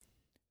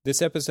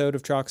This episode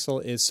of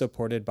Troxel is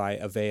supported by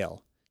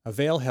Avail.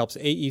 Avail helps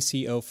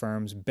AECO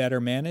firms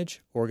better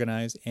manage,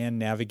 organize, and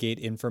navigate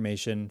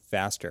information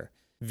faster.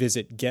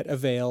 Visit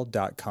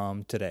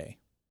getavail.com today.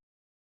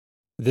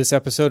 This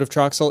episode of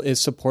Troxel is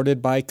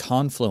supported by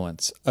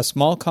Confluence, a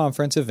small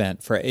conference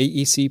event for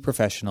AEC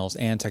professionals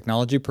and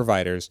technology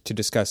providers to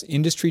discuss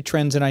industry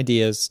trends and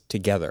ideas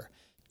together.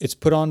 It's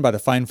put on by the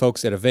fine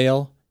folks at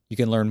Avail. You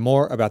can learn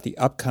more about the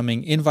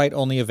upcoming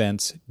invite-only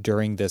events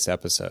during this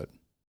episode.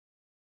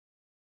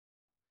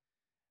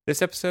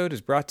 This episode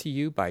is brought to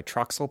you by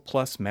Troxel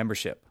Plus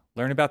membership.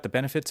 Learn about the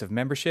benefits of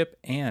membership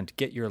and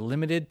get your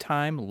limited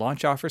time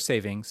launch offer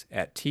savings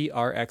at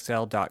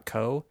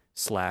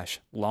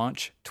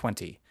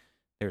trxl.co/launch20.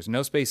 There's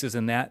no spaces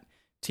in that.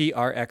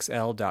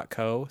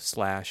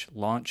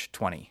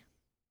 trxl.co/launch20.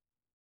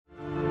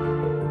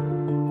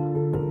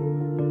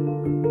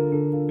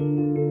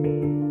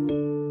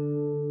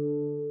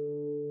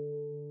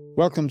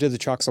 Welcome to the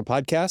Troxel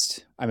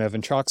Podcast. I'm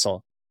Evan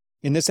Troxel.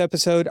 In this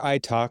episode, I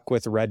talk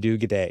with Radu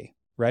Gidei.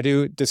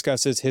 Radu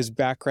discusses his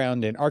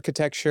background in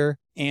architecture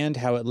and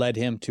how it led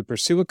him to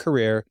pursue a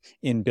career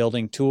in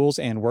building tools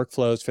and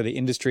workflows for the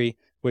industry,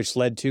 which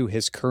led to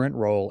his current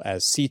role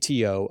as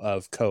CTO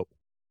of Cope.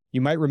 You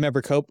might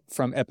remember Cope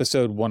from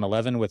episode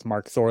 111 with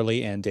Mark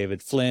Thorley and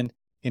David Flynn,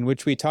 in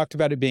which we talked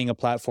about it being a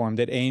platform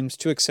that aims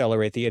to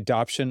accelerate the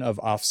adoption of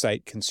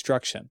offsite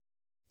construction.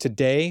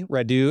 Today,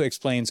 Radu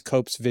explains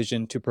Cope's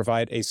vision to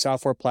provide a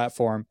software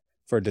platform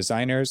for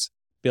designers,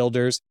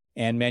 builders,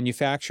 and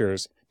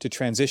manufacturers to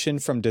transition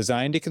from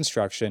design to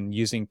construction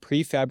using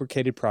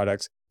prefabricated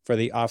products for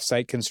the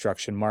offsite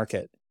construction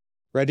market.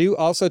 Radu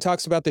also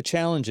talks about the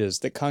challenges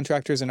that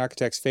contractors and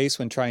architects face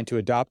when trying to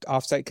adopt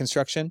offsite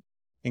construction,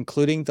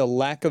 including the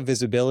lack of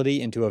visibility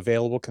into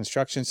available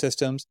construction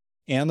systems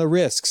and the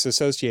risks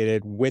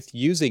associated with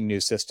using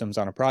new systems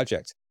on a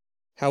project.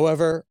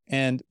 However,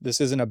 and this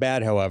isn't a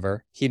bad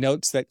however, he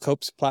notes that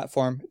Cope's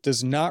platform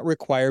does not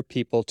require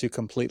people to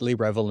completely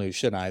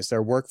revolutionize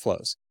their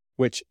workflows,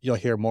 which you'll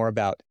hear more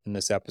about in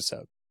this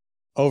episode.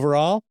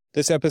 Overall,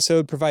 this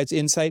episode provides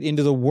insight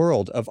into the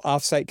world of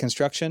offsite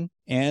construction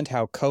and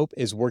how Cope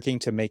is working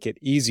to make it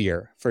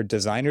easier for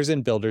designers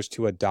and builders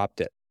to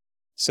adopt it.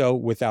 So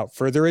without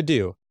further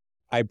ado,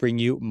 I bring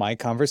you my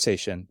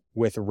conversation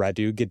with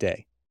Radu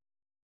Gidei.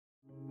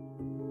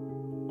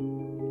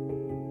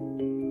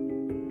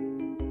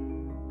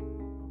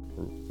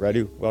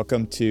 Radu,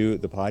 welcome to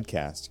the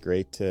podcast.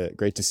 Great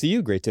to see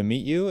you. Great to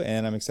meet you.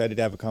 And I'm excited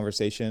to have a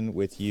conversation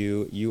with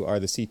you. You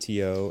are the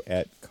CTO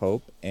at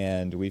Cope,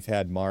 and we've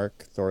had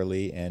Mark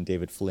Thorley and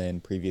David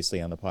Flynn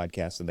previously on the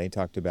podcast, and they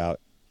talked about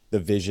the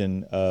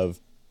vision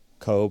of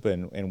Cope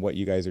and what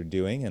you guys are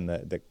doing and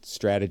the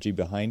strategy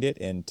behind it.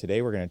 And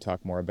today we're going to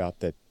talk more about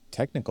the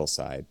technical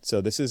side. So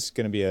this is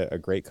going to be a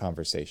great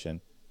conversation.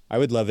 I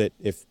would love it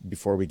if,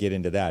 before we get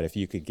into that, if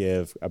you could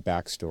give a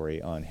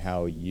backstory on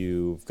how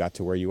you got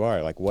to where you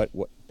are. Like what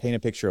paint a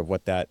picture of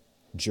what that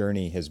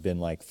journey has been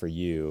like for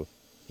you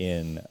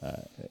in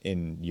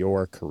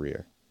your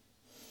career.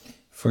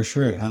 For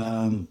sure.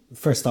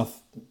 First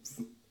off,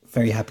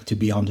 very happy to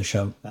be on the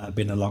show. I've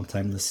been a long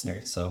time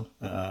listener, so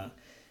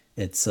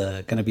it's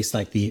going to be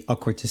slightly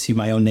awkward to see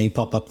my own name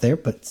pop up there,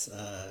 but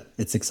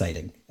it's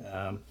exciting.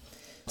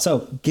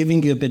 So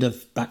giving you a bit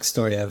of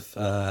backstory of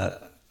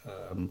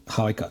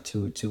how I got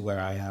to where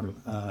I am.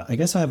 I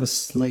guess I have a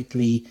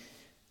slightly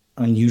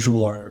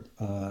unusual or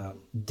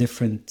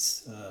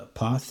different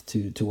path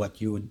to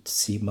what you would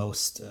see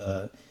most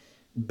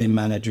BIM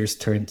managers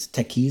turned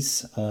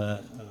techies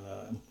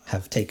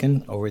have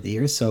taken over the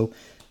years. So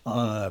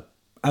I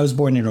was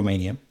born in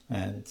Romania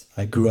and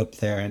I grew up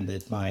there and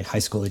did my high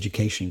school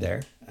education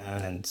there.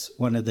 And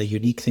one of the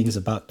unique things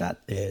about that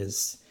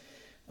is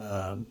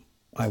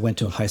I went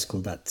to a high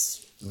school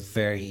that's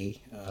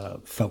very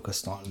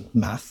focused on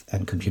math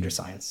and computer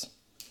science.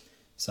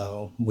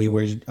 So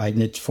I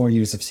did 4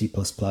 years of C++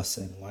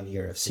 and 1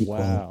 year of SQL.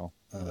 Wow.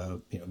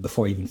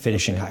 Before even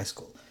finishing high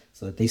school.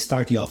 So they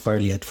start you off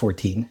early at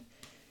 14.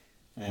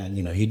 And,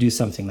 you do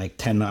something like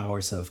 10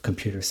 hours of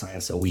computer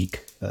science a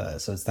week.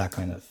 So it's that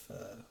kind of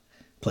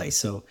place.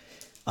 So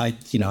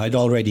I'd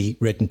already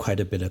written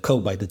quite a bit of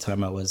code by the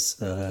time I was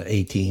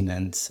 18.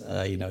 And,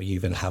 you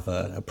even have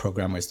a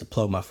programmer's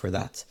diploma for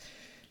that.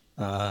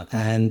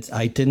 And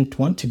I didn't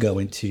want to go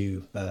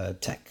into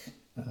tech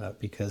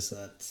because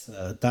at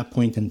that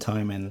point in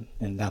time and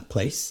in that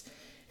place,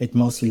 it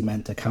mostly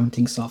meant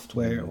accounting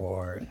software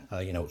or,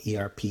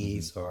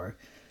 ERPs or,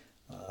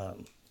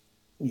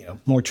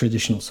 more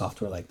traditional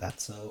software like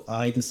that. So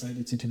I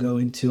decided to go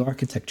into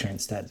architecture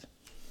instead.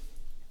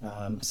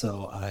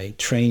 So I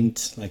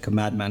trained like a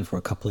madman for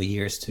a couple of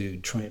years to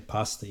try and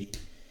pass the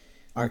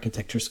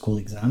architecture school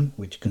exam,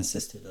 which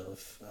consisted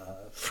of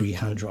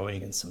freehand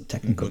drawing and some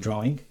technical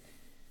drawing.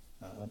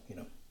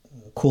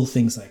 Cool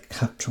things like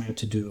trying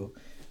to do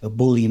a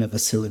boolean of a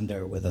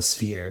cylinder with a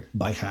sphere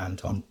by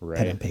hand on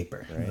pen and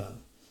paper. Right.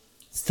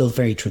 Still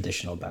very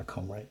traditional back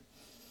home, right?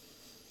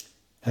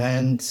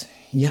 And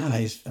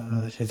yeah,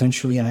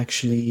 eventually I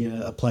actually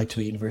applied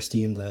to a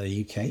university in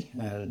the UK,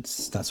 and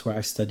that's where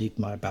I studied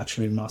my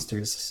bachelor and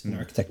master's in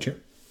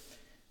architecture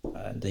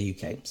in the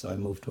UK. So I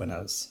moved when I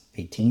was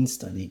 18,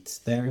 studied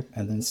there,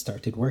 and then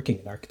started working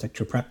in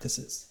architecture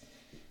practices.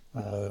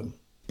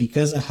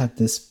 Because I had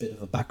this bit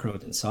of a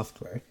background in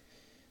software,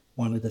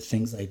 one of the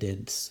things I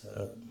did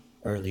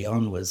early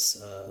on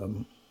was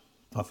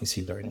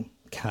obviously learn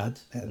CAD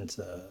and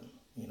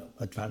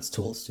advanced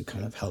tools to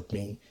kind of help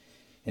me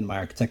in my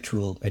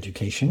architectural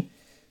education.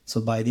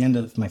 So by the end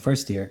of my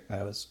first year,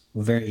 I was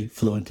very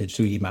fluent in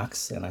 3D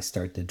Max, and I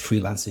started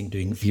freelancing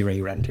doing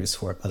V-Ray renders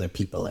for other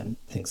people and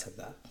things like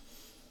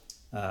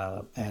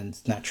that. And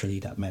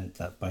naturally, that meant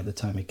that by the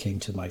time it came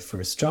to my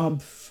first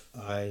job,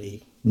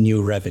 I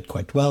knew Revit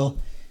quite well,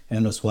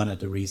 and it was one of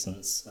the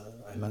reasons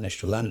I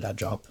managed to land that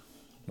job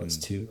was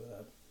to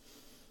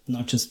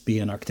not just be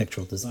an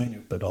architectural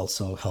designer, but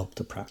also help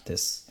the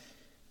practice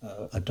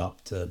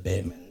adopt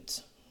BIM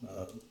and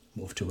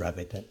move to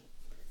Revit and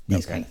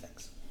these kind of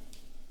things.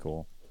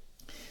 Cool.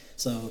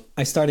 So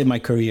I started my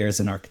career as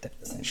an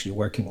architect, essentially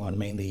working on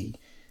mainly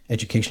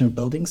educational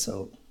buildings,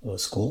 so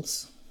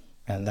schools,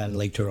 and then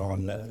later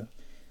on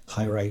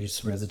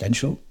high-rise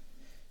residential.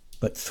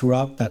 But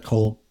throughout that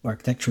whole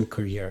architectural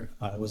career,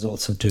 I was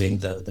also doing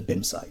the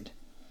BIM side.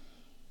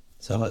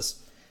 So I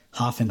was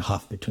half and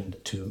half between the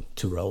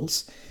two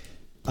roles,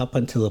 up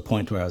until a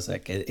point where I was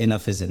like,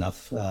 enough is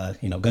enough. Got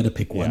to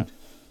pick one.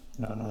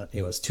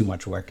 It was too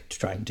much work to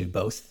try and do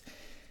both,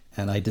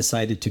 and I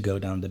decided to go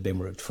down the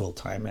BIM route full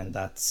time, and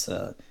that's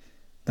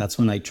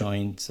when I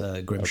joined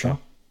Grimshaw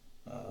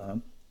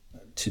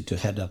to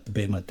head up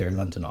BIM at their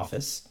London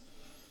office.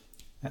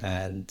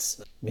 And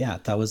yeah,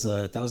 that was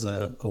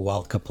a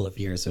wild couple of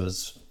years. It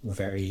was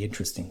very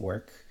interesting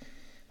work,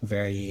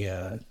 very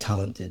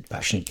talented,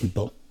 passionate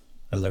people.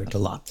 I learned a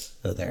lot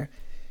there.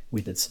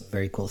 We did some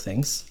very cool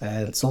things,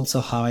 and it's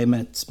also how I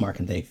met Mark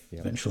and Dave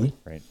eventually.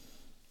 Right.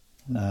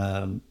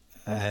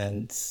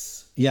 And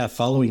yeah,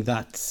 following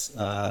that,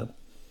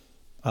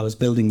 I was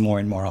building more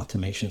and more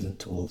automations and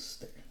tools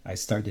there. I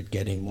started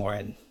getting more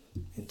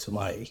into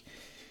my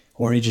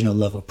original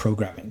love of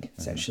programming,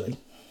 essentially.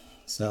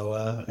 So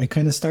I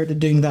kind of started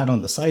doing that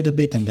on the side a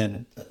bit, and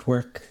then at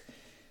work,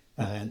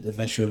 and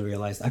eventually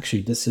realized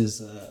actually this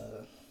is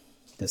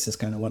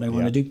kind of what I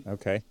want to do.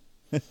 Okay.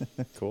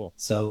 Cool.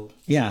 So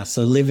yeah,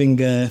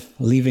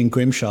 leaving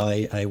Grimshaw,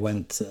 I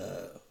went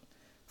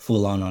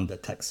full on the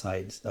tech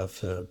side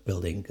of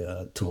building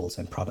tools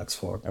and products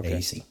for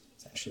AEC,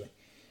 essentially.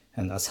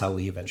 And that's how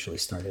we eventually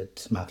started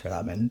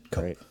MatterLab and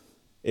Cope. Right.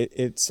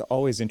 It's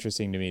always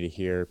interesting to me to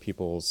hear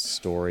people's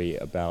story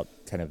about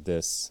kind of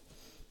this,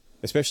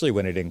 especially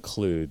when it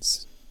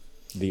includes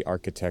the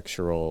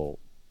architectural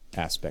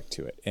aspect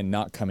to it, and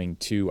not coming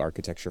to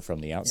architecture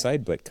from the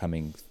outside, but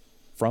coming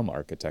from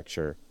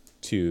architecture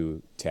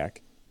to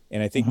tech.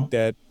 And I think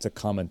that's a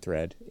common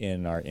thread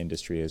in our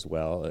industry as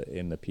well,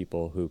 in the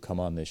people who come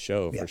on this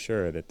show, for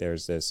sure, that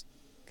there's this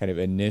kind of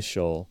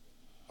initial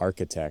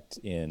architect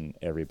in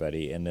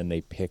everybody, and then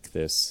they pick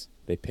this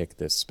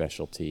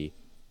specialty.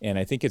 And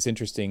I think it's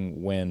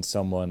interesting when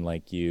someone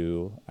like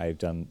you, I've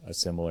done a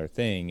similar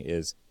thing,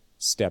 is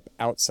step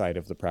outside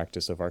of the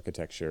practice of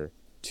architecture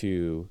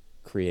to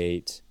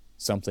create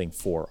something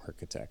for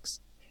architects.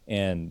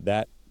 And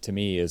that to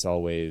me is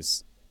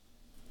always,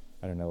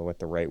 I don't know what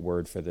the right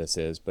word for this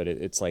is, but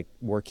it's like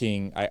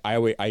working.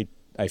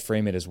 I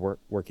frame it as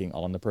working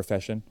on the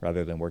profession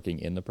rather than working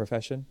in the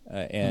profession,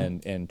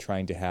 and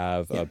trying to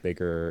have a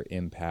bigger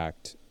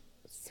impact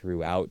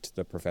throughout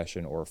the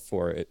profession, or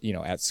for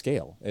at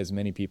scale, as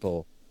many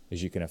people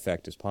as you can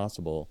affect as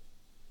possible,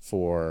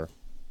 for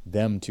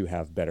them to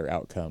have better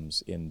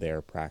outcomes in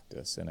their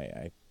practice. And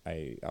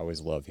I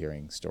always love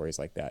hearing stories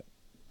like that.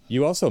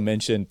 You also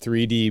mentioned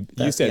 3D.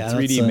 You said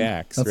 3D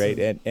Max,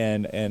 right?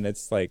 And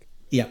it's like,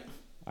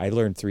 I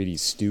learned 3D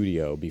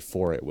Studio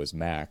before it was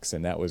Max,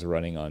 and that was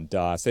running on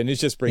DOS. And it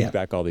just brings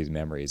back all these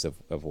memories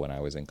of when I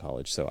was in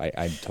college. So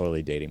I'm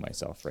totally dating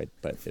myself, right?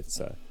 But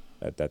it's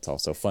that's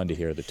also fun to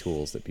hear the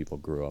tools that people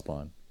grew up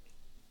on.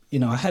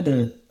 I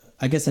had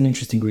I guess an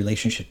interesting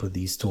relationship with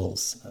these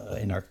tools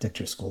in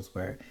architecture schools,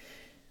 where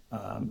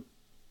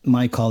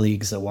my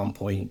colleagues at one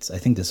point, I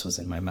think this was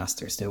in my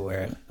master's, they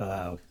were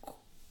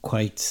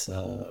quite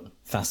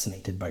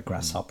fascinated by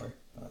Grasshopper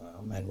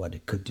and what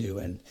it could do,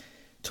 and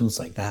tools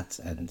like that.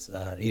 And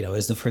it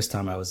was the first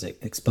time I was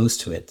exposed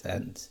to it,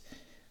 and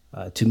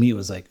to me it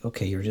was like,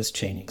 okay, you're just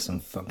chaining some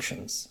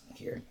functions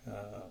here.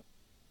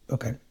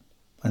 Okay.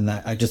 And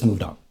I just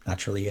moved on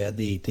naturally.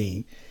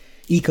 The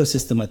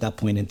ecosystem at that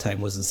point in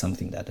time wasn't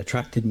something that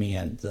attracted me,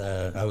 and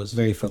I was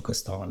very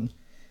focused on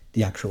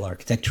the actual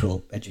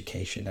architectural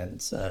education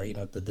and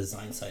the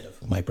design side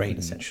of my brain,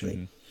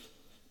 essentially.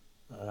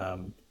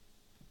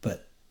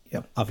 But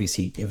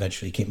obviously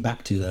eventually came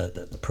back to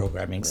the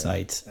programming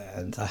side,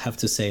 and I have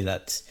to say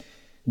that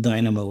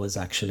Dynamo was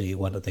actually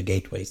one of the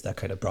gateways that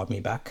kind of brought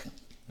me back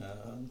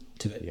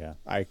to it. Yeah,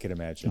 I could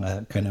imagine.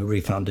 I kind of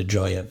refound the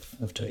joy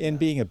of doing and that.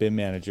 Being a BIM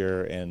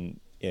manager and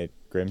at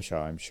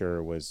Grimshaw, I'm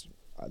sure was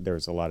there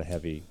was a lot of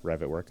heavy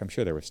Revit work. I'm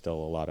sure there is a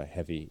lot of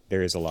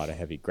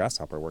heavy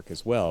Grasshopper work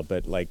as well.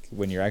 But like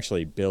when you're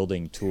actually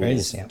building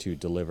tools to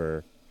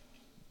deliver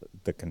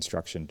the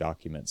construction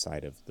document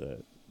side of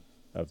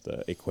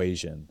the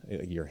equation,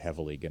 you're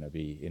heavily going to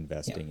be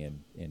investing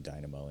in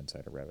Dynamo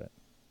inside of Revit.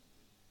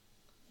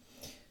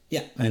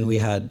 Yeah, and we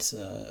had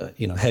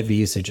heavy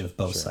usage of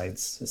both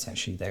sides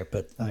essentially there.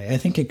 But I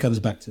think it comes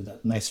back to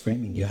that nice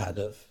framing you had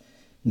of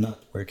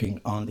not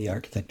working on the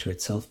architecture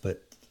itself,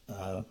 but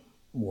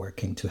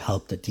working to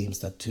help the teams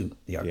that do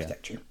the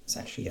architecture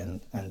essentially. And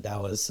that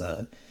was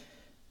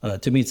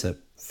to me, it's a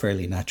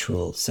fairly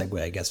natural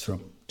segue, I guess,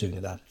 from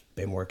doing that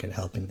BIM work and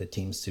helping the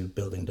teams to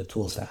building the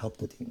tools that help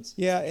the teams.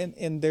 Yeah,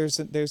 and there's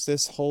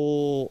this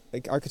whole,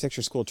 like,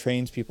 architecture school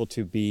trains people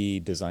to be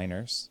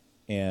designers,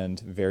 and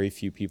very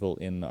few people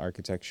in the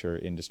architecture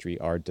industry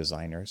are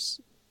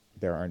designers.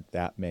 There aren't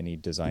that many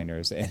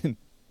designers, and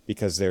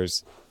because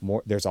there's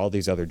all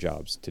these other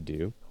jobs to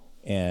do.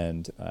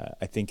 And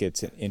I think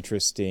it's an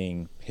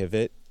interesting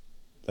pivot.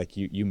 Like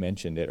you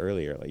mentioned it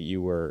earlier, like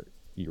you were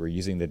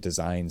using the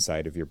design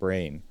side of your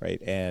brain,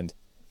 right? And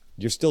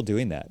you're still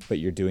doing that, but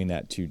you're doing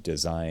that to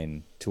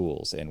design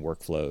tools and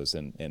workflows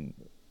and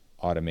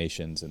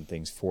automations and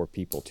things for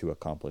people to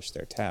accomplish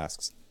their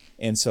tasks.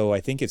 And so I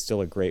think it's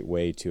still a great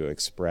way to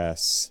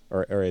express,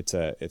 or it's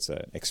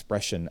an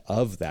expression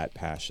of that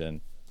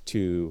passion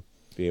to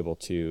be able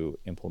to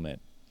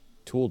implement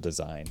tool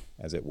design,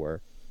 as it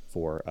were,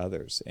 for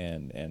others.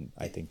 And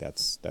I think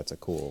that's a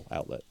cool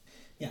outlet.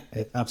 Yeah,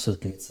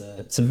 absolutely.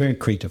 It's a very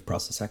creative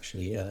process,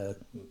 actually,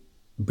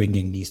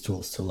 bringing these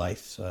tools to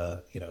life.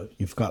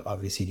 You've got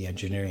obviously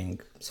the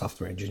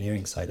software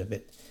engineering side of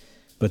it,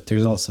 but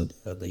there's also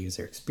the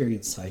user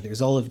experience side.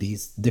 There's all of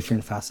these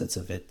different facets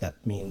of it.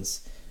 That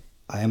means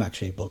I am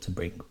actually able to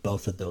bring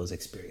both of those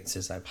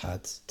experiences I've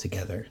had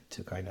together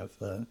to kind of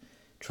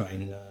try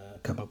and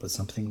come up with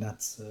something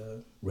that's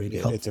really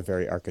helpful. It's a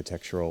very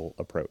architectural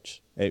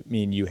approach. I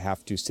mean, you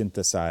have to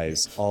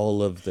synthesize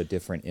all of the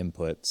different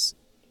inputs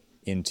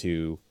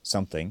into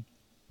something,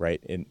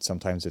 right? And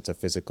sometimes it's a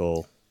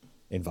physical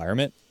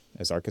environment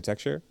as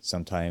architecture.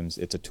 Sometimes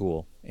it's a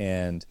tool,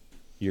 and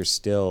you're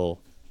still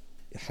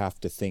have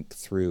to think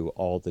through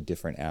all the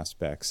different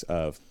aspects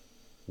of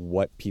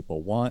what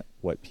people want,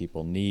 what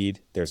people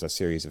need. There's a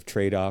series of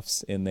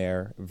trade-offs in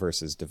there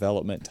versus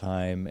development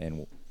time,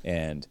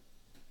 and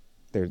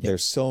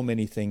there's so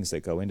many things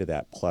that go into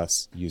that,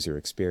 plus user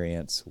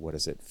experience. What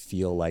does it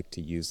feel like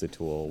to use the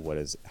tool?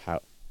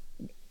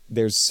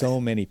 There's so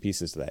many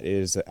pieces to that. It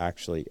is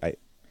actually, I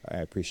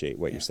appreciate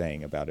what you're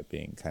saying about it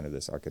being kind of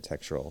this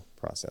architectural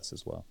process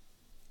as well.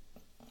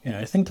 Yeah,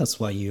 I think that's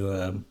why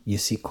you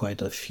see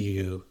quite a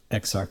few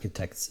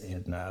ex-architects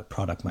in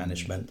product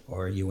management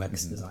or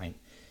UX design,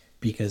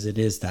 because it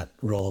is that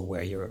role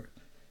where you're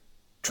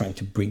trying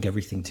to bring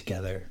everything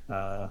together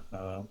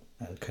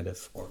and kind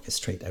of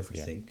orchestrate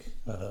everything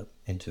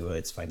into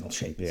its final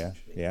shape.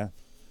 Yeah.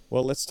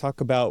 Well, let's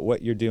talk about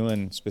what you're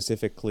doing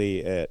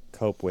specifically at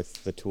Cope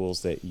with the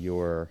tools that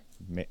you're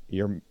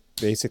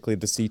basically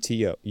the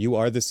CTO. You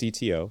are the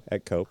CTO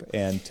at Cope,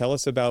 and tell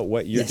us about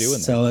what you're doing there.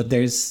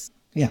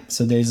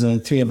 So there's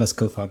three of us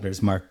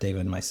co-founders, Mark, Dave,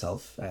 and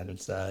myself, and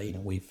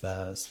we've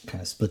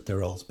kind of split the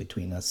roles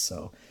between us.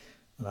 So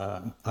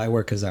I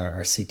work as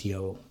our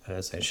CTO,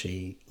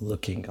 essentially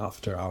looking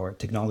after our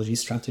technology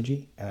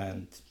strategy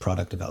and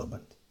product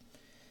development.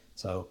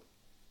 So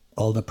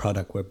all the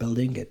product we're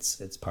building,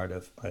 it's part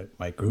of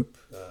my group.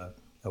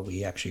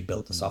 We actually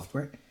build the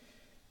software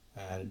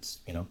and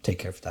take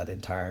care of that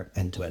entire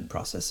end-to-end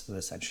process,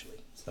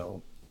 essentially.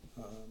 So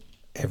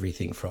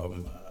everything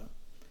from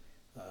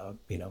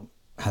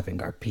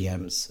having our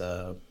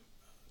PMs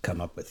come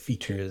up with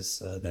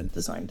features, then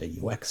design the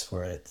UX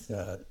for it,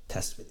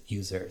 test with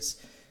users,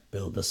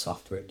 build the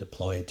software,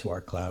 deploy it to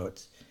our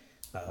cloud,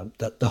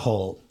 the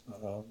whole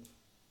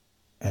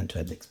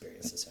end-to-end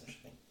experience,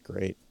 essentially.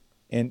 Great.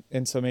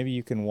 And so maybe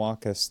you can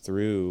walk us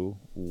through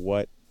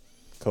what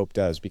Cope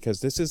does, because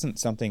this isn't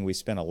something we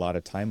spent a lot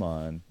of time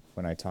on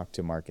when I talked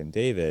to Mark and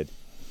David.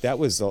 That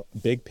was a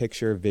big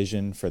picture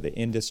vision for the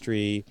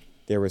industry.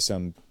 There were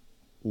some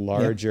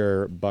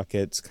larger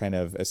buckets kind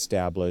of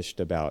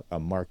established about a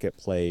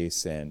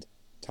marketplace and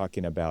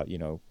talking about,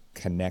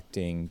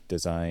 connecting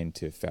design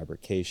to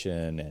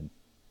fabrication and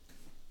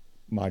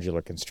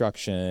modular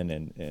construction.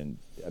 And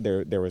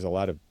there was a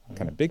lot of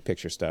kind of big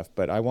picture stuff,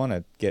 but I want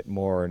to get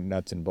more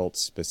nuts and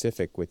bolts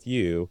specific with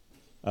you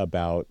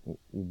about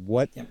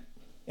what,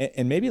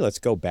 and maybe let's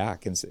go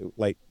back and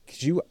like,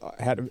 cause you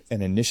had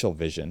an initial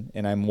vision,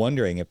 and I'm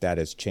wondering if that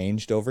has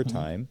changed over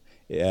time.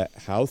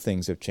 How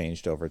things have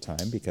changed over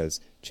time, because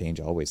change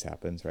always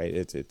happens, right?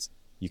 It's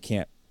you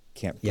can't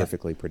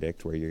perfectly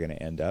predict where you're going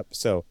to end up.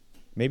 So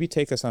maybe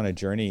take us on a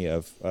journey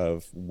of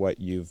what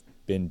you've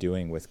been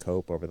doing with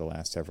Cope over the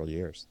last several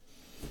years.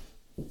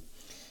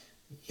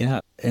 Yeah,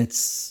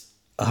 it's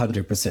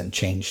 100%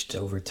 changed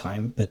over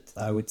time, but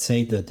I would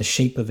say that the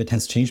shape of it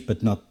has changed,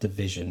 but not the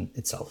vision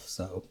itself.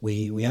 So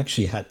we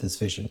actually had this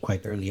vision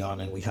quite early on,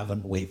 and we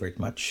haven't wavered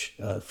much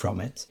from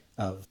it.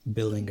 of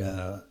building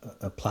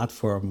a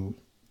platform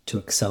to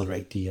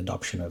accelerate the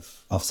adoption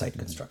of offsite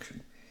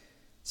construction.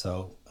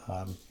 So,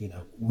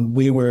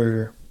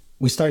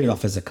 we started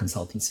off as a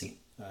consultancy,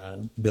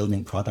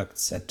 building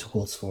products and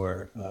tools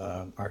for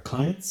our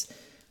clients,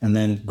 and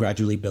then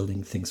gradually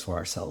building things for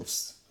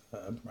ourselves,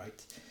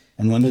 right?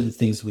 And one of the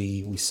things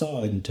we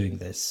saw in doing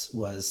this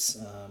was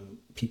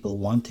people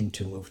wanting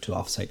to move to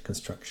offsite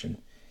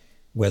construction,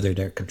 whether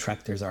they're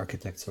contractors,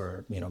 architects,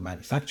 or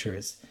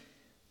manufacturers,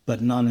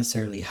 but not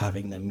necessarily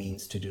having the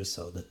means to do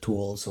so, the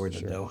tools or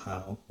the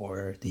know-how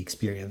or the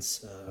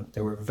experience.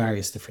 There were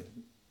various different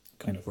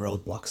kind of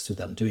roadblocks to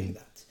them doing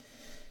that.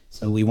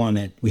 So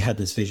we had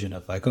this vision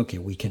of like, okay,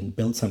 we can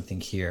build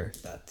something here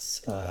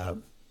that's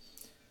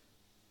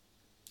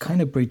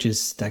kind of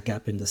bridges that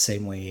gap in the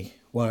same way,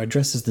 or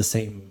addresses the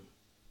same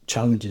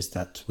challenges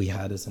that we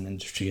had as an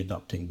industry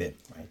adopting BIM,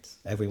 right?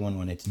 Everyone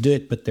wanted to do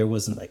it, but there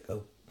wasn't like a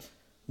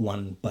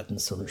one button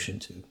solution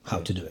to how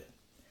to do it.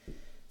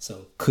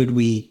 So could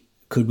we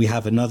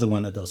have another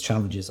one of those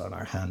challenges on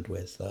our hand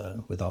with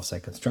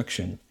offsite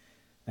construction?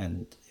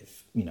 And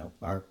if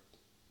our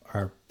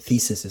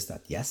thesis is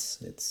that yes,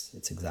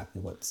 it's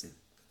exactly what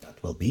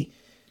that will be.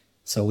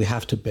 So we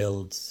have to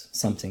build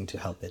something to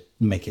help it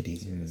make it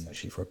easier,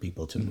 essentially, for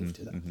people to move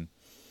to that. Mm-hmm.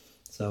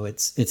 So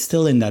it's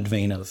still in that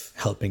vein of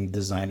helping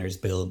designers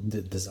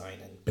design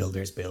and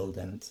builders build,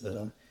 and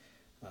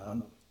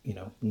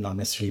not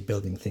necessarily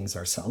building things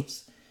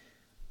ourselves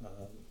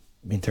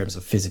in terms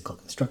of physical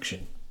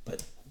construction,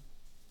 but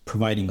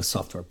providing a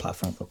software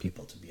platform for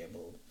people to be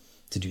able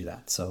to do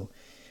that. So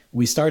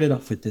we started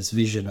off with this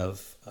vision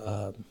of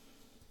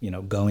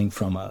going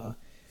from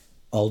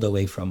all the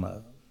way from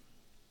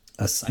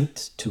a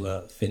site to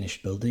a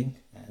finished building,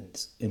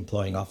 and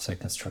employing offsite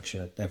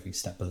construction at every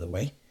step of the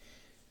way,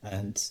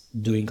 and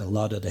doing a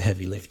lot of the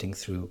heavy lifting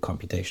through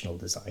computational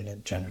design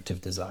and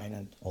generative design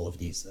and all of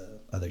these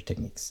other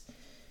techniques.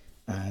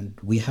 And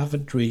we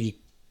haven't really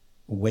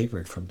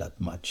wavered from that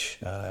much.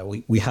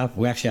 We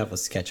actually have a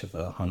sketch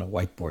on a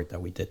whiteboard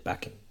that we did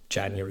back in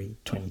January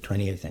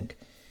 2020, I think,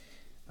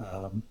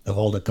 of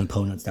all the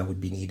components that would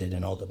be needed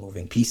and all the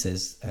moving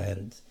pieces.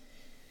 And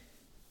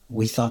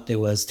we thought it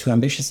was too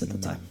ambitious at the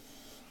time.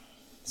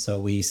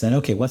 So we said,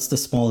 okay, what's the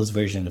smallest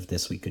version of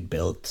this we could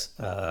build?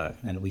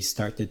 And we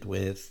started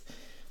with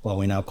what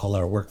we now call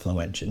our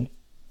workflow engine,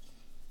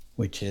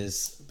 which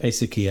is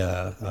basically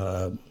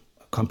a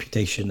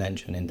computation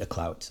engine in the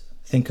cloud.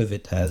 Think of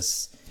it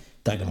as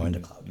Dynamo in the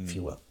cloud, if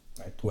you will,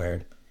 right?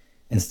 Where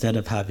instead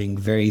of having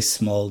very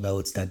small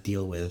nodes that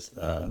deal with,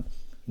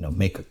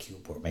 make a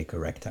cube or make a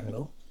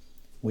rectangle,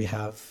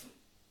 we're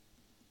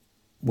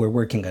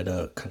working at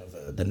a kind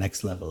of the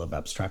next level of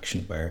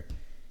abstraction where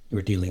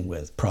you're dealing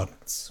with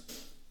products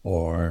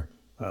or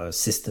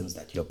systems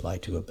that you apply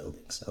to a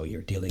building. So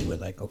you're dealing with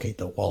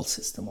the wall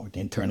system or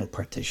the internal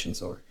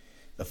partitions or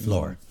the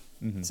floor,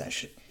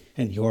 essentially.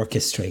 And you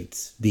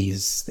orchestrate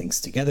these things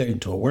together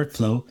into a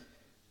workflow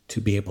to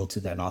be able to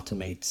then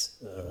automate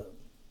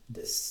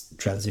this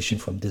transition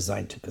from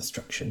design to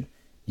construction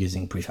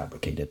using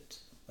prefabricated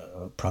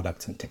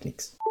products and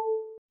techniques.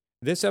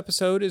 This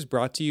episode is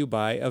brought to you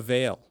by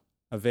Avail.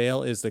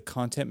 Avail is the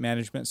content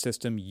management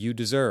system you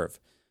deserve.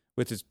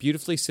 With its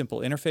beautifully simple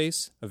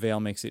interface, Avail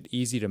makes it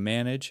easy to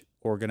manage,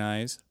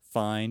 organize,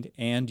 find,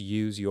 and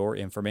use your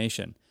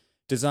information.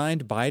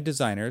 Designed by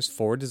designers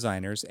for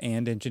designers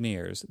and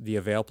engineers, the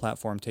Avail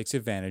platform takes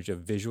advantage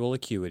of visual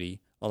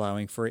acuity,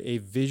 allowing for a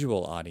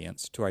visual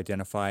audience to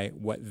identify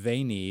what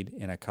they need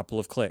in a couple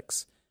of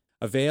clicks.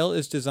 Avail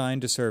is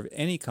designed to serve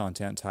any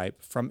content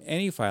type from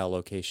any file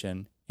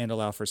location and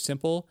allow for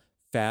simple,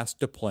 fast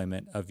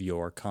deployment of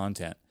your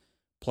content.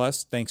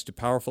 Plus, thanks to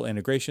powerful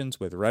integrations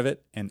with Revit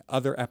and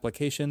other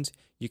applications,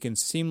 you can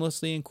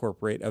seamlessly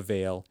incorporate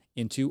Avail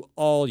into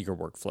all your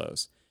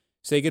workflows.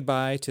 Say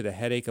goodbye to the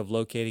headache of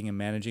locating and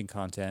managing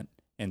content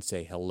and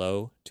say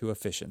hello to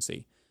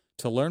efficiency.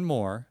 To learn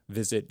more,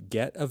 visit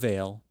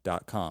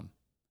getavail.com.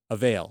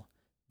 Avail,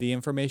 the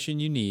information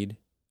you need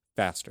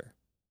faster.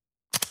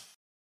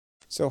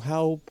 So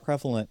how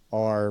prevalent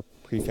are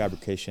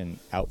prefabrication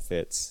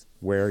outfits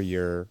where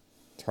you're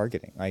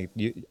targeting?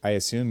 I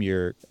assume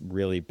you're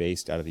really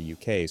based out of the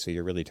UK, so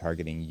you're really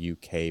targeting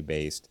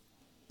UK-based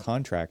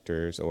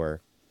contractors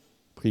or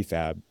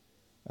prefab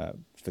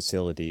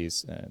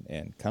facilities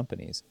and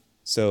companies.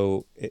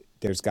 So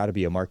there's got to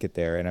be a market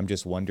there, and I'm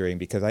just wondering,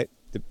 because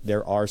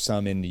there are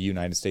some in the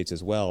United States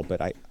as well, but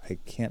I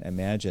can't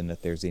imagine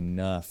that there's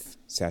enough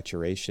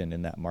saturation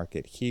in that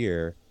market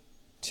here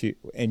to,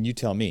 and you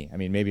tell me, I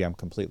mean, maybe I'm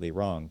completely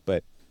wrong,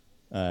 but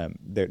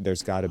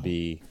there's got to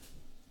be,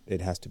 it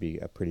has to be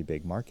a pretty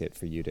big market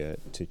for you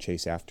to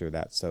chase after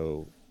that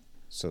so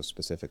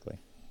specifically.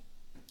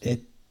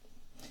 It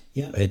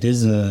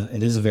is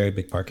a very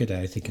big market,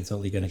 and I think it's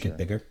only going to get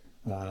bigger.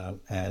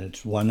 And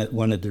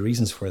one of the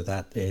reasons for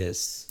that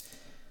is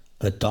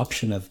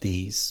adoption of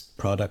these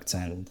products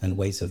and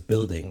ways of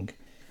building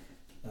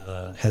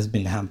has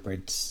been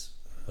hampered,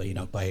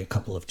 by a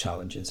couple of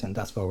challenges, and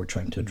that's what we're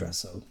trying to address.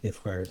 So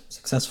if we're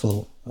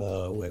successful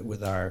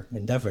with our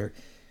endeavor,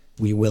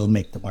 we will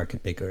make the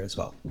market bigger as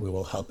well. We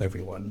will help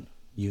everyone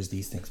use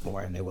these things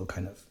more, and they will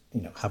kind of,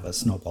 have a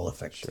snowball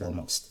effect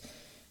almost.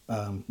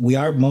 We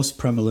are most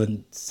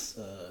prevalent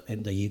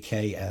in the UK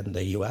and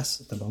the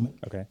US at the moment.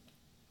 Okay.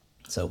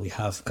 So we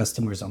have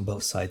customers on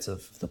both sides of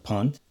the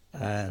pond.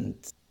 And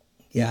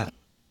yeah,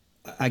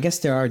 I guess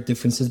there are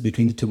differences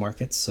between the two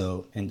markets.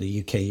 So in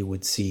the UK, you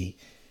would see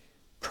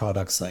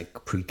products like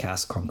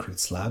precast concrete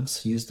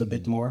slabs used a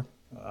bit more,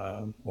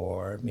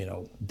 or,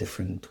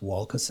 different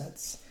wall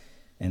cassettes.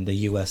 In the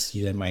US,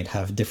 you might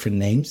have different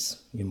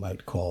names. You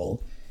might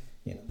call,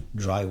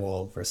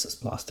 drywall versus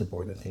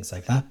plasterboard and things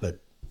like that. But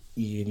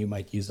you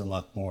might use a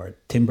lot more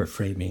timber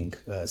framing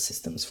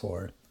systems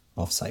for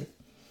offsite.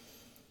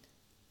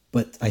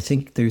 But I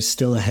think there's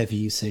still a heavy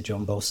usage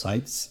on both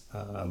sides.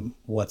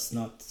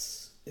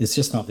 It's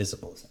just not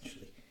visible,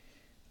 essentially.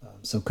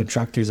 So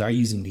contractors are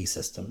using these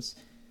systems,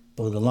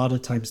 but a lot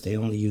of times they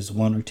only use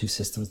one or two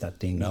systems that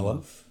they know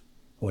of,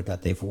 or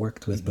that they've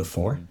worked with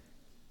before,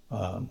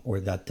 or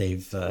that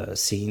they've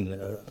seen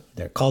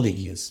their colleague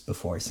use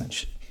before,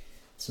 essentially.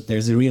 So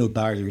there's a real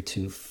barrier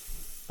to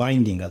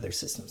finding other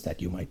systems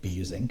that you might be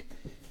using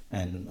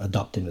and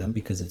adopting them,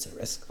 because it's a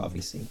risk,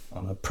 obviously,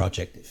 on a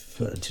project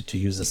to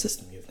use a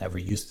system you've never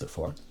used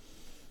before.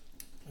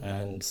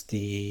 And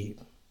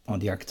on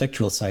the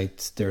architectural side,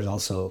 there's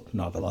also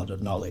not a lot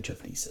of knowledge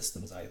of these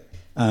systems either.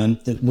 And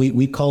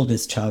we call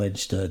this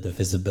challenge the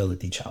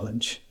visibility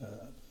challenge,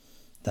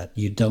 that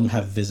you don't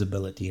have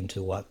visibility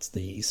into what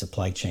the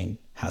supply chain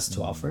has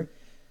to offer,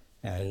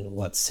 and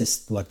what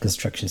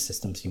construction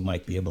systems you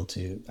might be able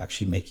to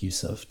actually make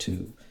use of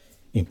to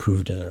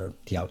improve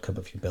the outcome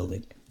of your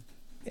building.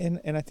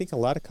 And I think a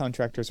lot of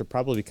contractors are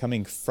probably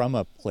coming from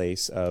a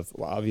place of,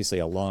 well, obviously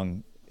a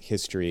long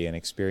history and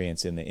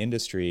experience in the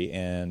industry,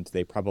 and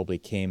they probably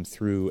came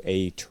through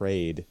a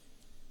trade,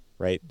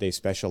 right? They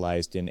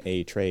specialized in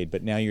a trade,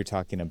 but now you're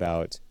talking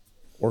about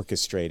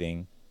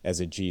orchestrating as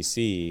a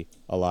GC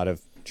a lot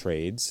of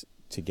trades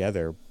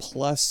together,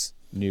 plus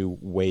new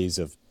ways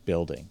of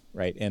building,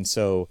 right? And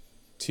so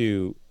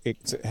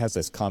it has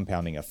this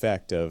compounding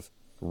effect of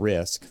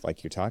risk,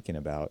 like you're talking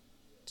about,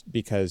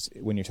 because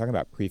when you're talking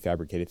about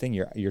prefabricated thing,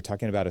 you're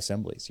talking about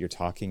assemblies, you're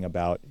talking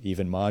about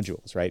even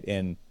modules, right?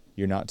 And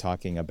you're not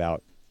talking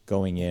about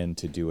going in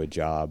to do a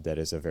job that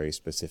is a very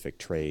specific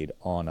trade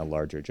on a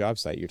larger job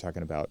site. You're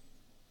talking about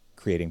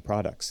creating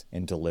products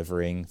and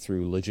delivering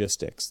through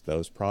logistics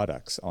those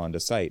products onto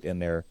site.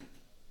 And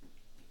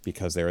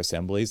because they're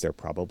assemblies, they're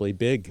probably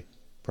big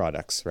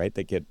products, right,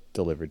 that get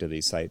delivered to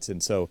these sites.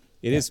 And so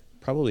it is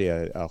probably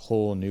a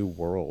whole new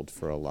world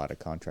for a lot of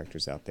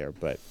contractors out there.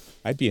 But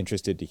I'd be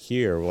interested to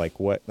hear, like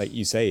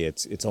you say,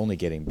 it's only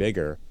getting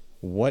bigger.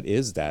 What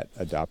is that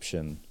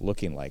adoption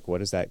looking like?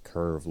 What is that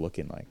curve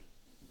looking like?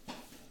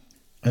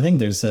 I think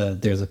there's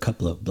a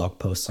couple of blog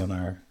posts on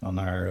our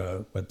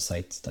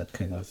website that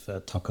kind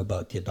of talk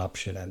about the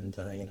adoption and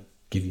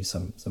give you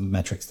some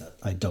metrics that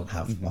I don't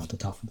have off the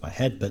top of my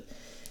head. But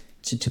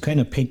to kind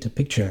of paint a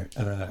picture,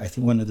 I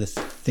think one of the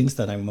things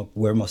that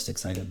we're most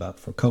excited about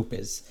for Cope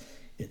is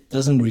it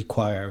doesn't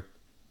require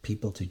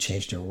people to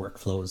change their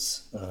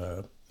workflows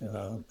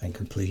and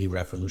completely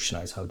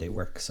revolutionize how they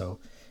work. So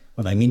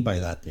what I mean by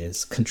that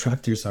is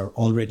contractors are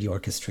already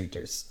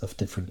orchestrators of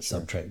different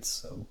subtrades.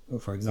 So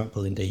for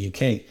example, in the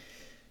UK,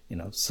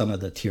 some of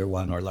the tier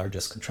one or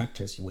largest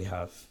contractors we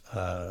have,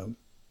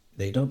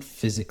 they don't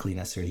physically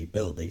necessarily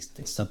build, they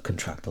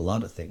subcontract a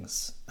lot of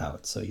things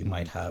out. So you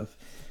might have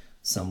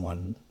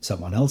someone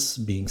else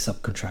being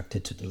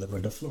subcontracted to deliver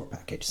the floor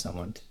package,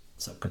 someone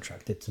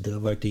subcontracted to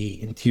deliver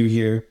the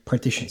interior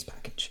partitions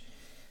package.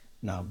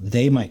 Now,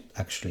 they might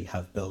actually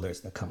have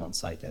builders that come on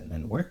site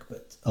and work,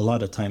 but a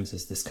lot of times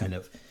it's this kind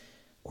of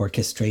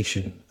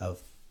orchestration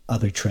of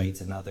other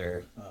trades and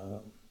other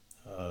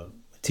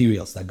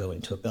materials that go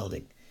into a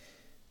building.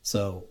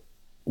 So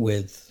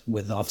with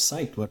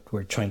Offsite, what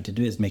we're trying to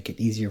do is make it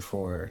easier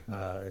for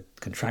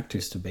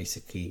contractors to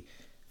basically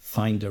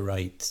find the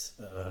right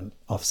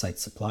offsite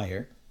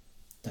supplier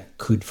that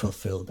could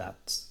fulfill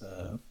that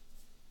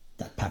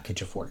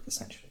package of work,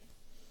 essentially.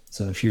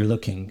 So if you're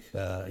looking,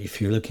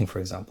 for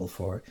example,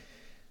 for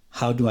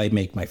how do I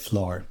make my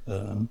floor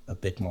a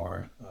bit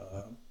more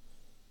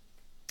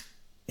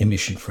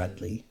emission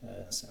friendly,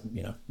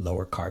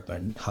 lower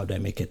carbon? How do I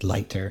make it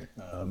lighter?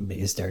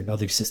 Is there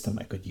another system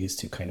I could use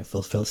to kind of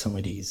fulfill some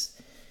of these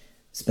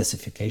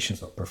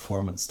specifications or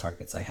performance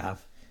targets I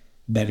have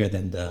better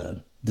than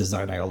the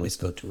design I always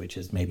go to, which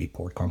is maybe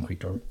poured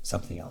concrete or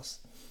something else?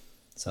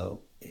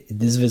 So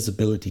this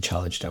visibility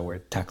challenge that we're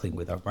tackling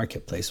with our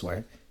marketplace,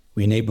 where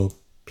we enable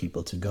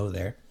people to go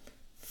there,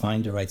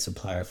 find the right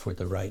supplier for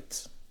the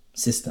right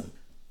system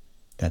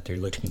that they're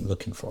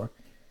looking for,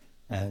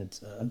 and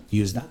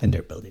use that in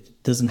their building.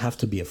 It doesn't have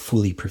to be a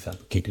fully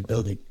prefabricated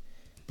building,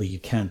 but you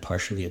can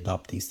partially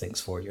adopt these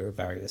things for your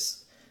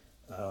various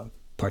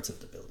parts of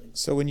the building.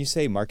 So when you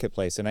say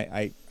marketplace, and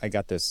I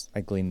got this,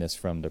 I gleaned this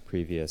from the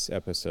previous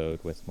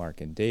episode with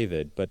Mark and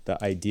David, but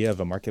the idea of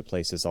a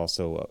marketplace is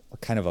also a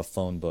kind of a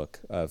phone book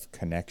of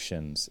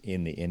connections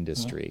in the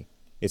industry.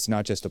 It's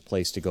not just a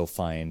place to go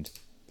find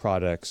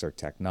products or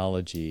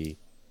technology,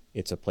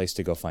 it's a place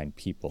to go find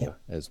people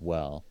as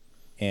well.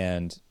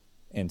 And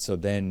so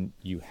then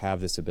you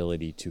have this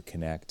ability to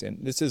connect.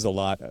 And this is a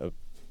lot of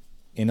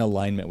in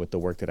alignment with the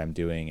work that I'm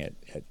doing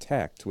at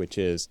Tech, which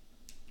is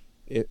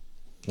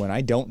when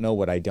I don't know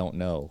what I don't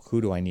know,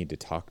 who do I need to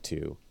talk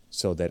to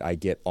so that I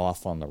get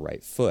off on the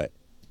right foot?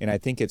 And I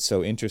think it's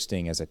so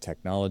interesting as a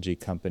technology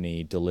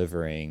company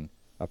delivering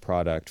a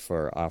product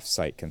for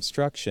offsite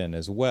construction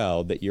as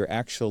well, that you're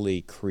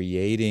actually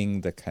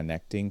creating the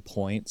connecting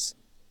points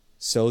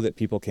so that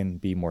people can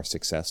be more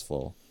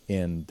successful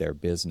in their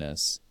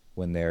business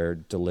when they're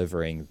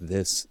delivering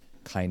this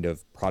kind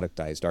of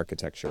productized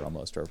architecture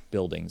almost, or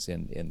buildings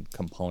in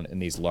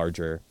these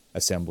larger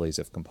assemblies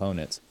of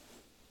components.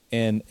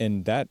 And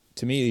that,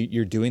 to me,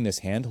 you're doing this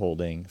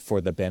hand-holding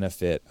for the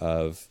benefit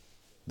of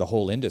the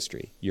whole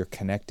industry. You're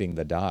connecting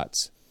the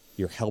dots.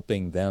 You're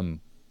helping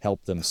them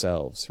help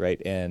themselves,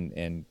 right?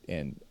 And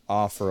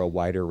offer a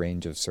wider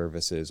range of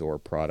services or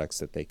products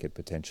that they could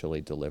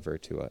potentially deliver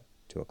to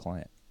a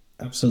client.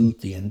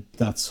 Absolutely, and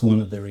that's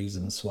one of the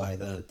reasons why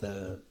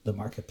the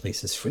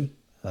marketplace is free.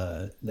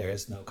 There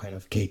is no kind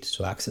of gate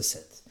to access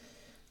it.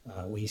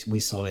 We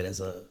saw it as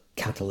a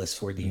catalyst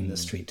for the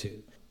industry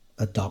to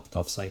adopt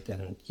Offsite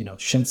and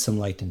shed some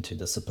light into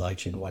the supply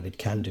chain, what it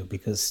can do,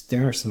 because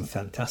there are some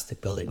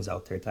fantastic buildings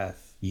out there that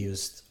have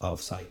used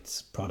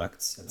Offsite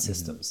products and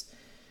systems.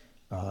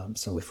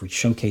 So if we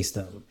showcase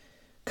them,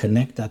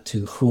 connect that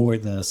to who were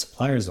the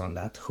suppliers on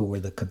that, who were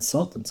the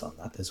consultants on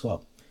that as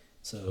well.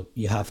 So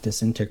you have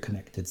this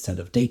interconnected set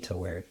of data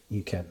where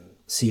you can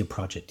see a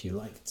project you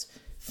liked,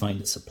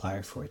 find a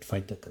supplier for it,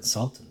 find the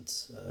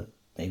consultants,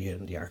 maybe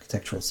on the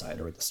architectural side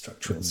or the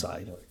structural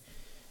side.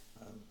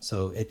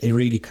 So it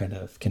really kind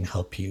of can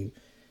help you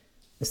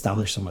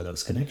establish some of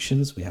those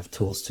connections. We have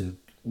tools to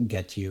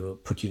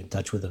put you in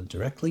touch with them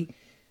directly.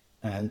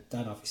 And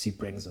that obviously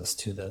brings us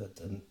to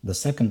the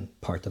second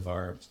part of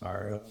our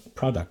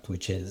product,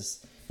 which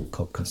is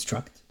called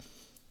Construct,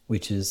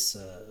 which is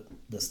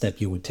the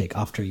step you would take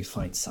after you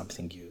find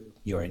something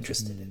you're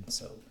interested in.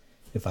 So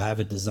if I have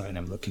a design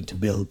I'm looking to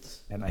build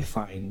and I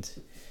find,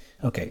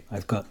 okay,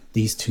 I've got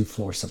these two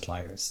floor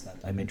suppliers that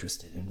I'm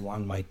interested in.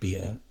 One might be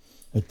a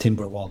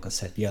timber wall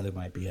cassette, the other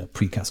might be a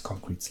precast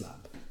concrete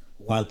slab,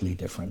 wildly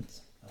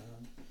different.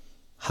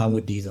 How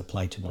would these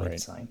apply to my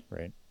design?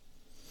 Right.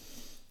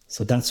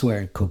 So that's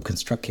where Code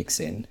Construct kicks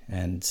in.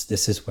 And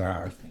this is where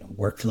our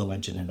workflow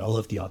engine and all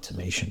of the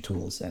automation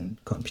tools and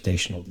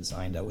computational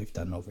design that we've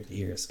done over the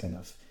years kind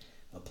of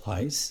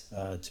applies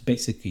to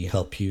basically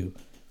help you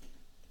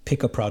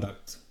pick a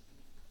product,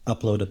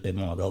 upload a BIM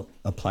model,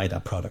 apply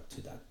that product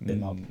to that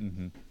BIM model.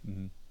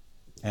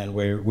 And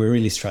we're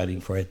really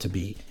striving for it to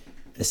be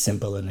as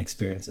simple an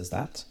experience as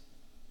that.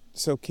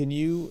 So can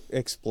you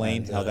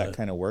explain how that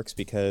kind of works?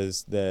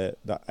 Because the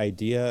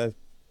idea,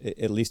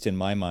 at least in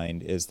my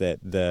mind, is that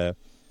the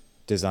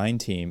design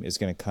team is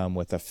going to come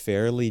with a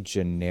fairly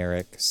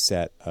generic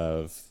set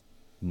of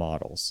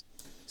models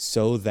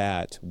so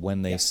that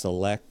when they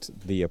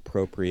select the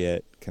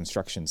appropriate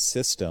construction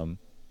system,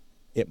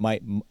 it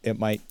might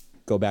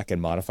go back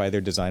and modify their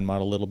design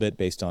model a little bit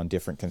based on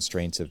different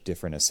constraints of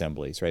different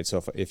assemblies, right?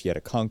 So if you had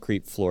a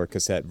concrete floor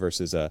cassette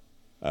versus a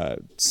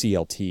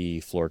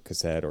CLT floor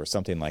cassette or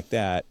something like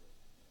that,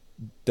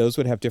 those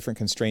would have different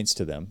constraints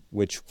to them,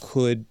 which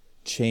could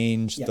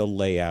change the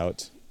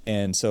layout.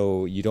 And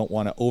so you don't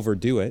want to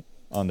overdo it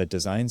on the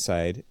design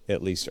side,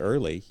 at least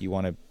early. You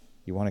want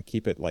to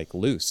keep it like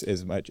loose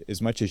as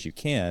much as you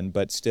can,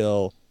 but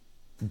still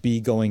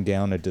be going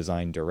down a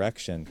design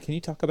direction. Can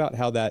you talk about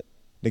how that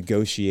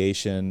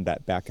negotiation,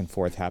 that back and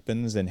forth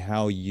happens, and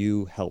how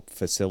you help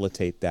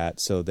facilitate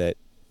that so that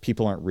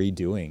people aren't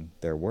redoing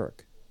their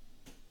work?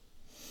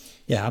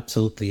 Yeah,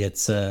 absolutely.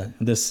 It's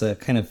this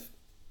kind of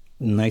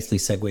nicely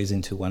segues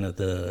into one of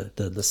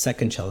the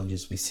second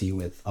challenges we see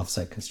with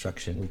offsite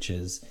construction, which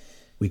is,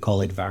 we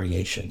call it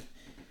variation,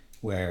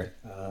 where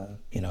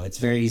it's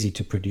very easy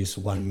to produce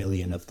 1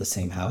 million of the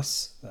same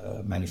house,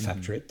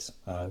 manufacture it,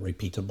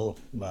 repeatable,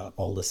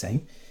 all the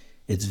same.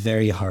 It's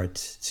very hard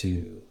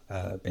to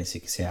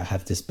basically say, I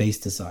have this base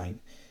design,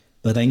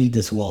 but I need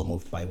this wall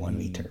moved by 1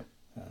 meter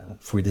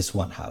for this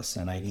one house,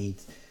 and I need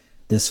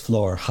this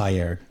floor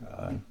higher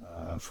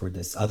for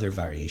this other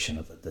variation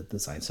of the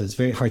design. So it's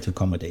very hard to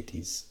accommodate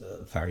these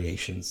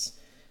variations,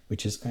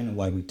 which is kind of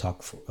why we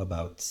talk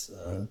about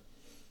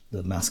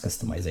the mass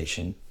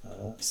customization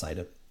side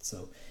of it.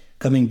 So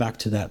coming back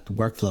to that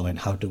workflow and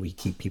how do we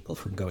keep people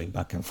from going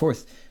back and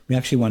forth, we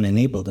actually want to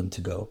enable them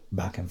to go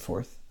back and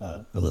forth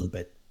a little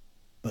bit,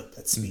 but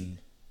at speed.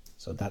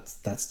 So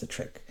that's the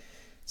trick.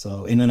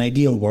 So in an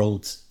ideal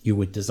world, you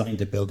would design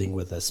the building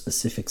with a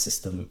specific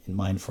system in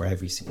mind for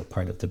every single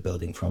part of the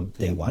building from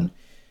day one,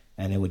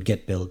 and it would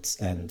get built,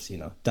 and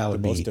that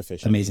would be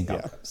amazing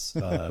outcomes.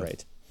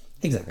 Right.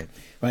 Exactly.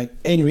 Right.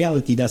 In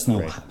reality, that's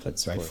not what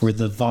happens, right? For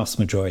the vast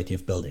majority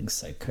of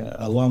buildings, like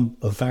along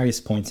various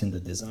points in the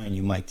design,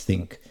 you might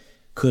think,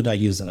 could I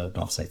use an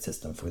offsite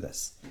system for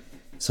this?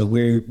 So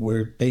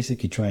we're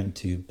basically trying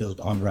to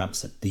build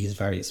on-ramps at these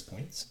various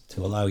points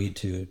to allow you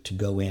to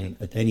go in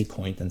at any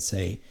point and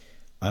say,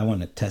 I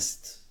want to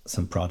test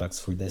some products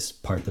for this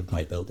part of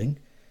my building.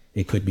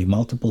 It could be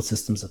multiple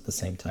systems at the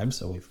same time.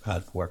 So we've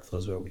had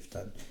workflows where we've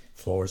done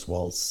floors,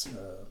 walls,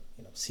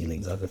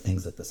 ceilings, other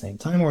things at the same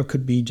time, or it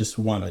could be just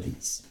one of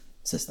these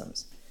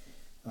systems.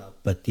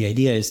 But the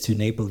idea is to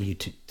enable you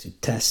to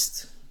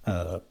test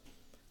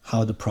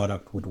how the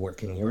product would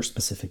work in your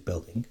specific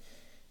building,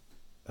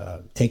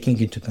 taking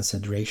into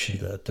consideration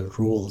the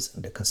rules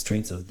and the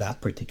constraints of that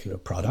particular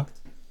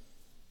product,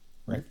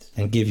 right?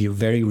 And give you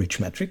very rich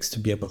metrics to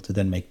be able to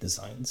then make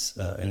designs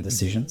and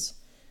decisions,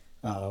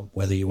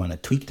 whether you want to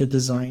tweak the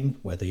design,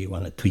 whether you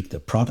want to tweak the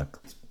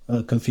product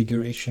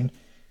configuration,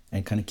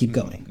 and kind of keep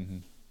going.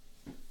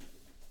 Mm-hmm.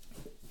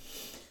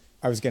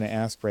 I was going to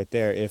ask right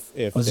there if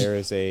there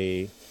is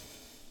a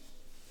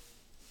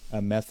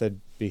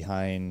method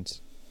behind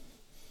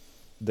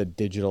the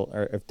digital,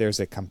 or if there's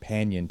a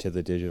companion to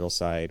the digital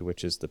side,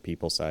 which is the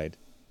people side,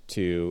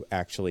 to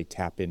actually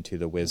tap into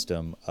the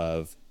wisdom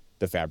of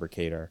the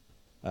fabricator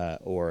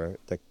or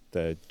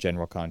the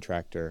general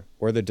contractor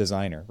or the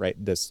designer,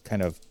 right? This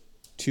kind of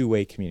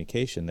two-way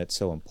communication that's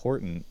so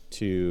important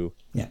to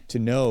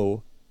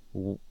know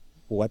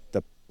what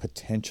the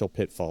potential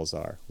pitfalls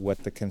are,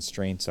 what the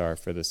constraints are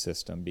for the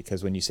system.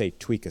 Because when you say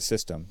tweak a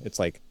system, it's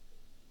like,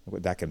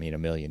 that can mean a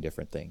million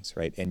different things,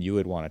 right? And you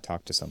would want to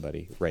talk to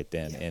somebody right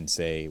then and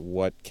say,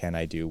 what can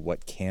I do?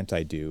 What can't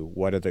I do?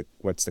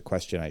 What's the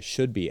question I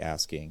should be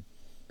asking?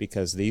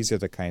 Because these are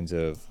the kinds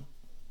of,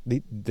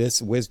 this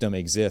wisdom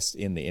exists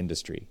in the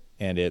industry,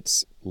 and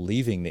it's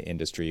leaving the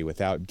industry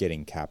without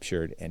getting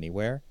captured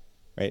anywhere,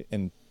 right?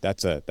 And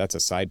that's a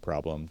side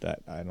problem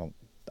that I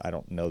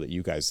don't know that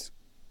you guys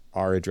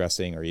are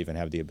addressing or even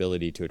have the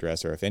ability to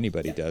address, or if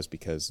anybody does,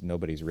 because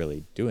nobody's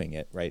really doing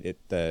it, right?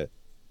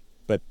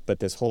 But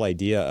this whole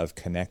idea of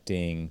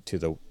connecting to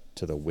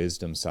the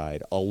wisdom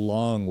side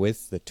along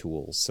with the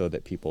tools so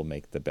that people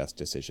make the best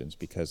decisions,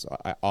 because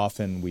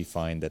often we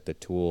find that the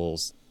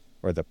tools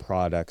or the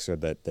products or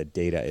the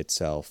data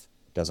itself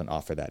doesn't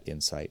offer that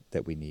insight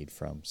that we need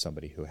from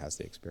somebody who has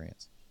the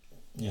experience.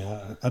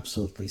 Yeah,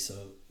 absolutely.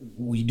 So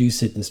we do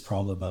see this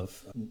problem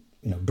of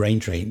brain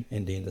drain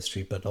in the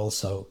industry, but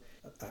also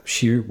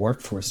sheer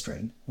workforce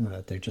drain.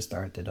 There just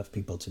aren't enough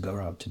people to go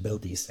around to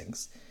build these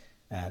things.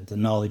 And the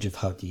knowledge of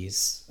how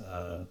these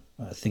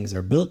things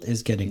are built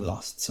is getting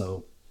lost.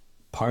 So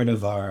part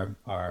of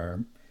our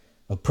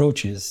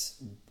approach is,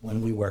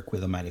 when we work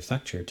with a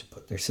manufacturer to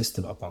put their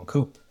system up on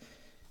Cope,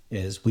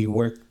 is we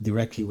work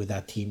directly with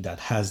that team that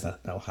has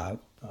that know-how.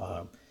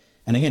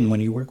 And again, when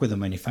you work with a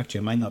manufacturer,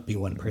 it might not be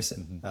one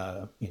person.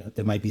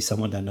 There might be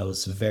someone that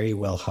knows very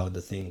well how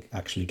the thing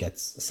actually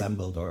gets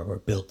assembled or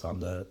built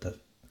on the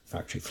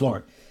factory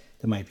floor.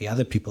 There might be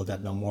other people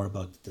that know more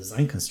about the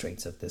design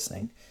constraints of this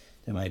thing.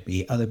 There might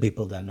be other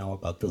people that know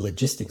about the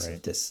logistics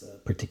of this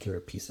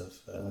particular piece of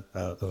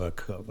a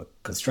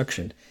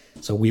construction.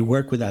 So we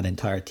work with that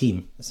entire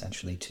team,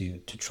 essentially, to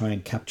try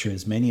and capture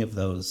as many of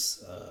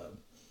those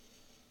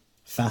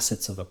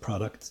facets of a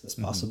product as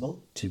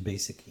possible, to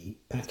basically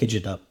package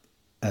it up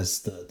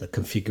as the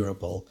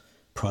configurable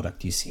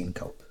product you see in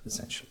Cope,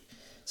 essentially.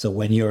 So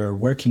when you're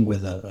working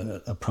with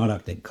a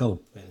product in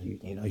Cope,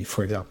 and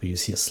for example, you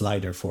see a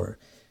slider for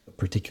a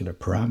particular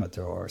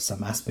parameter or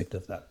some aspect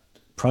of that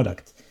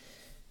product,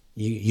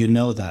 you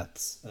know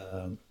that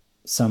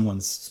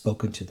someone's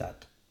spoken to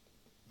that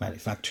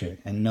manufacturer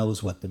and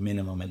knows what the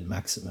minimum and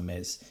maximum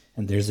is,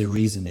 and there's a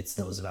reason it's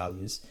those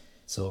values.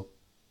 So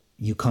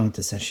you can't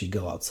essentially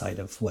go outside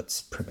of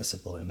what's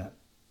permissible in that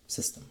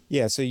system.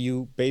 Yeah, so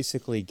you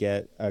basically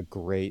get a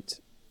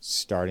great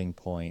starting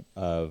point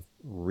of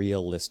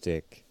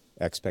realistic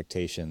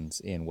expectations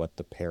in what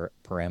the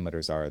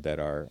parameters are that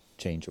are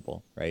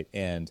changeable, right?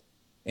 And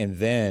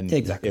then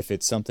exactly.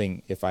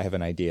 if I have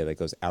an idea that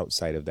goes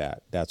outside of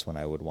that, that's when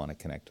I would want to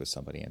connect with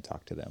somebody and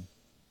talk to them.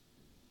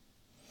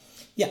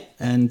 Yeah,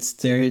 and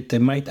there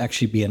might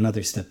actually be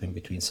another step in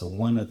between. So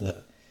one of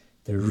the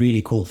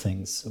really cool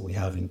things we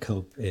have in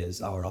Cope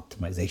is our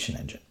optimization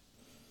engine.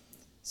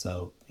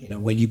 So,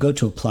 when you go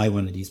to apply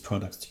one of these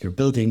products to your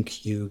building,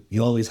 you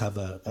always have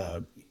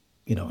an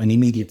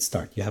immediate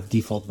start. You have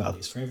default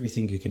values for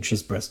everything. You can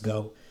just press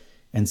go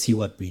and see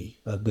what be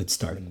a good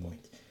starting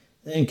point.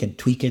 Then you can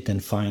tweak it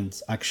and find,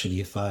 actually,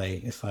 if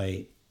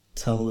I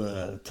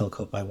tell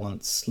Cope I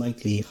want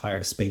slightly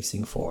higher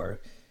spacing for,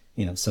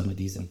 some of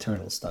these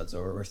internal studs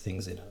or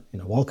things in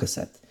a wall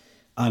cassette,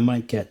 I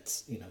might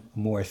get, a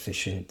more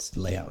efficient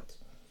layout,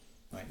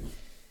 right?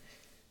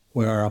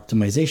 Where our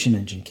optimization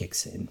engine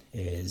kicks in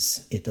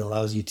is it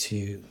allows you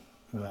to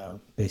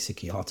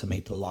basically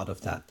automate a lot of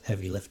that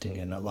heavy lifting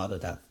and a lot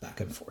of that back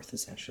and forth,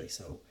 essentially.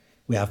 So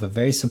we have a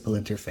very simple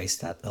interface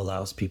that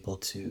allows people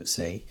to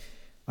say,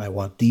 I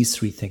want these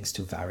three things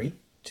to vary,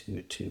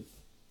 to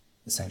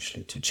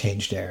essentially to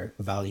change their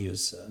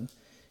values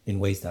in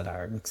ways that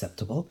are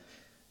acceptable.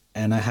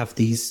 And I have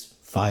these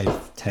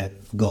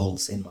 5-10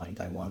 goals in mind.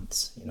 I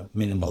want,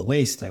 minimal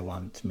waste. I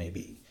want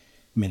maybe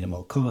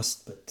minimal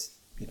cost, but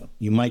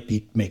you might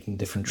be making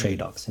different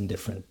trade-offs in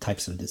different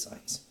types of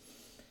designs.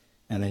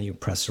 And then you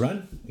press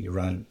run, you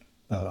run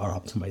our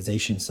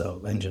optimization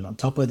engine on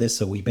top of this.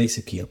 So we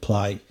basically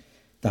apply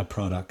that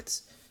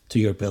product to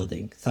your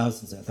building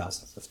thousands and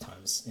thousands of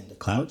times in the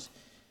cloud.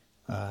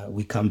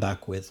 We come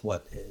back with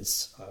what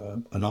is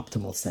an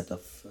optimal set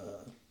of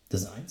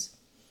designs.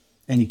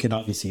 And you can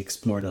obviously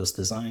explore those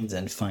designs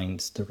and find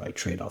the right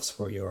trade-offs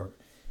for your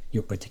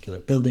particular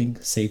building,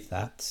 save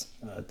that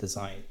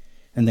design,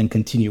 and then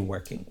continue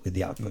working with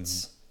the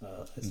outputs,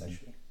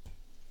 essentially.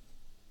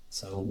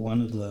 So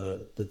one of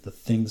the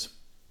things,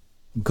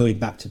 going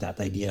back to that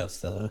idea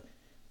of the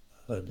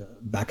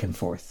back and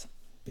forth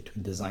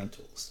between design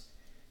tools,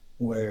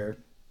 where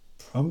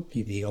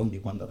probably the only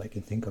one that I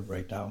can think of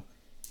right now,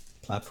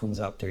 platforms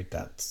out there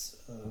that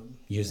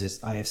uses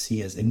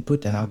IFC as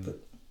input and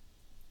output.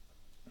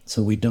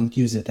 So we don't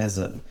use it as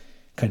a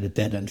kind of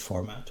dead-end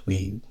format.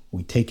 We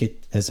take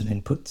it as an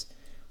input,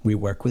 we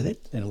work with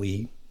it, and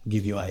we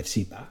give you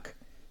IFC back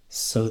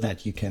so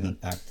that you can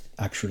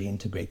actually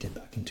integrate it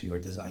back into your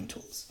design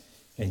tools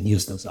and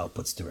use those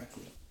outputs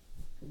directly.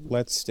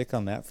 Let's stick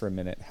on that for a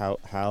minute.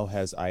 How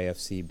has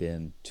IFC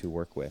been to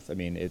work with? I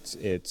mean,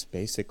 it's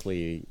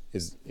basically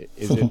is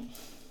it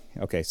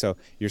okay? So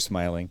you're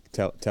smiling.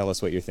 Tell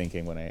us what you're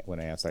thinking when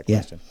I ask that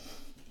question.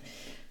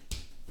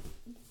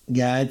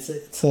 Yeah,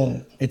 it's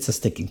a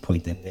sticking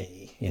point in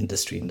the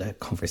industry, in the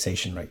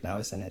conversation right now,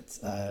 isn't it?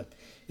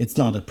 It's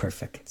not a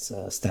perfect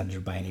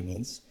standard by any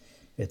means.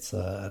 It's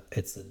a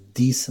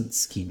decent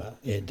schema.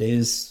 It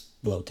is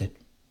bloated.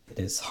 It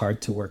is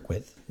hard to work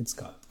with. It's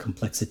got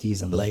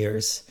complexities and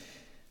layers,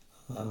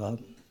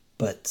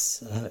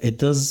 but it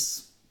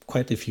does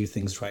quite a few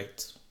things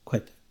right,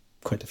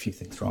 quite a few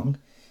things wrong.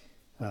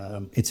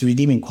 Its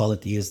redeeming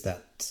quality is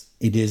that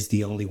it is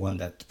the only one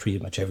that pretty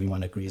much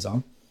everyone agrees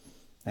on,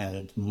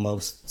 and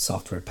most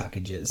software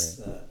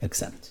packages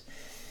accept.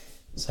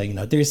 So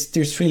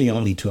there's really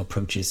only two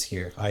approaches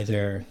here.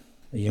 Either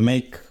you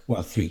make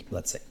three,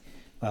 let's say.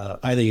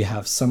 Either you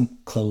have some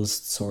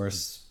closed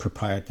source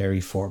proprietary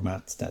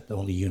format that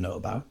only you know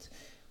about,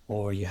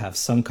 or you have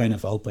some kind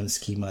of open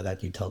schema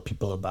that you tell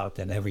people about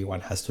and everyone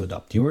has to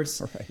adopt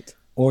yours, right?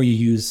 Or you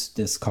use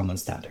this common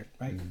standard,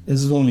 right?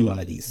 This is only one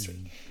of these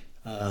three.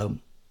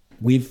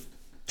 We've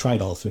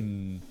tried all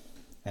three,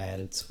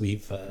 and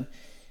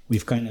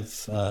we've kind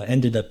of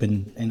ended up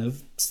in a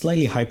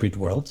slightly hybrid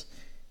world,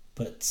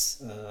 but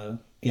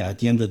at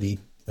the end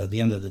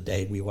of the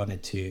day, we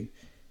wanted to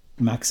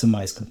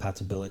maximize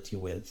compatibility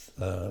with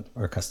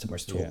our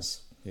customers'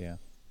 tools. Yeah.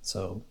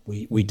 So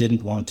we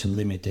didn't want to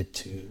limit it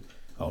to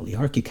only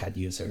ArchiCAD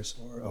users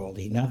or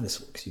only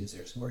Navisworks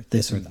users or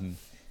this or that.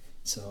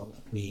 So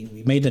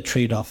we made a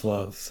trade-off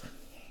of,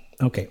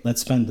 okay,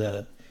 let's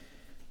spend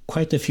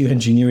quite a few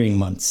engineering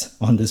months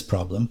on this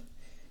problem,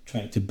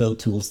 trying to build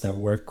tools that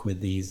work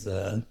with these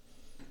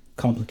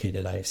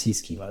complicated IFC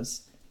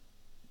schemas.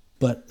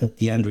 But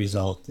the end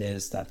result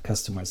is that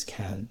customers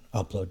can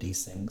upload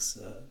these things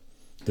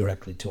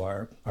directly to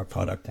our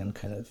product and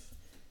kind of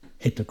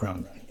hit the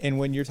ground running. And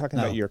when you're talking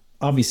about your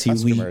obviously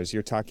customers,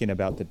 you're talking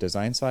about the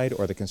design side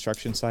or the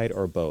construction side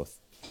or both?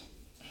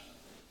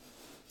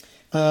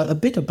 A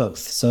bit of both.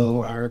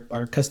 So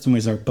our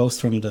customers are both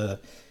from the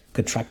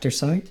contractor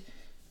side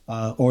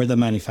or the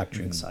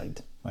manufacturing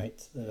side, right?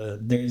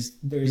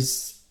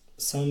 There's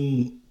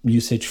some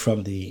usage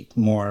from the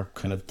more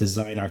kind of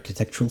design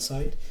architectural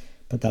side,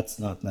 but that's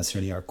not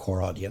necessarily our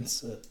core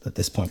audience at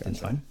this point in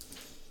time.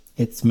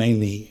 It's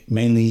mainly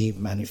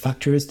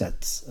manufacturers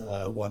that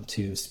want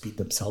to speed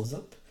themselves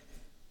up.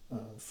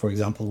 For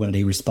example, when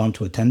they respond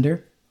to a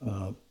tender,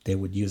 they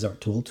would use our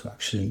tool to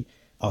actually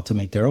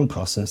automate their own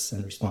process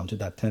and respond to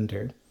that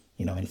tender,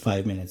 in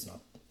 5 minutes,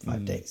 not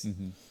 5 days.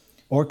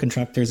 Or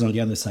contractors on the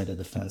other side of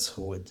the fence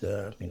who would,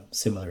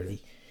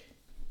 similarly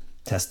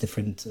test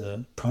different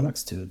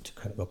products to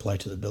kind of apply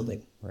to the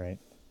building. Right.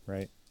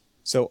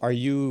 So are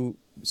you,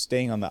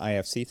 staying on the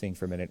IFC thing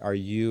for a minute, are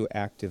you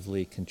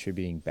actively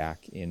contributing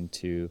back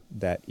into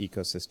that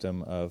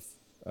ecosystem of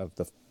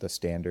the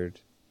standard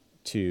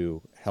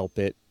to help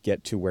it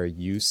get to where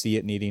you see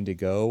it needing to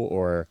go?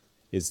 Or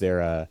is there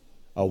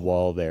a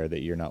wall there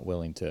that you're not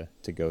willing to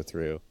go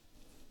through?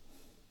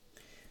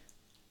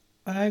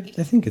 I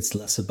think it's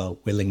less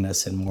about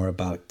willingness and more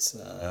about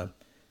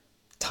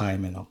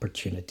time and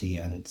opportunity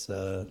and,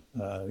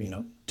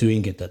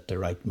 doing it at the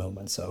right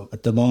moment. So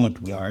at the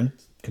moment, we aren't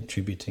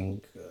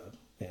contributing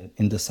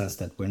in the sense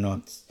that we're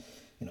not,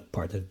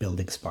 part of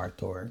building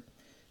Smart or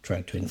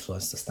trying to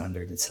influence the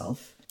standard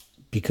itself,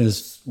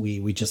 because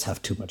we just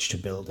have too much to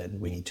build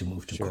and we need to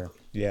move too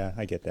quickly. Yeah,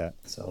 I get that.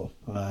 So,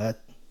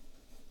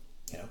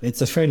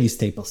 it's a fairly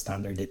stable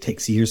standard. It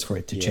takes years for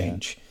it to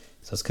change.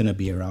 So it's going to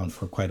be around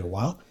for quite a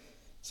while.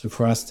 So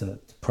for us, the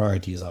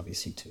priority is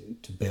obviously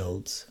to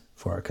build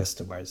for our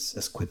customers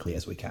as quickly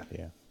as we can.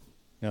 Yeah.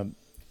 Now,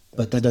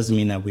 but that doesn't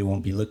mean that we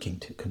won't be looking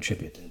to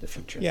contribute in the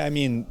future. Yeah, I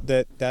mean,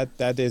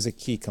 that is a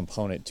key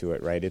component to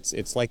it, right?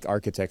 It's like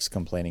architects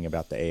complaining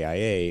about the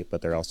AIA,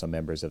 but they're also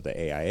members of the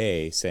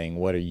AIA saying,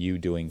 what are you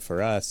doing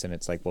for us? And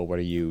it's like, well, what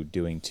are you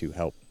doing to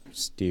help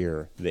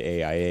steer the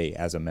AIA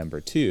as a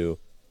member too.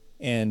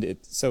 And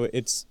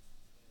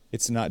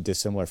it's not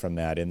dissimilar from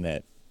that, in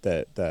that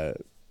the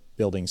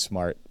building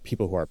smart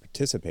people who are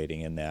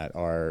participating in that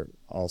are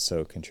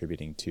also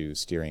contributing to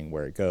steering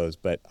where it goes.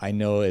 But I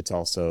know it's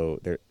also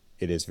there.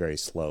 It is very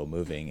slow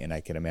moving, and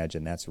I can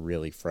imagine that's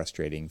really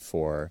frustrating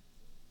for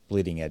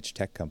bleeding edge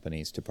tech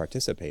companies to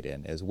participate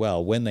in as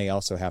well, when they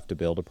also have to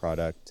build a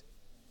product.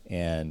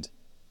 And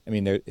I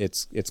mean,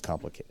 it's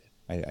complicated.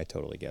 I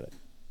totally get it.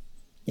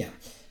 Yeah.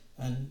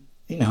 And,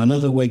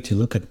 another way to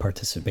look at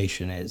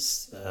participation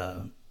is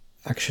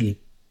actually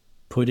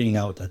putting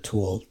out a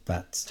tool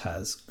that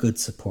has good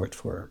support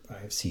for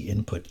IFC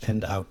input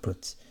and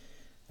output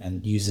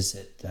and uses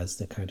it as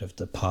the kind of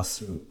the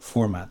pass-through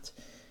format.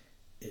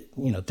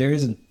 There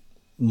isn't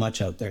much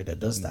out there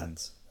that does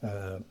that.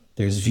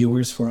 There's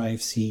viewers for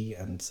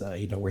IFC, and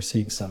we're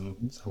seeing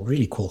some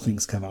really cool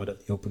things come out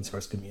of the open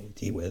source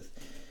community with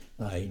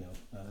the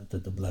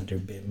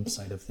Blender BIM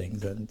side of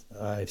things and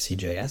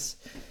IFC.js.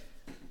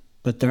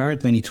 But there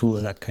aren't many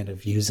tools that kind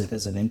of use it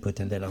as an input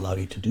and then allow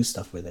you to do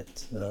stuff with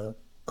it.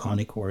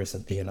 Conic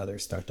recently, another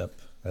startup,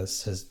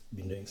 has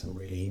been doing some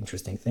really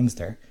interesting things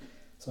there.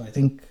 So I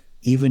think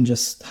even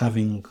just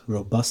having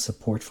robust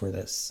support for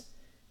this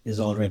is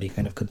already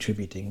kind of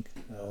contributing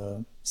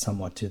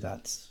somewhat to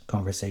that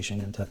conversation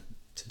and to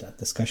that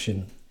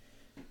discussion,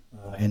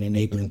 and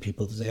enabling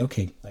people to say,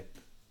 okay,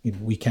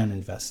 we can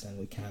invest and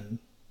we can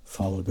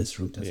follow this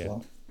route as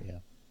well. Yeah.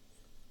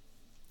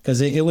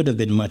 Because it would have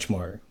been much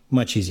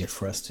easier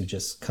for us to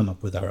just come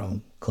up with our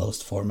own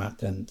closed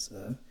format and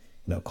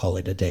call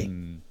it a day.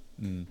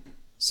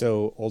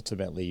 So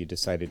ultimately, you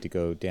decided to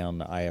go down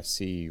the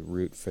IFC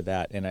route for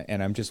that,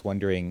 and I'm just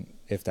wondering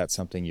if that's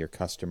something your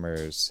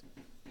customers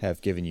have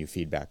given you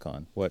feedback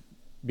on.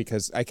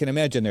 Because I can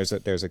imagine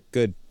there's a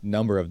good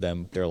number of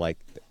them. They're like,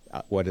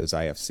 what is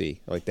IFC?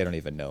 Like, they don't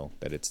even know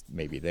that it's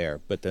maybe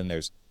there. But then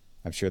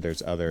I'm sure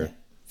there's other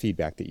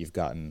feedback that you've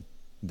gotten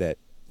that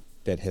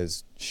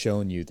has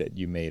shown you that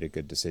you made a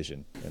good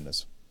decision in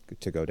this,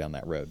 to go down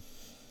that road.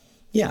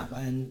 Yeah,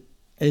 and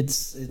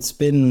it's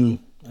been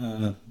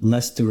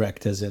less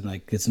direct, as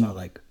in it's not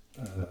like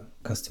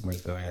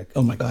customers going like,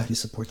 oh my God, you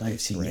support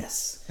IFC? Right.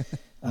 Yes.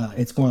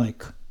 It's more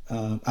like,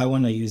 I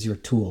want to use your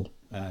tool,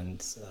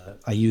 and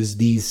I use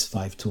these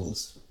 5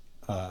 tools.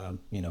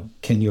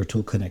 Can your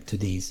tool connect to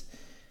these?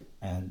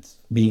 And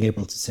being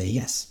able to say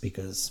yes,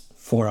 because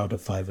 4 out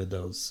of 5 of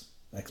those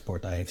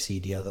export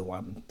IFC, the other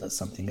one does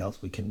something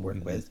else we can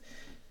work with.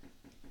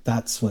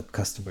 That's what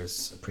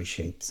customers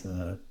appreciate,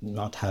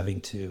 not having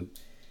to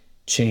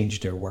change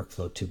their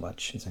workflow too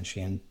much,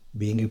 essentially, and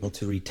being able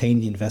to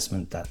retain the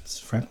investment that,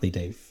 frankly,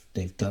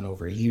 they've done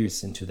over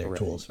years into their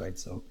tools, right?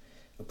 So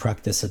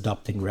practice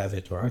adopting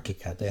Revit or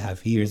ArchiCAD, they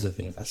have years of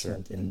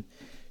investment in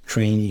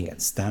training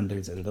and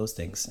standards and those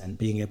things, and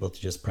being able to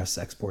just press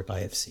export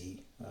IFC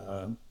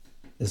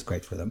is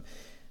great for them.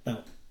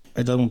 Now,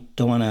 I don't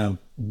want to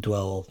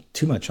dwell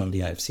too much on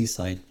the IFC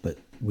side, but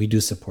we do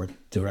support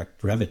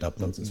direct Revit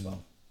uploads as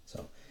well.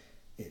 So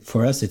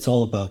for us, it's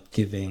all about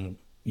giving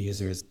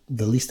users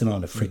the least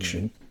amount of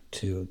friction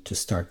to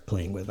start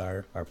playing with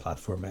our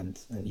platform and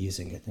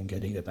using it and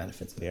getting the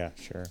benefits of it. Yeah,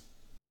 sure.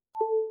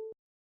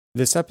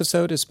 This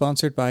episode is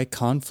sponsored by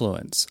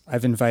Confluence.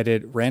 I've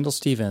invited Randall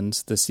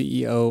Stevens, the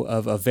CEO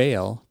of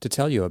Avail, to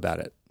tell you about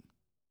it.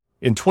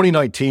 In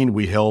 2019,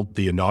 we held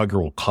the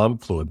inaugural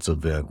Confluence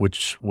event,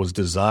 which was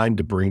designed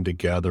to bring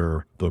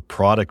together the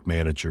product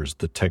managers,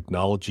 the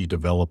technology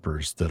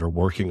developers that are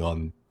working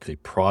on the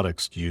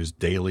products used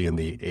daily in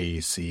the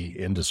AEC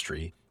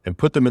industry, and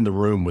put them in the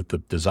room with the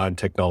design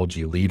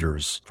technology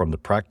leaders from the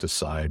practice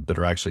side that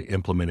are actually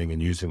implementing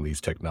and using these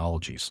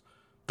technologies.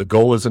 The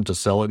goal isn't to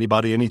sell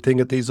anybody anything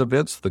at these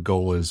events. The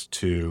goal is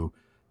to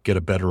get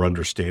a better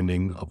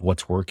understanding of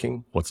what's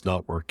working, what's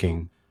not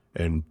working,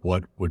 and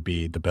what would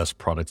be the best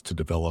products to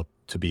develop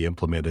to be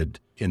implemented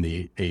in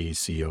the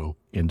AECO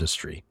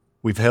industry.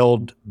 We've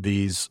held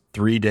these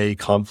 3-day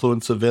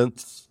Confluence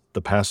events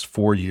the past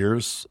 4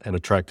 years and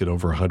attracted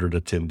over 100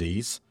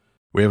 attendees.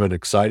 We have an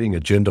exciting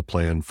agenda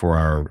plan for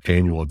our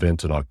annual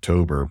event in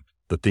October.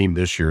 The theme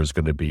this year is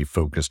going to be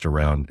focused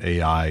around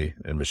AI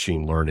and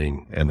machine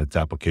learning and its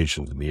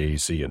applications in the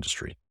AEC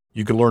industry.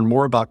 You can learn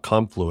more about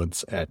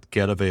Confluence at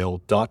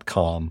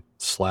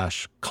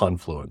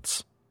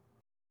getavail.com/confluence.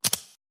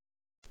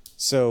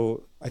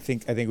 So I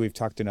think we've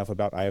talked enough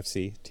about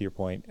IFC, to your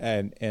point,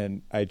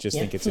 and I just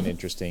think it's an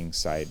interesting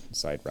side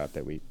route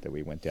that we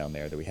went down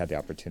there, that we had the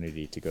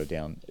opportunity to go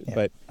down. Yeah.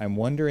 But I'm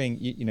wondering,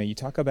 you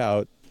talk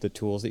about the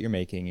tools that you're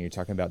making, and you're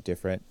talking about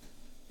different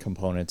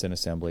components and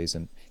assemblies,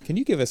 and can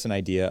you give us an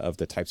idea of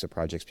the types of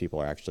projects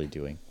people are actually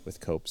doing with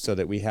COPE, so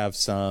that we have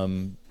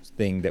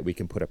something that we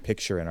can put a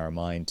picture in our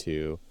mind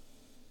to,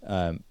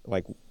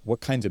 like what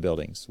kinds of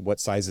buildings, what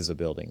sizes of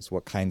buildings,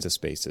 what kinds of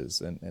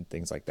spaces, and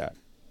things like that.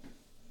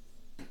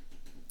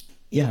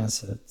 Yeah,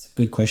 it's a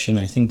good question.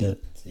 I think that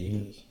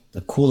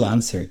the cool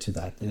answer to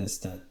that is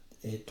that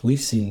we've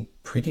seen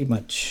pretty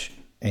much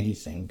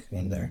anything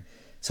in there.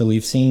 So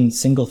we've seen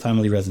single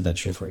family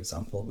residential, for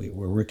example.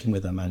 We're working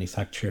with a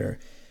manufacturer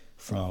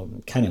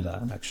from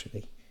Canada,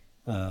 actually,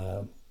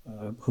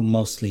 who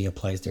mostly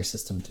applies their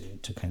system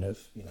to kind of,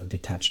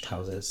 detached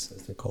houses,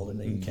 as they're called in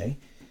the UK.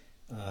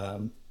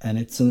 And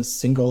it's a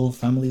single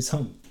family's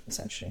home,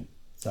 essentially.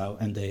 So,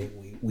 and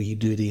we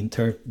do the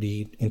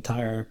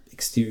entire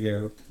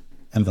exterior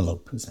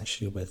envelope,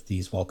 essentially, with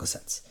these wall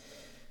cassettes.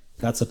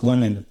 That's at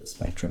one end of the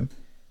spectrum.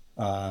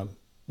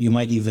 You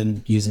might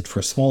even use it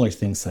for smaller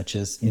things, such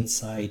as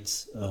inside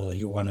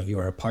one of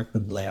your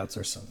apartment layouts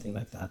or something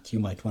like that. You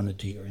might want to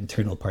do your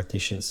internal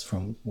partitions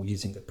from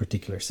using a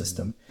particular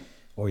system,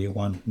 or you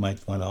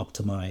might want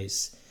to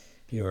optimize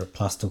your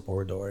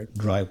plasterboard or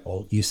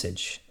drywall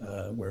usage,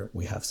 where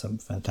we have some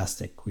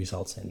fantastic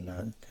results in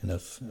kind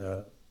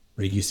of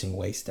reducing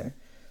waste there.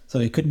 So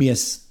it could be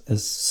as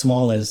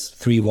small as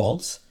 3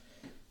 walls,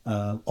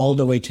 all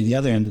the way to the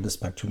other end of the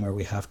spectrum, where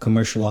we have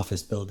commercial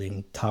office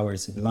building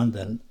towers in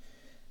London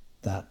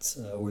that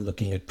we're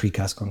looking at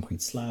precast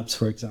concrete slabs,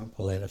 for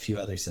example, and a few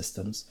other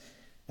systems.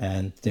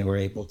 And they were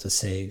able to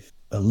save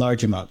a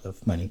large amount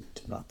of money,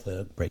 to not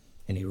break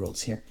any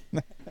rules here.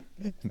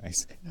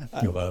 Nice.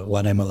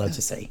 What I'm allowed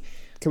to say.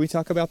 Can we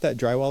talk about that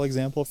drywall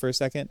example for a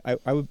second?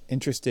 I'm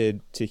interested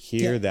to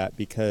hear that,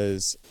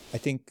 because I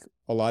think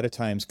a lot of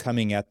times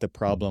coming at the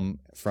problem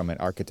from an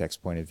architect's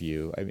point of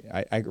view,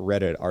 I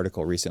read an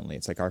article recently.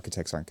 It's like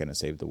architects aren't going to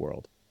save the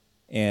world.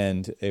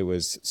 And it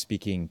was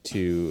speaking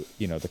to,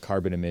 the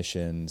carbon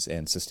emissions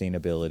and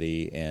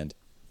sustainability and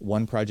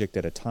one project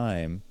at a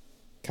time,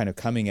 kind of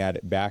coming at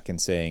it back and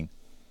saying,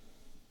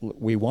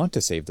 we want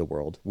to save the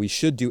world. We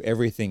should do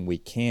everything we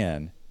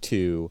can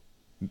to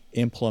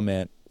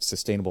implement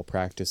sustainable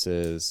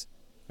practices,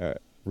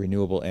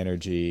 renewable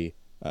energy,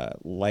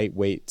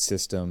 lightweight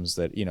systems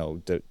that,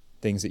 the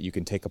things that you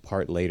can take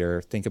apart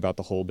later. Think about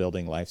the whole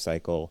building life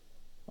cycle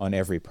on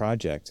every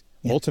project.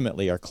 Yeah.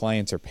 Ultimately, our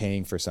clients are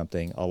paying for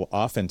something.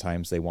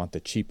 Oftentimes, they want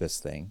the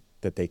cheapest thing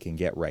that they can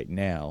get right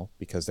now,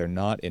 because they're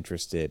not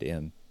interested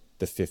in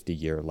the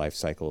 50-year life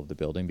cycle of the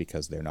building,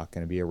 because they're not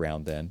going to be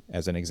around then,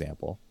 as an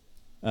example.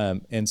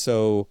 And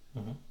so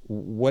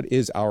what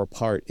is our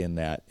part in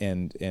that?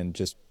 And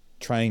just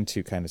trying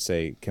to kind of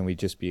say, can we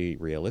just be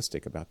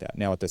realistic about that?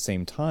 Now, at the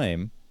same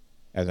time,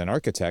 as an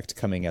architect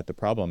coming at the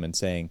problem and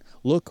saying,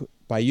 look,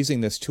 by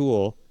using this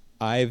tool,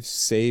 I've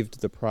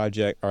saved the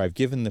project, or I've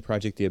given the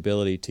project the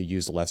ability to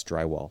use less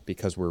drywall,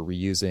 because we're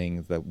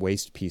reusing the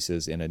waste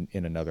pieces in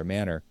another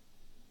manner.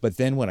 But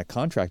then when a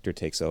contractor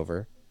takes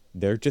over,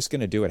 they're just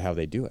going to do it how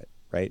they do it,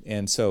 right?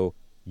 And so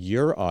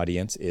your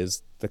audience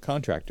is the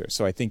contractor.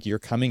 So I think you're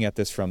coming at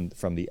this from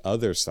the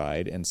other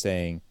side and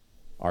saying,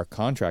 our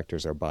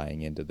contractors are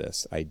buying into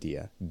this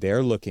idea.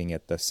 They're looking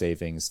at the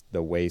savings,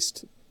 the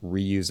waste,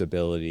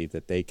 reusability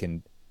that they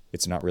can.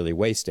 It's not really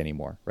waste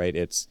anymore, right?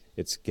 It's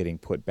getting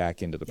put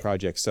back into the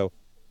project. So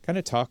kind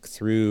of talk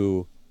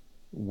through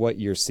what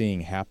you're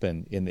seeing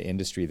happen in the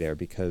industry there,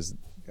 because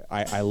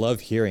I love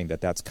hearing that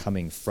that's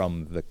coming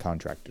from the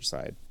contractor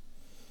side.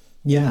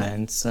 Yeah,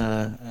 and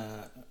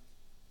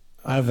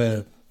I have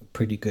a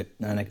pretty good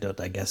anecdote,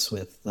 I guess,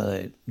 with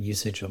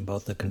usage on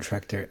both the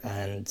contractor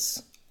and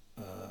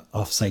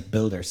offsite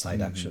builder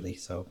side, actually.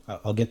 So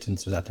I'll get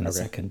into that in a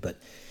second. But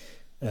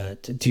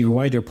to your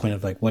wider point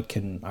of what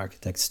can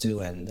architects do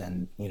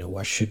and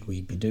what should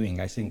we be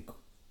doing, I think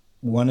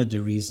one of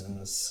the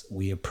reasons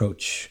we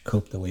approach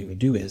COPE the way we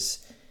do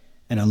is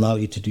and allow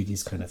you to do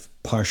these kind of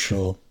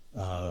partial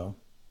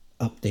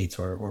updates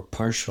or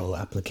partial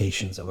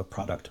applications of a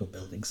product to a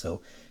building.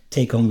 So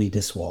take only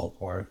this wall,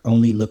 or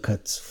only look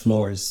at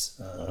floors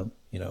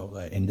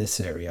in this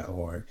area,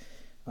 or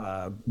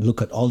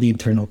look at all the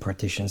internal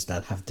partitions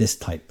that have this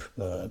type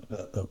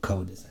of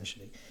code,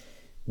 essentially.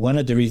 One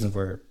of the reasons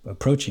we're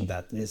approaching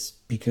that is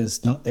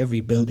because not every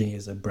building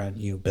is a brand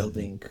new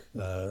building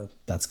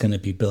that's going to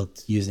be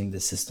built using the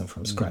system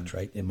from scratch,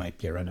 right? It might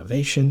be a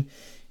renovation.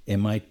 It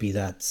might be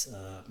that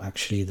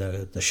actually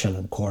the shell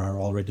and core are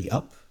already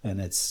up, and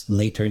it's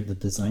later in the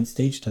design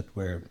stage that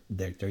where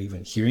they're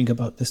even hearing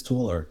about this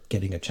tool or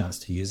getting a chance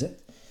to use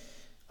it.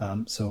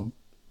 So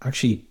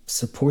actually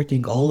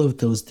supporting all of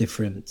those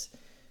different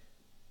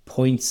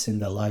points in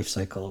the life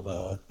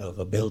cycle of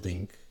a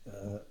building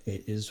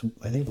it is,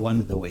 I think, one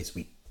of the ways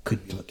we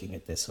could be looking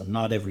at this. So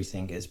not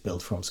everything is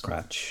built from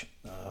scratch.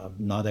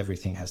 Not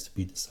everything has to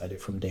be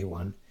decided from day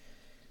one.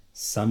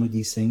 Some of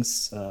these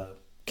things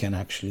can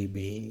actually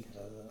be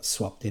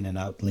swapped in and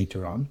out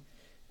later on.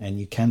 And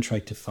you can try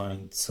to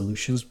find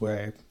solutions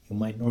where you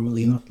might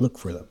normally not look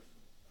for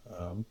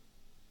them,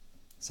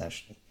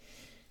 essentially.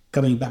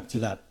 Coming back to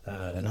that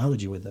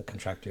analogy with the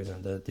contractors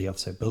and the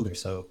offsite builder.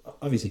 So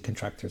obviously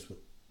contractors would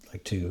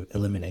like to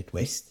eliminate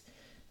waste,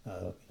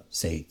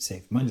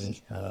 save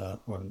money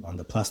on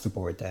the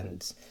plasterboard,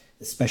 and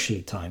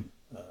especially time,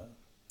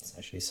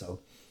 essentially. So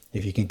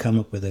if you can come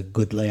up with a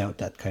good layout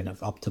that kind of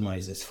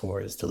optimizes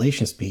for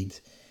installation speed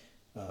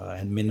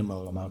and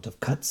minimal amount of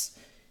cuts,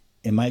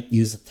 it might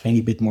use a tiny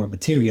bit more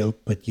material,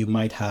 but you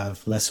might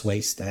have less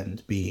waste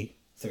and be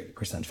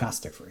 30%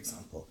 faster, for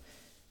example.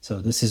 So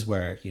this is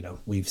where,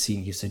 we've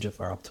seen usage of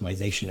our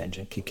optimization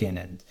engine kick in,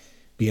 and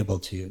be able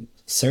to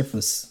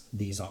surface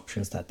these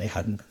options that they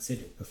hadn't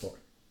considered before,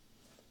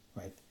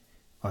 right?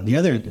 On the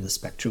other end of the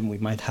spectrum, we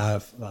might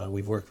have,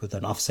 we've worked with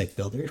an offsite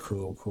builder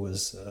who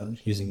was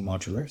using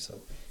modular.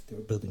 So they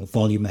were building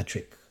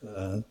volumetric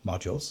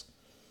modules.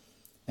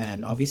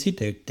 And obviously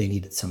they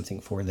needed something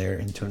for their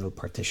internal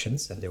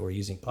partitions, and they were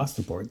using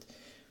plasterboard,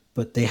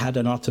 but they had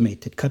an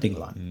automated cutting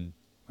line,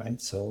 right?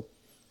 So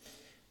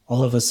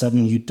all of a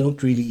sudden you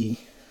don't really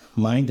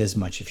mind as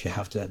much if you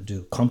have to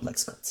do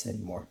complex cuts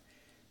anymore.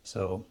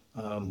 So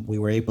we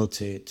were able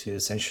to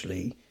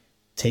essentially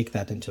take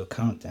that into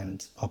account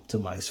and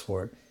optimize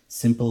for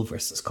simple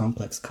versus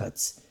complex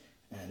cuts.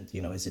 And,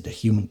 is it a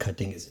human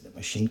cutting? Is it a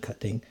machine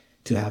cutting?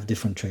 To have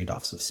different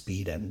trade-offs of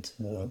speed and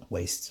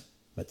waste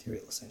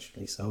material,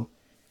 essentially. So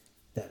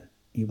that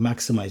you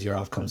maximize your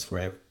outcomes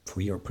for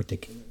your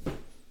particular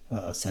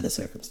set of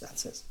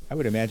circumstances. I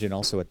would imagine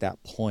also at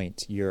that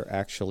point, you're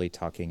actually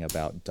talking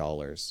about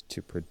dollars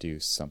to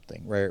produce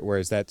something, right?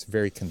 Whereas that's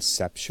very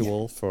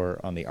conceptual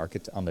on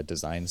the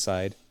design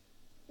side.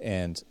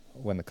 And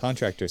when the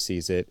contractor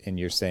sees it and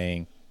you're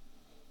saying,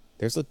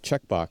 there's a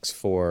checkbox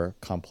for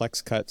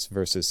complex cuts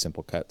versus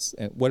simple cuts.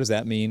 And what does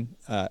that mean?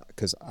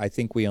 Because I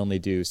think we only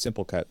do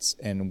simple cuts.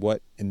 And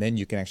then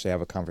you can actually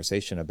have a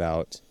conversation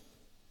about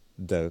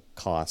the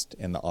cost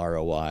and the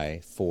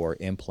ROI for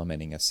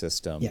implementing a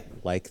system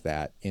like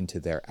that into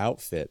their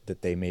outfit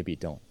that they maybe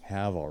don't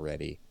have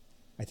already.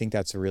 I think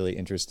that's a really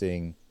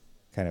interesting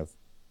kind of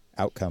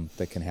outcome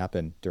that can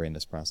happen during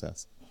this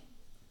process.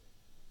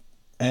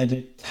 And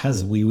it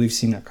has, we've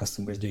seen our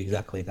customers do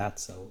exactly that.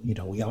 So,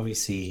 we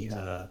obviously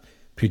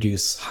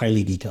produce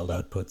highly detailed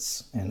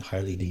outputs and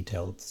highly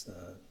detailed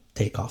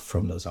takeoff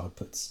from those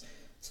outputs.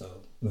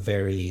 So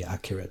very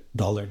accurate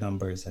dollar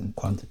numbers and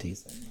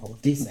quantities and all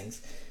of these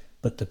things.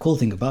 But the cool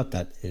thing about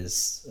that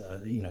is,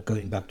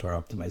 going back to our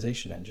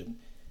optimization engine,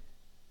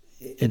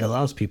 it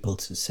allows people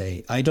to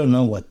say, I don't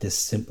know what this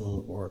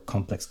simple or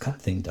complex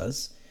cut thing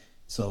does.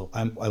 So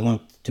I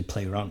want to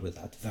play around with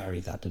that,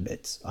 vary that a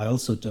bit. I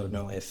also don't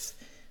know if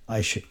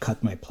I should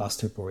cut my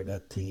plasterboard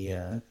at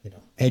the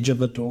edge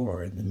of a door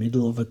or in the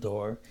middle of a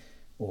door,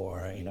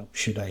 or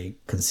should I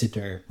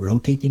consider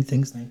rotating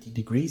things 90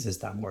 degrees? Is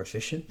that more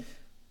efficient?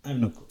 I have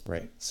no clue.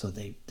 Right. So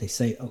they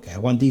say, okay, I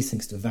want these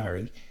things to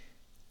vary.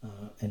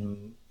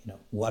 And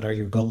what are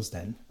your goals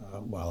then?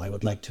 Well, I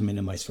would like to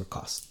minimize for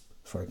cost,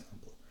 for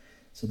example.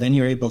 So then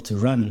you're able to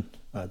run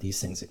these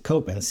things in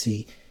Cope and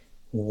see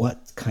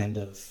what kind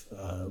of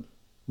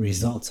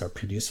results are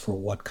produced for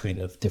what kind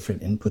of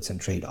different inputs and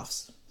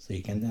trade-offs. So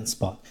you can then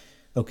spot,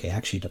 okay,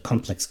 actually the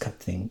complex cut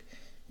thing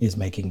is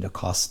making the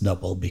cost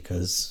double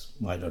because,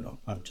 I don't know,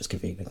 I'm just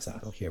giving an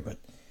example here, but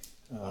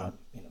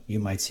you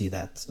might see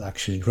that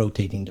actually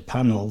rotating the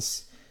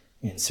panels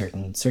in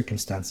certain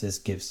circumstances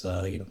gives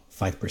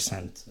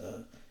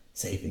 5%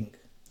 saving.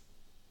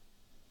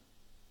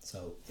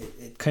 So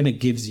it kind of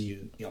gives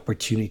you the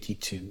opportunity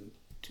to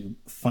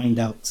find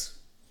out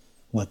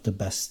what the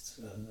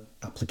best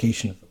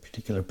application of a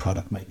particular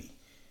product might be.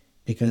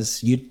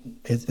 Because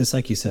it's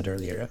like you said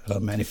earlier,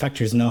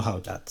 manufacturers know how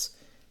that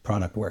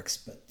product works,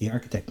 but the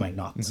architect might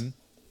not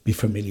be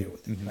familiar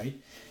with it, right?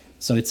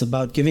 So it's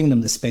about giving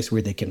them the space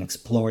where they can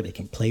explore, they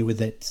can play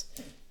with it.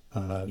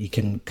 You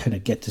can kind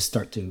of get to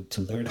start to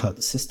learn how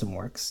the system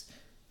works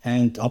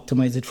and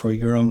optimize it for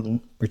your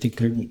own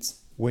particular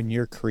needs. When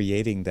you're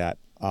creating that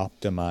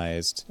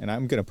optimized, and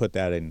I'm going to put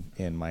that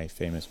in my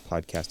famous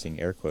podcasting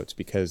air quotes,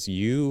 because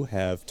you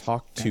have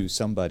talked to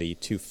somebody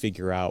to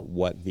figure out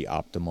what the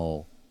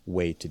optimal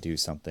way to do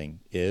something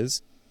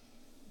is.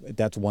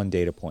 That's one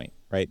data point,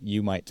 right?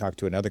 You might talk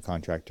to another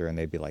contractor and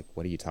they'd be like,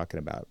 what are you talking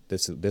about?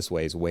 This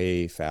way is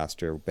way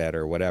faster,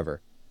 better,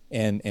 whatever.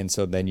 And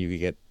so then you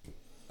get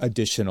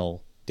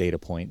additional data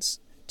points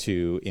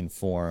to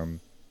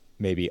inform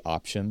maybe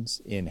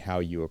options in how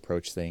you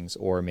approach things,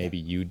 or maybe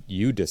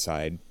you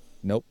decide,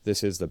 nope,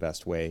 this is the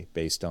best way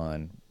based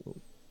on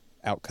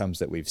outcomes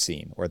that we've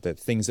seen or the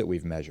things that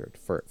we've measured,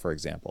 for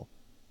example.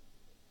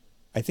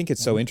 I think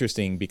it's so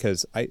interesting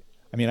because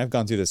I've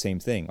gone through the same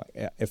thing.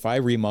 If I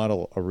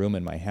remodel a room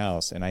in my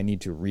house and I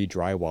need to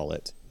re-drywall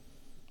it,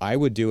 I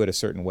would do it a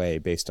certain way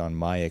based on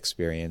my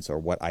experience or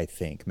what I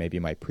think, maybe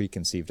my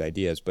preconceived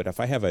ideas. But if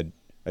I have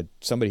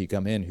somebody who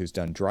come in who's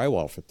done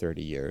drywall for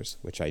 30 years,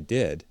 which I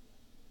did,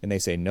 and they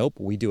say, nope,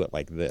 we do it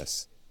like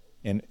this.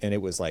 And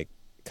it was like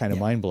kind of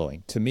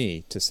mind-blowing to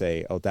me to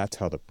say, oh, that's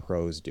how the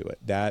pros do it.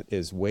 That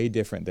is way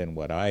different than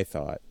what I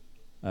thought.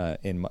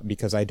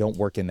 Because I don't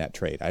work in that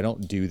trade. I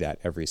don't do that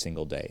every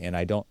single day.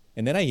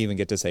 And then I even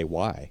get to say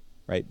why,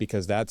 right?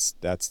 Because that's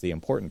the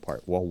important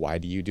part. Well, why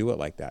do you do it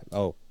like that?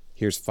 Oh,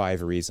 here's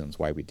 5 reasons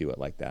why we do it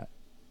like that.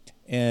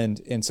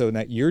 And so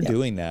now you're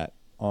doing that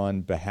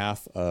on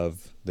behalf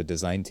of the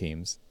design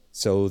teams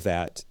so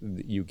that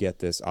you get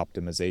this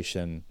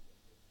optimized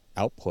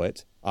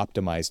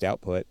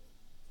output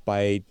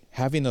by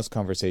having those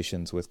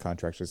conversations with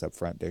contractors up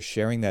front. They're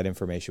sharing that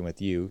information with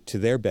you to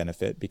their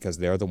benefit because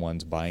they're the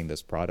ones buying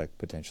this product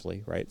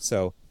potentially, right?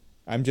 So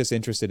I'm just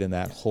interested in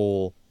that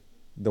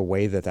the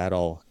way that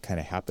all kind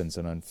of happens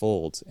and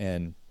unfolds.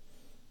 And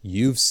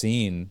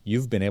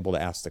you've been able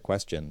to ask the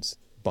questions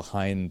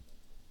behind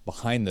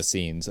the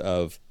scenes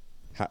of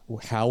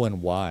how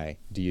and why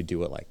do you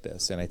do it like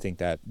this? And I think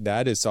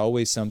that is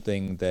always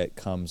something that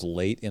comes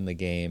late in the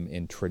game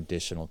in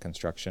traditional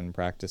construction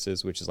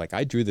practices, which is like,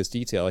 I drew this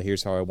detail,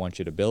 here's how I want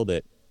you to build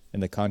it.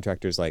 And the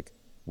contractor's like,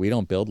 we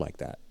don't build like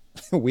that.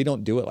 We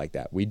don't do it like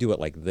that. We do it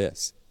like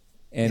this.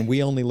 And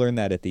we only learn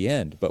that at the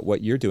end. But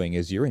what you're doing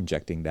is you're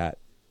injecting that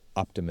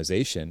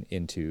optimization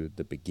into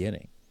the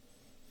beginning.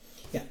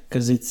 Yeah,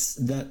 because it's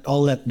that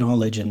all that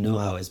knowledge and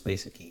know-how is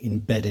basically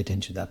embedded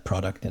into that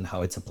product and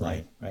how it's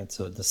applied, right?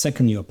 So the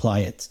second you apply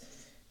it,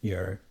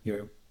 you're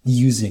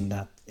using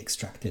that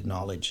extracted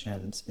knowledge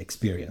and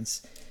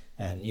experience.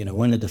 And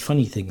one of the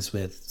funny things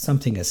with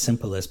something as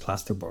simple as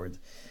plasterboard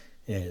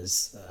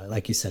is,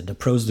 like you said, the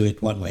pros do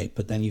it one way,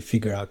 but then you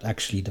figure out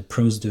actually the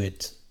pros do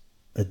it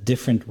a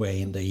different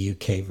way in the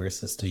UK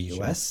versus the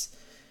US. Sure.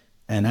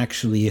 And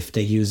actually, if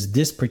they use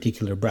this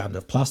particular brand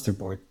of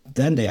plasterboard,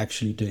 then they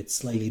actually do it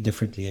slightly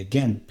differently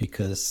again,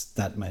 because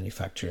that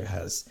manufacturer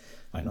has,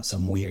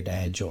 some weird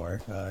edge,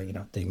 or,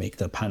 they make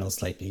the panel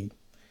slightly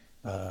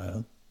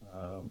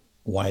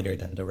wider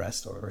than the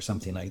rest, or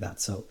something like that.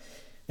 So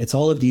it's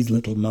all of these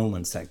little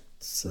moments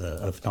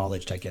of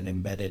knowledge that get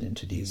embedded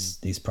into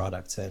these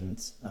products. And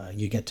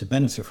you get to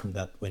benefit from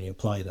that when you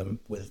apply them,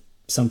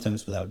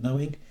 sometimes without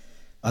knowing.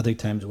 Other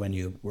times when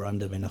you run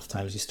them enough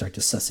times, you start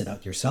to suss it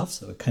out yourself.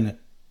 So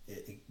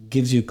it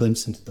gives you a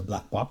glimpse into the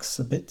black box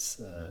a bit.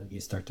 You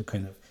start to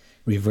kind of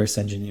reverse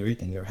engineer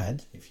it in your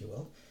head, if you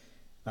will.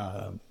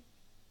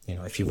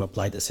 If you've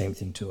applied the same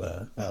thing to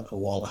a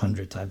wall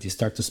 100 times, you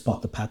start to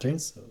spot the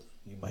patterns. So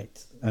you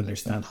might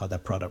understand how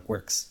that product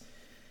works.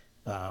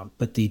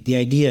 But the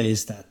idea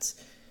is that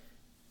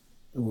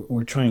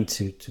we're trying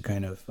to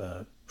kind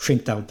of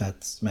shrink down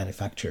that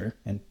manufacturer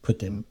and put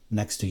them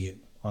next to you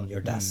on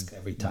your desk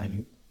every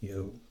time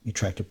you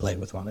try to play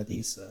with one of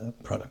these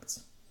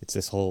products. It's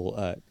this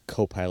whole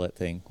co-pilot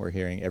thing. We're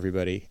hearing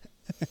everybody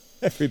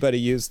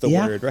use the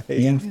word, right?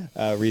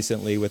 Yeah.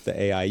 Recently with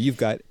the AI, you've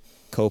got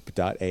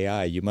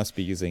cope.ai. You must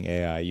be using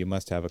AI. You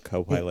must have a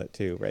co-pilot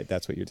too, right?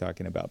 That's what you're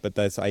talking about. But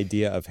this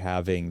idea of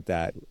having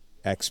that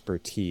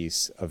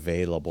expertise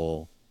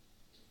available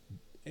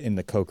in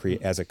the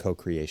as a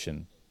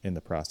co-creation in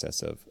the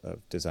process of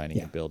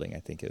designing a building, I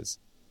think it's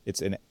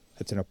an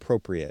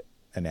appropriate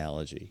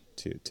analogy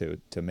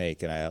to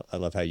make. And I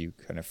love how you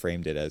kind of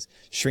framed it as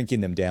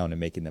shrinking them down and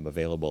making them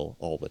available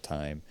all the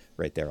time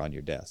right there on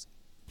your desk.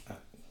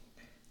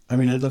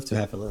 I'd love to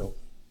have a little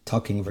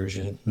talking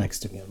version next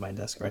to me on my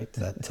desk, right?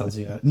 That tells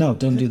you, no,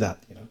 don't do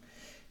that.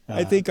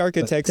 I think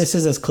architects, this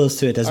is as close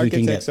to it as we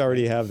can get. Architects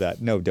already have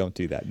that. No, don't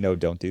do that. No,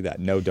 don't do that.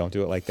 No, don't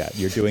do it like that.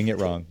 You're doing it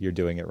wrong. You're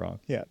doing it wrong.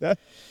 Yeah.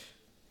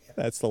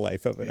 That's the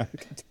life of an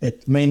architect.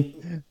 It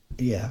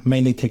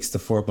mainly takes the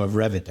form of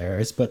Revit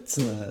errors, but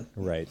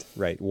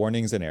right.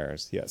 Warnings and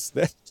errors. Yes.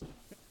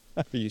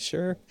 Are you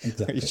sure?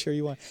 Exactly. Are you sure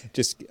you want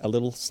just a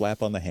little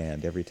slap on the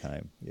hand every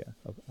time? Yeah,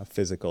 a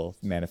physical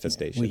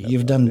manifestation.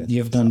 You've done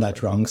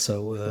that wrong,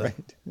 so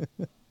right.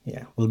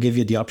 We'll give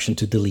you the option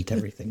to delete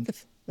everything.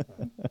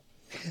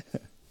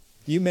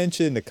 You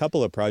mentioned a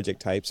couple of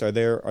project types. Are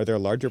there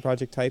larger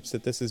project types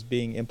that this is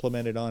being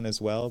implemented on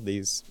as well?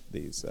 These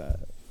the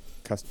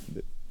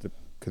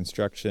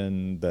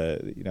construction,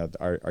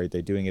 are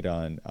they doing it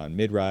on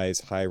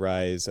mid-rise,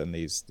 high-rise, and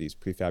these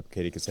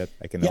prefabricated cassettes?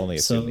 I can only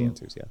assume the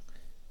answers.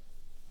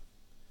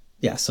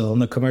 Yeah, so on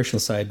the commercial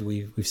side,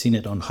 we've seen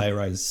it on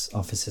high-rise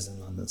offices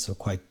in London, so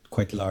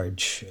quite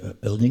large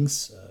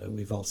buildings.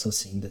 We've also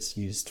seen this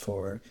used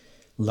for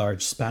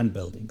large span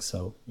buildings,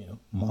 so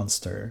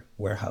monster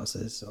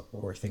warehouses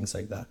or things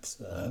like that.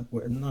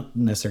 Not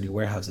necessarily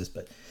warehouses,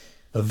 but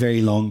a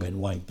very long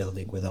and wide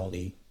building with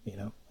only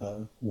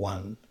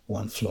one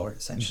floor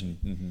essentially.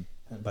 Mm-hmm.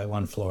 And by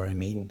one floor, I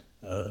mean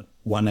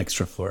one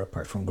extra floor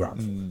apart from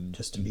ground floor,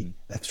 just to be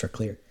extra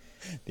clear.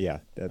 Yeah.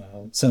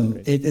 So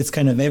it's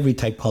kind of every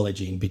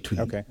typology in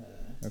between. Okay.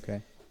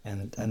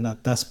 And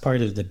that's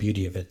part of the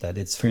beauty of it, that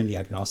it's fairly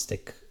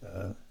agnostic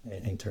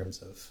in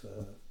terms of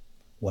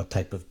what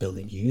type of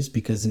building you use,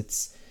 because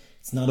it's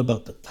not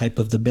about the type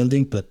of the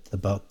building, but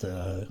about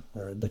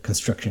the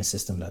construction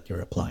system that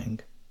you're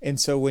applying. And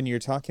so when you're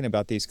talking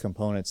about these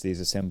components, these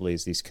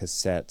assemblies, these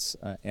cassettes,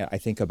 I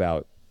think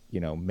about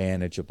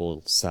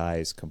manageable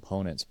size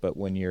components. But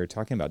when you're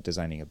talking about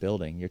designing a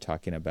building, you're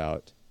talking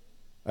about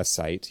a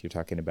site, you're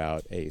talking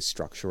about a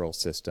structural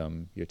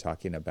system, you're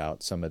talking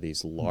about some of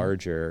these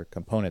larger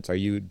components. Are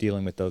you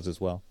dealing with those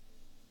as well?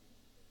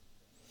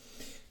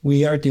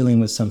 We are dealing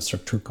with some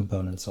structural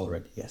components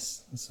already,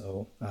 yes.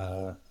 So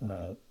I'm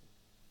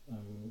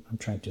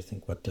trying to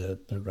think what the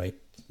right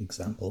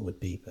example would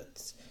be,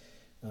 but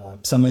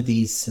some of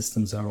these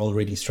systems are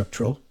already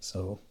structural.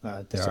 So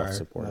there are,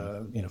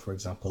 for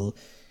example,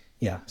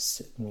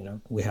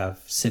 we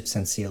have SIPs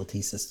and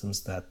CLT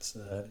systems that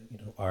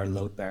are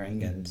load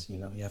bearing, and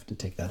you have to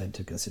take that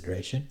into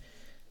consideration.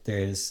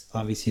 There's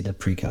obviously the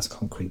precast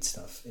concrete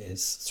stuff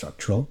is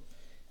structural,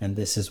 And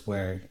this is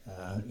where,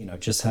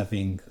 just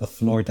having a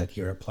floor that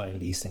you're applying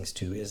these things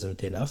to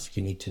isn't enough.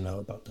 You need to know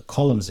about the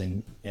columns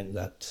in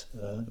that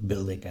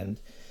building and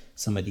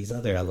some of these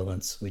other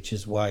elements, which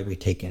is why we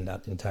take in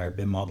that entire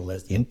BIM model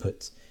as the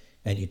input,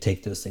 and you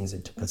take those things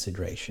into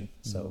consideration.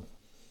 So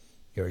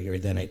you're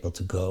then able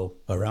to go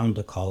around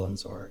the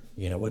columns or,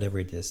 whatever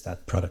it is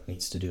that product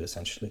needs to do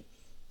essentially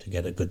to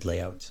get a good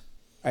layout.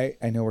 I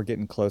know we're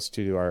getting close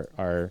to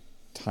our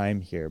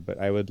time here, but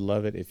I would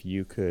love it if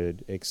you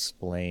could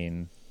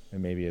explain,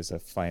 and maybe as a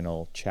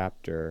final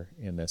chapter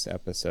in this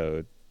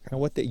episode, kind of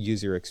what the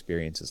user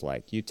experience is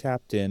like. You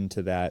tapped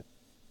into that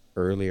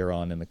earlier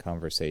on in the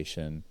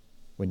conversation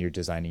when you're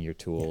designing your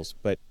tools,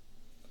 but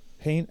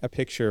paint a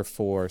picture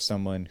for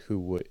someone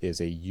who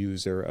is a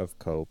user of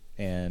Cope,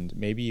 and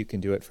maybe you can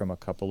do it from a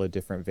couple of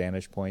different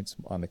vantage points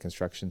on the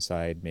construction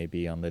side,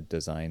 maybe on the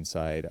design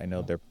side. I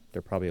know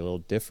they're probably a little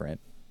different,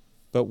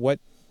 but what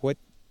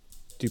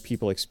do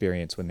people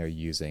experience when they're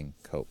using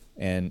Cope?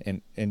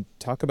 And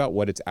talk about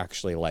what it's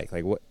actually like.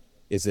 Like, what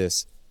is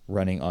this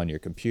running on your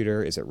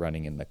computer? Is it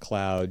running in the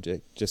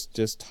cloud?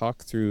 Just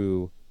talk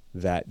through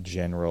that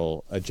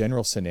general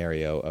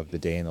scenario of the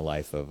day in the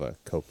life of a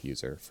Cope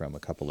user from a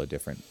couple of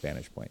different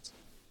vantage points.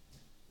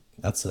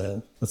 That's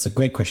a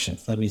great question.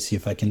 Let me see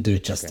if I can do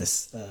it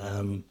justice.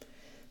 Okay.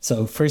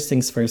 So first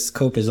things first,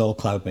 Cope is all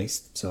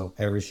cloud-based. So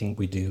everything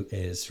we do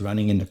is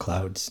running in the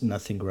cloud.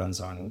 Nothing runs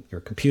on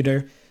your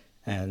computer.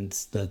 And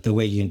the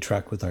way you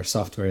interact with our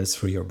software is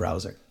through your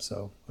browser.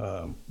 So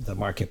the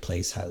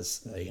marketplace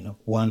has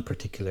one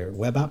particular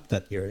web app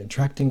that you're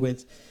interacting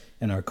with,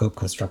 and our Cope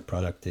Construct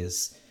product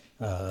is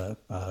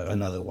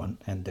another one,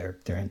 and they're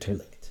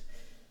interlinked.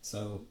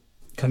 So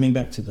coming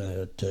back to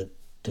the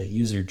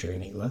user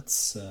journey,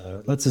 let's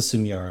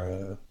assume you're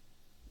a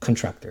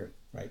contractor,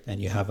 right?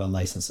 And you have a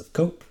license of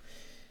Cope,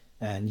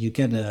 and you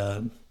get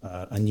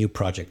a new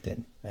project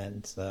in,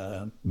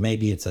 and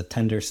maybe it's a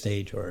tender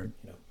stage, or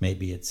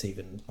maybe it's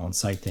even on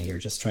site, and you're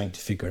just trying to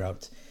figure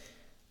out.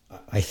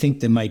 I think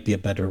there might be a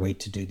better way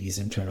to do these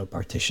internal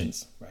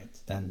partitions, right,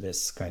 than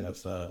this kind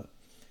of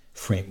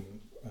frame,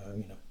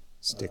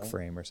 stick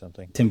frame or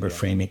something, timber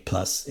framing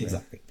plus,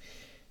 exactly,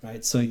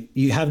 right? So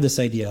you have this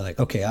idea like,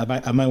 okay,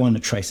 I might want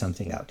to try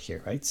something out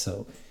here, right?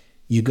 So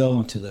you go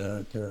onto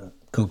the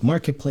Cope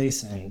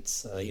marketplace, and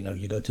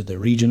you go to the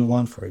regional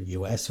one for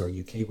US or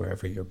UK,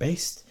 wherever you're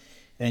based,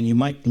 and you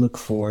might look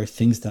for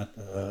things that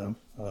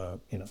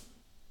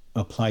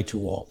apply to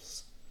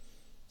walls.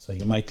 So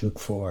you might look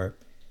for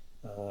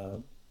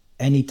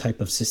any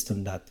type of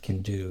system that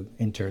can do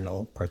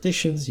internal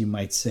partitions. You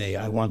might say,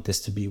 I want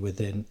this to be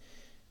within,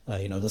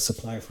 the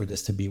supplier for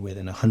this to be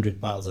within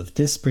 100 miles of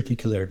this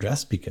particular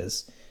address,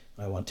 because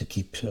I want to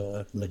keep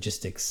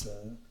logistics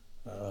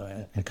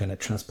and kind of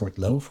transport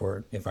low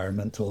for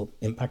environmental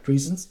impact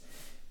reasons.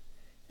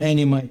 And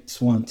you might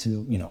want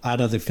to, add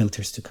other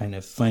filters to kind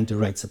of find the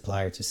right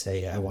supplier to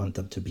say, I want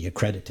them to be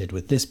accredited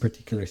with this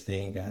particular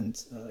thing.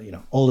 And,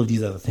 all of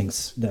these other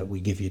things that we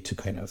give you to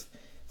kind of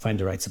find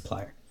the right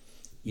supplier.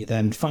 You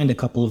then find a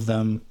couple of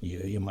them.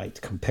 You might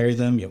compare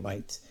them. You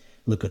might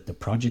look at the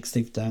projects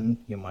they've done.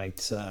 You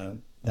might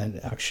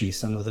then actually,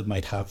 some of them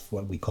might have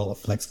what we call a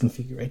flex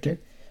configurator,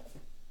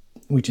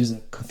 which is a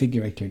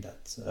configurator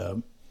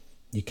that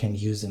you can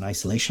use in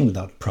isolation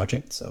without a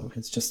project. So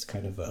it's just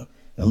kind of a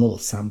little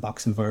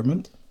sandbox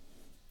environment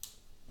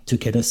to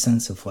get a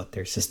sense of what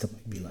their system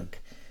might be like.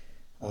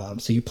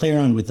 So you play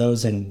around with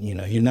those, and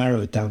you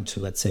narrow it down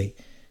to, let's say,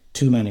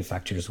 two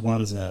manufacturers.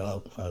 One's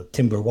a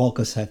timber wall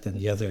cassette, and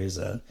the other is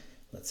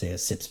let's say a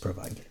SIPS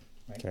provider.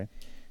 Right? Okay.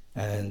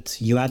 And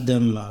you add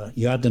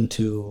them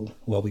to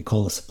what we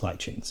call a supply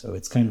chain. So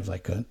it's kind of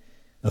like a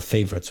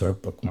favorites or a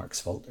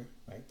bookmarks folder,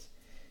 right?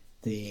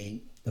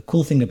 The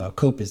cool thing about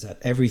Cope is that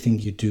everything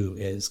you do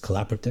is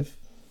collaborative,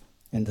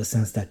 in the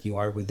sense that you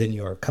are within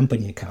your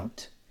company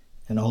account,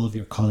 and all of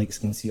your colleagues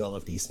can see all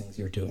of these things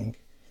you're doing.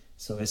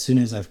 So as soon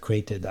as I've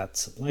created that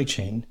supply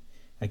chain,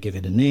 I give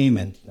it a name,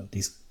 and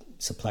these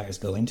suppliers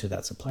go into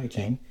that supply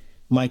chain.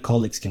 My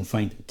colleagues can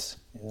find it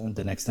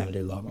the next time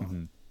they log on.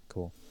 Mm-hmm.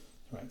 Cool.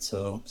 Right.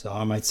 So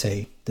I might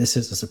say, this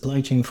is a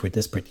supply chain for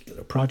this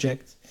particular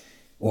project,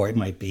 or it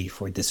might be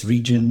for this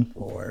region,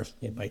 or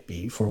it might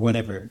be for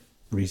whatever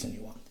reason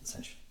you want,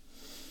 essentially.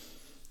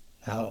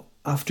 Now,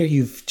 after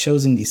you've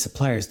chosen these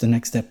suppliers, the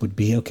next step would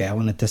be, okay, I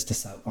want to test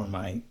this out on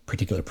my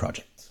particular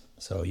project.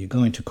 So you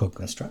go into Cope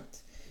Construct,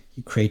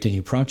 you create a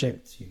new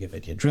project, you give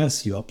it the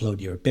address, you upload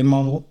your BIM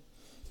model.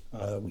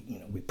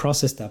 We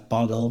process that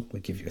model, we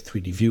give you a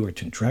 3D viewer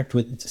to interact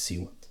with it to see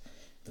what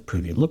the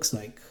preview looks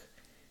like.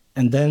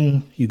 And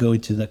then you go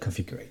into the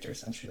configurator,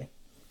 essentially.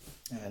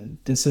 And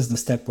this is the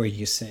step where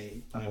you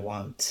say, I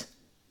want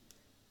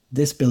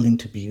this building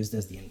to be used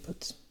as the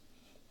input.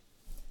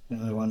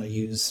 And I want to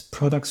use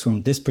products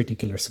from this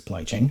particular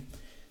supply chain.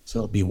 So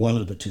it'll be one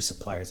of the two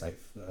suppliers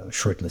I've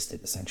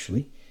shortlisted,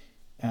 essentially.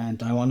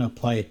 And I want to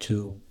apply it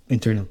to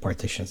internal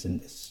partitions in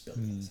this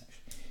building, essentially.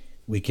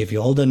 We give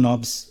you all the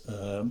knobs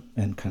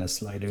and kind of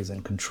sliders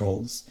and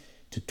controls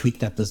to tweak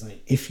that design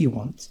if you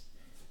want.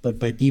 But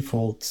by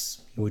default,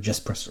 you would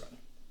just press run.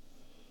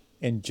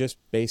 And just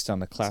based on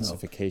the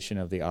classification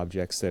of the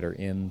objects that are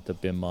in the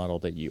BIM model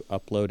that you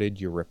uploaded,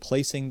 you're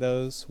replacing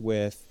those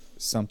with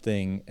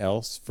something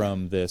else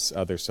from this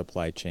other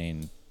supply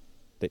chain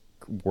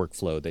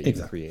workflow that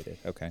you created.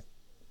 Okay.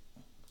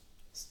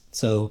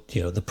 So,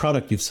 the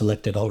product you've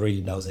selected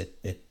already knows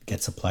it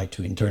gets applied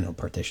to internal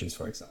partitions,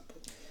 for example.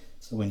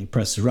 So when you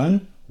press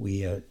run,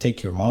 we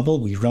take your model,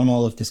 we run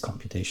all of this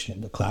computation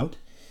in the cloud.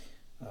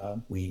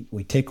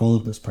 We take all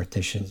of those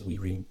partitions,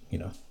 we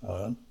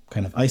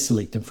kind of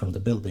isolate them from the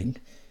building.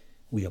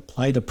 We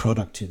apply the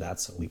product to that,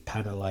 so we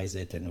panelize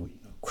it and we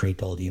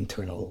create all the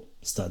internal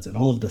studs and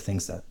all of the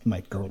things that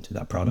might go into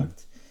that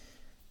product.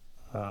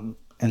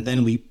 And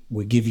then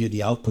we give you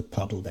the output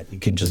model that you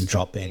can just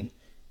drop in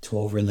to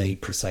overlay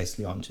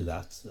precisely onto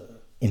that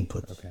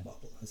input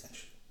model,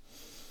 essentially.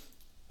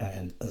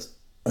 And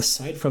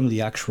aside from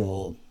the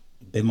actual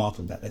BIM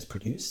model that is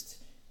produced,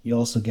 you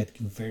also get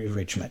very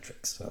rich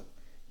metrics. So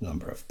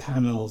number of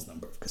panels,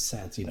 number of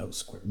cassettes,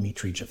 square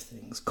meterage of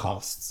things,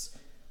 costs,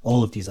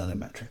 all of these other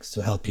metrics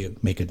to help you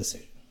make a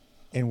decision.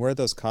 And where are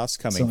those costs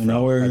coming from?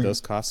 Are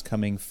those costs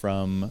coming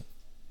from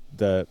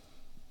the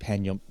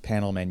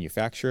panel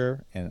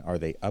manufacturer, and are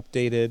they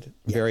updated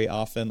very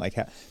often?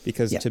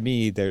 Because to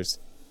me, there's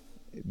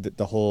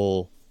the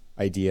whole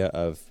idea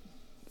of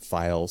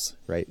files,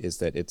 right, is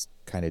that it's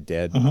kind of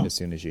dead as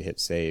soon as you hit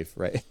save,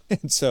 right?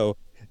 And so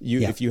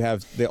if you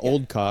have the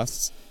old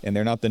costs and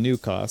they're not the new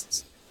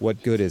costs,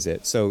 what good is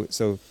it? So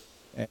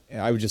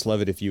I would just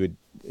love it if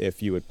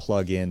you would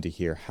plug in to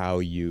hear how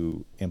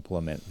you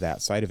implement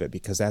that side of it,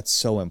 because that's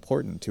so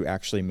important to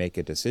actually make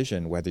a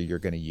decision whether you're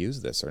going to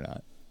use this or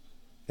not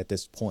at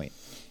this point.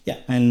 Yeah,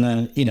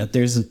 and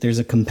there's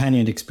a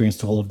companion experience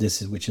to all of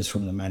this, which is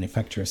from the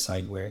manufacturer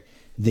side, where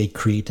they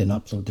create and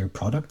upload their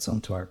products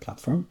onto our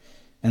platform,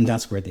 and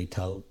that's where they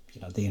tell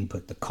they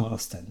input the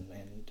cost and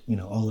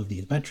all of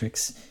these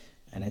metrics,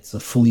 and it's a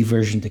fully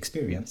versioned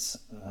experience.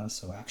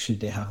 So actually,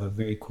 they have a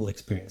very cool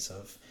experience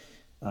of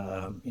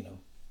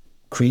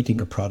creating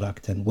a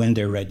product, and when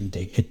they're ready,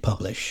 they hit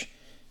publish.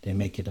 They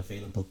make it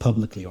available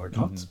publicly or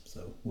not.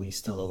 So we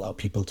still allow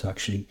people to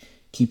actually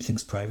keep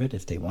things private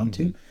if they want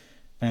to.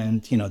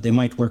 And, they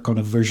might work on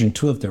a version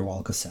 2 of their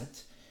wall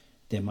cassette.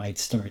 They might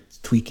start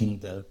tweaking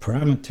the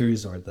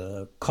parameters or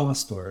the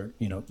cost, or,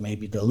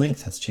 maybe the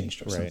length has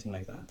changed or something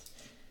like that.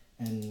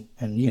 And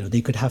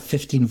they could have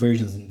 15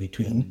 versions in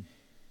between.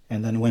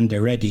 And then when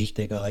they're ready,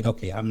 they go like,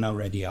 okay, I'm now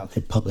ready. I'll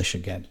hit publish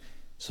again.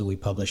 So we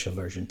publish a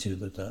version 2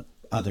 that the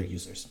other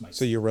users might.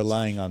 So you're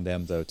relying on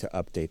them, though, to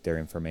update their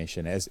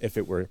information as if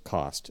it were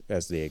cost,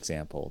 as the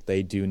example.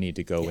 They do need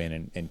to go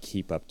in and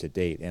keep up to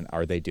date. And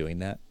are they doing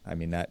that? I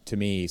mean, that to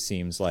me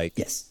seems like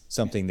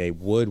something they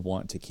would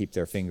want to keep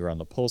their finger on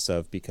the pulse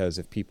of, because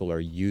if people are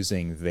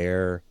using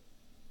their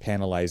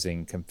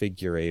panelizing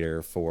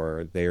configurator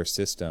for their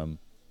system,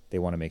 they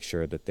want to make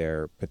sure that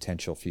their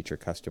potential future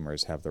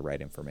customers have the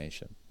right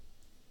information.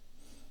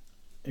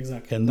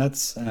 Exactly, and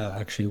that's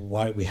actually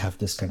why we have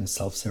this kind of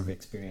self-serve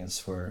experience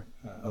for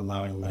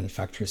allowing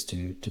manufacturers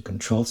to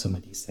control some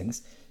of these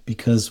things,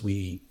 because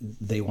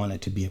they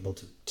wanted to be able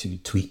to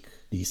tweak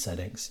these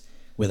settings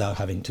without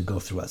having to go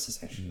through us,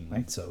 essentially,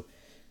 right? So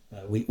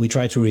we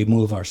try to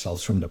remove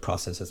ourselves from the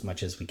process as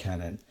much as we can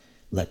and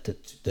let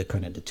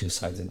the two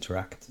sides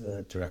interact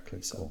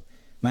directly. So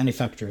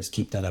manufacturers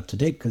keep that up to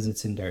date because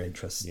it's in their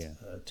interest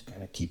to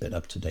kind of keep it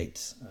up to date.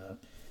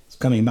 So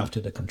coming back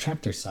to the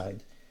contractor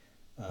side,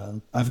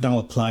 I've now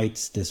applied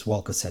this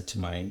wall cassette to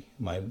my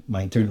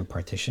internal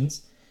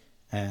partitions,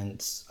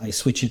 and I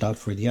switch it out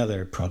for the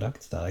other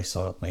product that I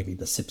saw, maybe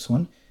the SIPS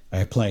one. I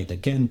apply it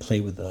again,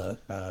 play with the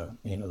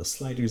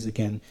sliders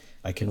again.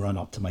 I can run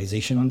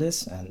optimization on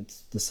this and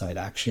decide,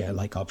 actually, I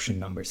like option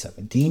number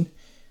 17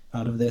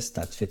 out of this.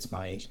 That fits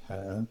my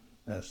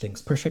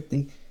things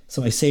perfectly.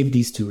 So I save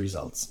these two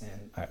results.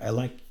 And I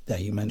like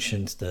that you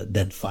mentioned the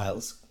dead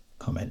files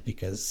comment,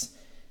 because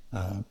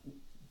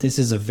this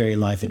is a very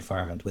live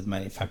environment with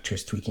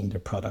manufacturers tweaking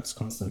their products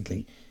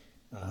constantly.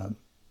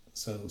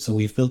 So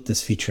we've built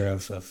this feature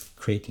of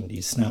creating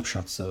these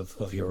snapshots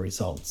of your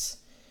results,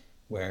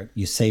 where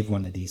you save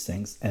one of these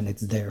things and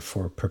it's there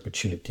for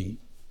perpetuity,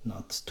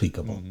 not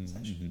tweakable.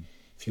 Essentially.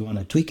 If you want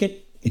to tweak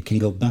it, it can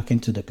go back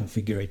into the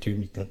configurator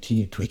and you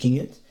continue tweaking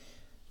it,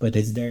 but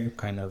it's there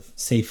kind of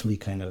safely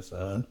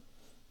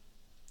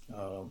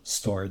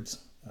stored,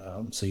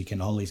 so you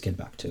can always get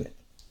back to it.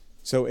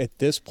 So at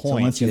this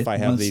point, if I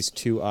have these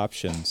two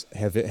options,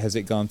 has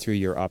it gone through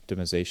your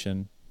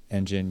optimization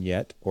engine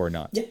yet or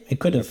not? Yeah, it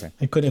could have. Okay.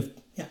 It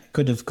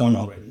could have gone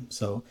already.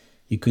 So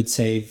you could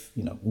save,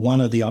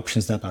 one of the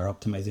options that our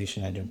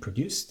optimization engine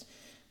produced,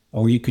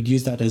 or you could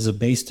use that as a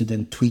base to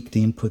then tweak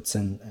the inputs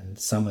and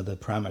some of the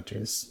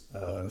parameters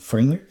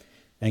further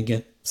and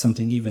get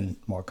something even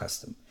more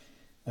custom.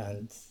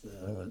 And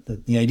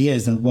the idea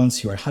is that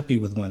once you are happy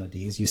with one of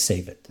these, you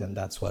save it, and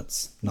that's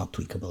what's not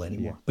tweakable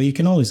anymore. But you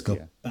can always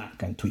go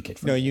back and tweak it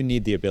further. No, you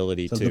need the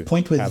ability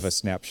to have a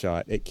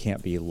snapshot. It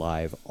can't be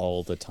live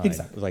all the time.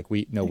 Exactly. Like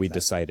we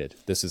decided,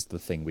 this is the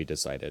thing we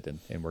decided,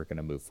 and we're going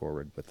to move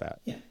forward with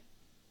that. Yeah.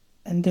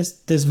 And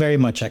this very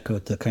much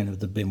echoed the kind of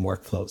the BIM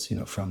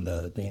workflows, from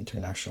the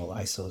international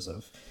ISOs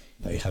of,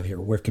 you have your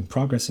work in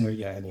progress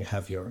area and you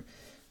have your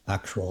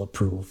actual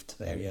approved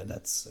area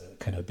that's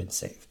kind of been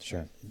saved.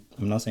 Sure.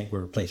 I'm not saying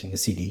we're replacing a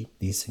CD.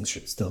 These things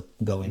should still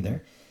go in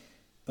there,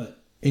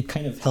 but it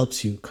kind of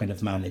helps you kind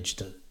of manage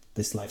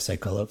this life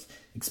cycle of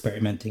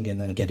experimenting and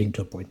then getting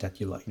to a point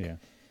that you like. Yeah.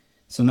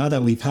 So now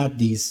that we've had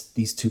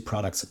these two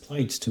products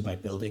applied to my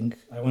building,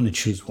 I want to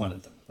choose one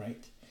of them,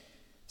 right?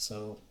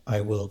 So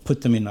I will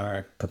put them in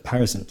our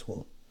comparison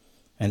tool,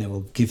 and it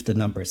will give the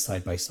numbers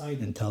side by side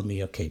and tell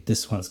me, okay,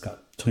 this one's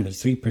got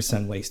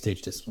 23%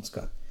 wastage, this one's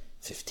got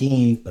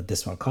 15, but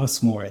this one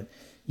costs more. And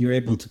you're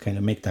able to kind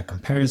of make that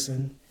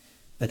comparison.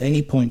 At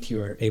any point,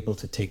 you're able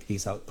to take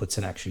these outputs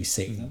and actually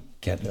save them,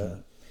 get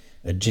a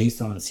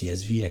JSON,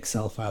 CSV,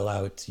 Excel file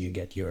out, you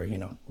get your,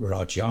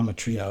 raw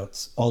geometry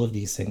out, all of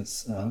these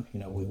things,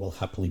 we will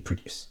happily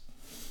produce.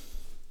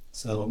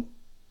 So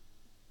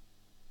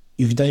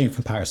you've done your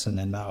comparison,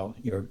 and now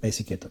you're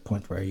basically at the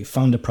point where you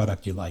found a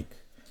product you like.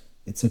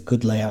 It's a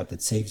good layout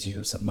that saves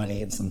you some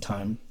money and some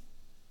time.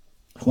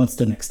 What's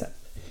the next step?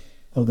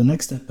 Well, the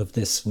next step of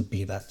this would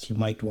be that you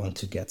might want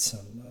to get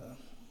some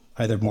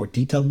either more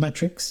detailed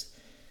metrics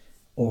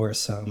or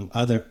some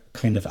other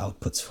kind of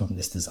outputs from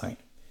this design.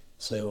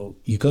 So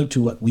you go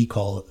to what we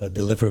call a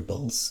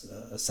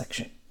deliverables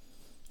section.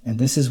 And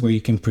this is where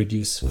you can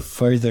produce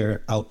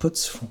further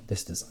outputs from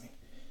this design.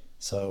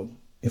 So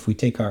if we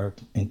take our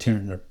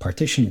internal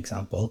partition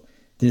example,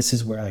 this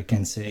is where I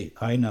can say,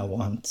 I now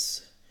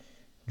want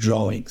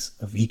drawings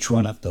of each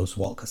one of those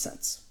wall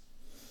cassettes.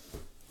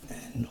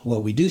 And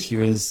what we do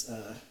here is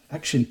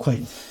actually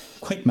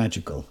quite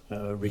magical,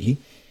 really,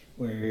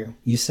 where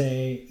you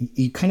say,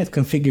 you kind of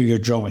configure your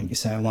drawing. You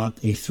say, I want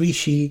A3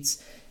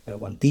 sheets, I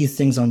want these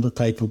things on the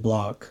title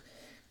block,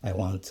 I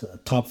want a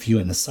top view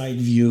and a side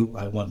view,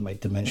 I want my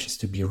dimensions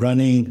to be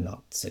running,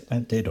 not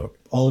segmented, or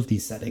all of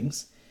these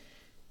settings.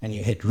 And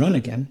you hit run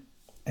again,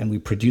 and we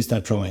produce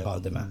that drawing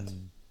on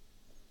demand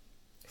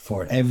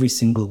for every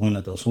single one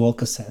of those wall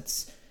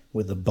cassettes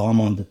with a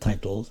BOM on the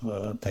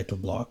title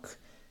block,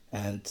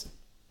 and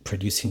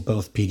producing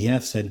both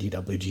PDFs and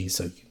DWG,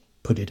 so you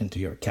put it into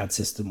your CAD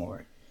system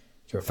or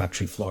your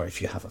factory floor if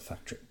you have a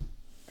factory.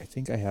 I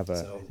think I have.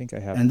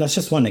 And that's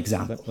just one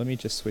example. Let me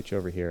just switch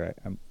over here.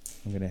 I'm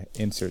going to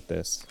insert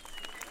this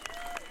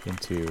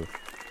into.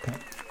 Okay.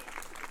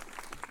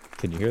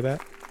 Can you hear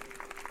that?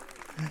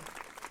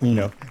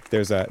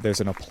 There's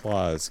an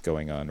applause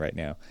going on right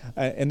now,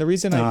 and the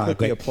reason I put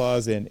the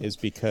applause in is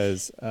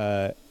because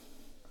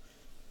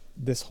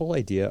this whole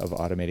idea of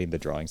automating the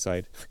drawing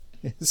side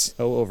is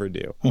so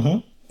overdue,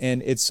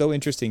 and it's so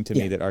interesting to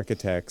me that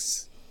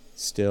architects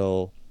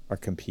still are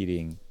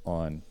competing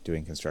on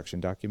doing construction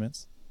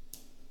documents.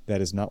 That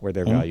is not where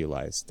their value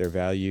lies. Their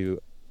value,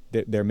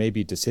 there may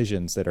be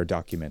decisions that are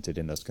documented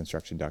in those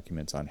construction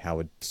documents on how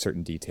a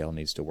certain detail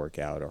needs to work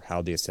out, or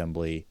how the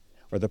assembly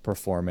or the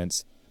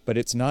performance. But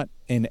it's not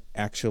in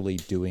actually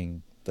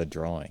doing the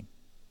drawing.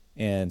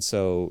 And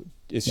so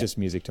it's just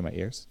music to my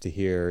ears to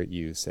hear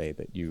you say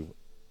that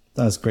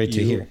that's great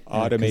to hear.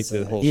 Automate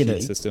the whole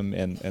sheet system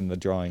and the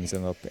drawings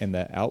and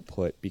the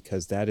output,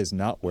 because that is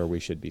not where we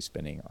should be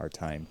spending our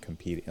time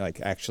competing, like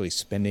actually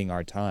spending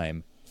our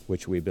time,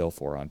 which we bill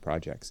for on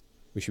projects.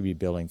 We should be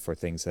billing for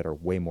things that are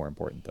way more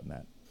important than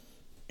that.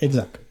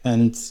 Exactly.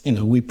 And,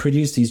 we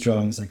produce these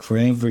drawings like for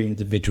every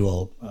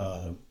individual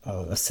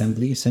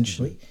assembly,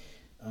 essentially.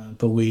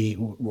 But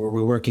what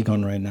we're working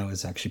on right now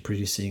is actually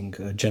producing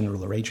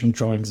general arrangement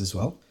drawings as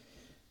well.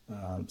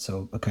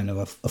 So a kind of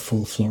a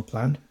full floor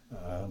plan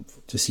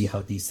to see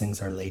how these things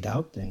are laid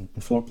out in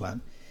floor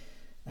plan.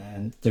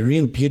 And the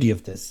real beauty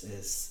of this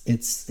is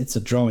it's a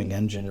drawing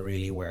engine,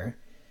 really, where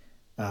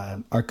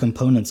our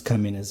components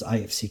come in as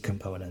IFC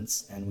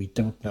components, and we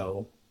don't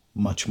know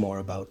much more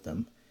about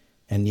them.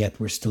 And yet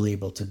we're still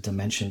able to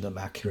dimension them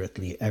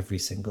accurately, every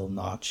single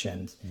notch,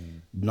 and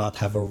not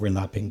have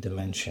overlapping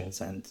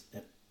dimensions. And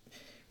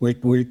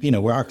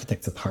we're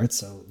architects at heart,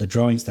 so the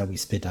drawings that we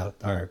spit out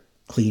are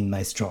clean,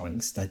 nice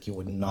drawings that you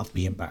would not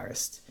be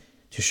embarrassed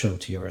to show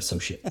to your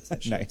associate.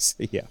 Nice,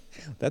 yeah,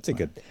 that's a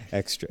good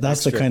extra.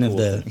 That's extra the kind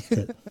cool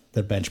of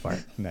the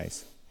benchmark.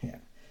 Nice, yeah.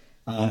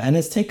 And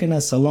it's taken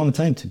us a long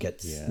time to get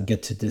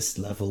to this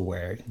level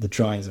where the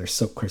drawings are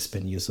so crisp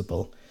and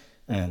usable,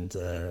 and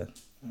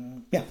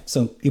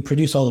so you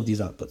produce all of these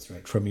outputs,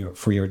 right,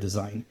 for your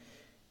design.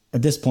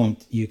 At this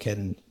point, you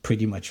can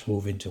pretty much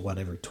move into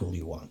whatever tool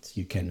you want.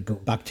 You can go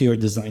back to your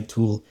design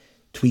tool,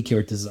 tweak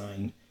your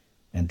design,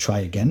 and try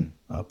again.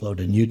 Upload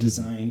a new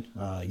design.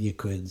 You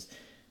could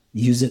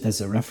use it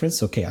as a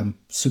reference. Okay, I'm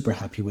super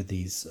happy with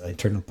these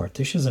internal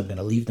partitions. I'm going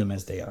to leave them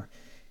as they are.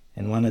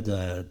 And one of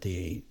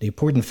the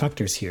important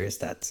factors here is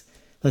that,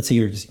 let's say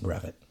you're using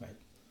Revit,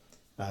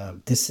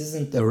 right? This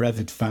isn't a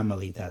Revit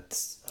family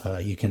that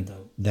you can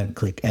then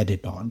click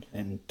edit on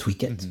and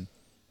tweak it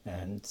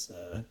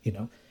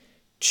and,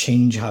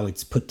 change how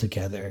it's put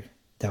together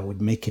that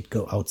would make it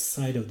go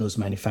outside of those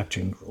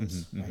manufacturing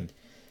rules, right?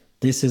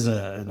 This is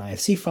an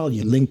IFC file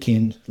you link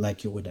in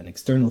like you would an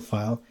external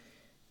file.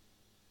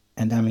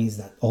 And that means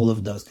that all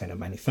of those kind of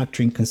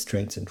manufacturing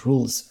constraints and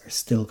rules are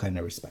still kind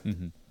of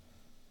respected,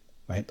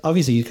 right?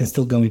 Obviously, you can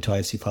still go into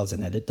IFC files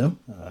and edit them.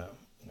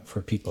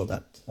 For people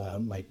that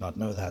might not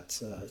know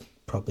that,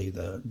 probably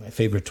my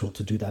favorite tool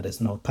to do that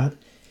is Notepad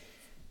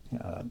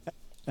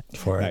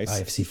for Nice.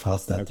 IFC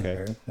files that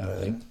are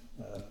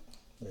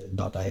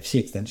 .ifc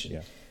extension.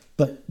 Yeah.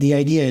 But the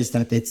idea is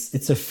that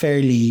it's a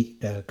fairly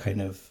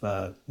kind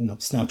of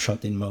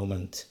snapshot in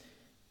moment.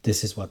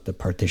 This is what the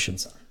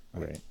partitions are.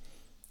 Right.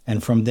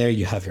 And from there,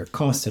 you have your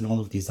cost and all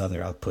of these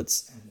other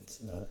outputs. And,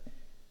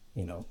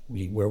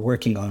 we're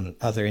working on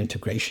other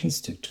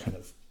integrations to kind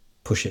of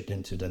push it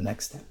into the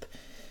next step.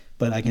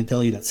 But I can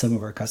tell you that some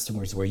of our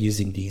customers were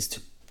using these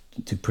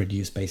to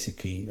produce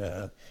basically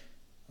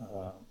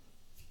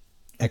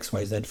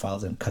XYZ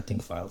files and cutting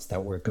files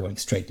that were going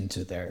straight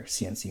into their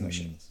CNC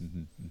machines.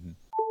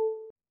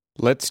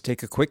 Let's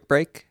take a quick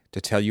break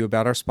to tell you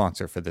about our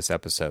sponsor for this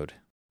episode,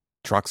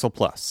 Troxel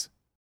Plus.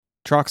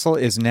 Troxel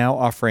is now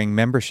offering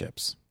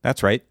memberships.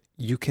 That's right,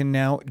 you can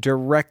now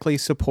directly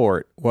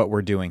support what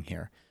we're doing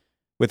here.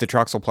 With the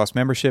Troxel Plus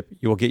membership,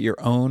 you will get your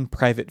own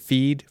private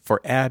feed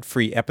for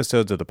ad-free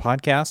episodes of the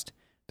podcast,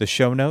 the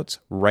show notes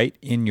right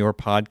in your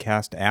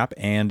podcast app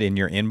and in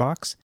your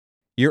inbox,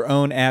 your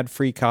own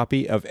ad-free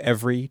copy of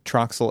every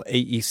Troxel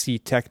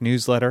AEC Tech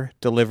newsletter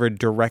delivered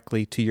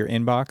directly to your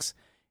inbox,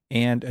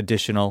 and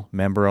additional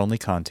member-only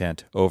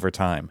content over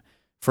time.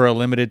 For a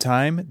limited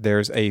time,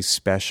 there's a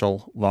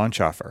special launch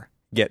offer.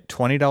 Get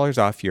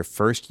 $20 off your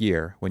first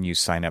year when you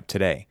sign up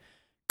today.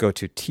 Go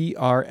to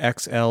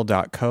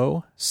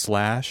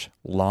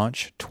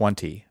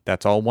trxl.co/launch20.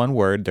 That's all one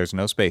word. There's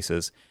no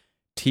spaces.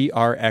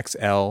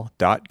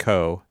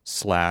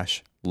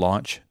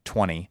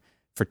 trxl.co/launch20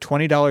 for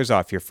 $20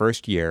 off your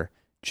first year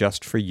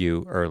just for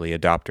you early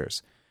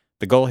adopters.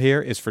 The goal here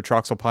is for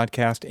Troxel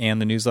Podcast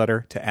and the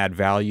newsletter to add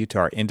value to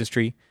our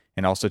industry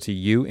and also to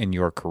you in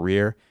your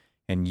career,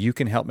 and you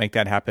can help make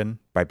that happen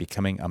by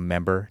becoming a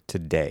member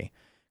today.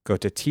 Go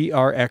to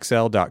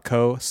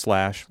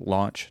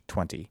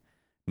trxl.co/launch20.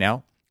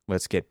 Now,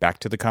 let's get back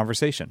to the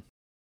conversation.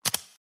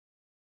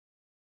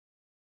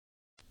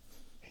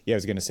 Yeah, I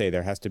was going to say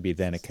there has to be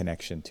then a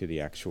connection to the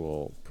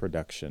actual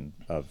production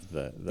of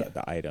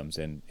the items,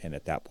 and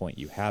at that point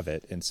you have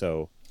it. And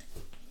so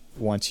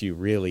once you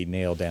really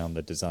nail down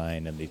the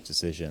design and these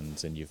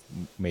decisions and you've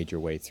made your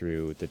way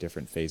through the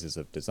different phases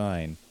of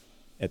design,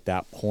 at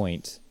that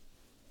point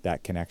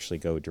that can actually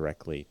go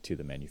directly to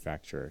the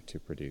manufacturer to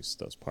produce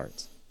those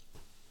parts.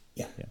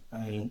 Yeah.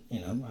 I mean,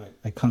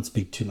 I can't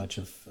speak too much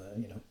of,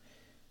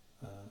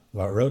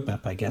 our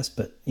roadmap, I guess,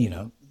 but,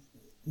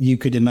 you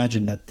could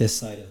imagine that this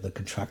side of the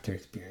contractor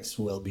experience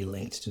will be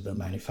linked to the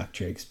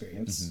manufacturer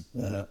experience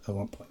at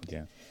one point.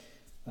 Yeah.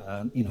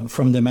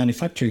 From the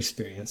manufacturer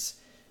experience,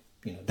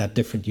 that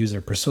different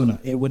user persona,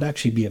 it would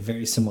actually be a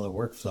very similar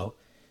workflow.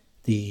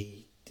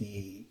 The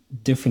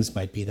difference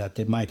might be that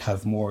they might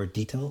have more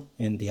detail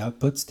in the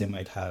outputs. They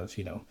might have,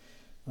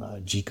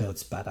 G-code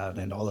spat out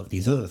and all of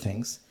these other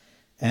things.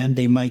 And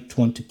they might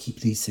want to keep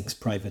these things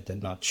private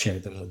and not share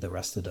them with the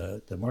rest of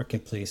the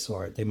marketplace,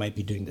 or they might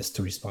be doing this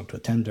to respond to a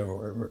tender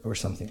or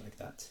something like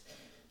that.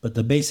 But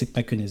the basic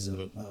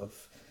mechanism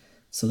of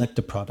select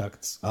the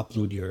products,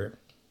 upload your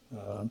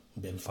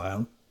bin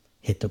file,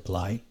 hit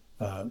apply,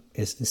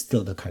 is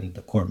still the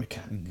core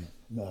mechanic,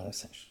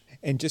 essentially.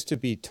 And just to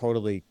be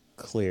totally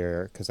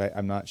clear, because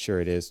I'm not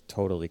sure it is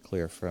totally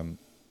clear from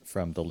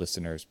the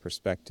listener's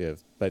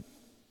perspective, but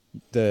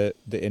the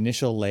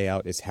initial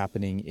layout is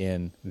happening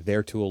in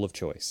their tool of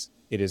choice.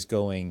 It is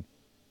going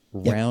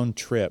round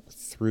trip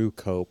through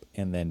Cope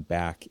and then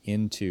back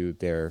into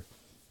their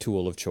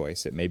tool of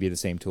choice. It may be the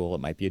same tool.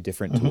 It might be a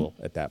different tool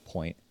at that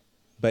point.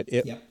 But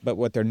but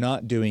what they're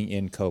not doing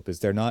in Cope is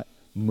they're not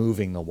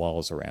moving the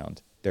walls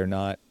around. They're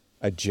not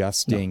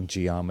adjusting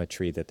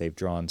geometry that they've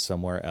drawn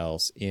somewhere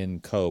else in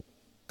Cope.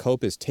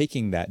 Cope is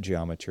taking that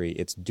geometry.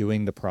 It's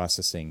doing the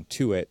processing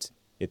to it.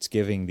 It's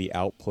giving the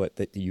output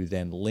that you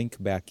then link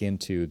back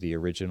into the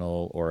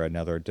original or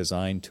another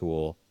design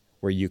tool,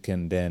 where you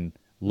can then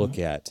look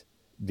at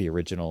the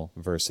original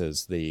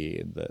versus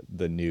the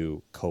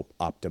new Cope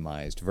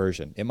optimized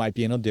version. It might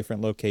be in a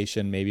different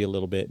location, maybe a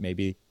little bit,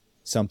 maybe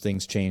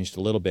something's changed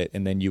a little bit,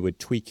 and then you would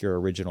tweak your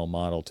original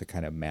model to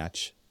kind of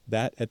match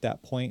that at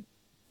that point.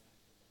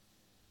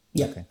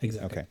 Yeah, okay.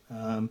 Exactly.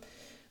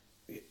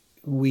 Okay.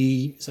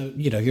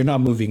 You're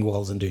not moving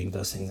walls and doing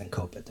those things in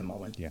Cope at the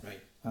moment, right?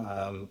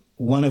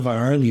 One of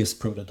our earliest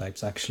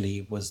prototypes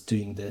actually was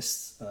doing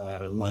this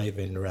live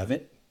in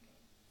Revit.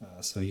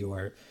 So you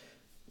are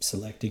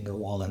selecting a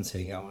wall and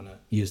saying, I want to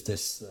use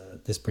this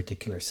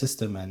particular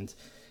system, and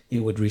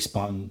it would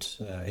respond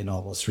in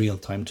almost real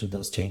time to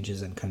those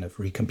changes and kind of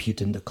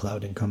recompute in the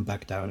cloud and come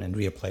back down and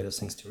reapply those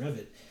things to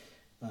Revit.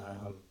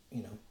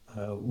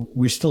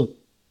 We're still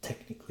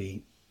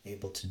technically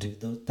able to do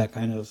that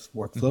kind of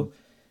workflow,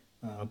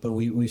 but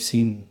we've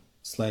seen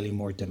slightly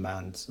more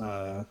demand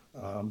on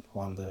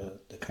the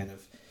kind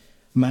of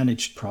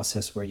managed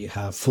process where you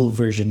have full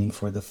versioning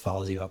for the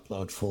files you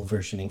upload, full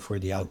versioning for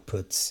the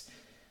outputs.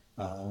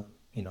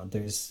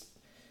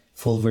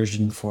 full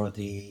version for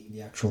the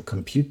actual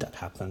compute that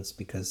happens,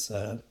 because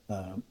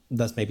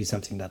that's maybe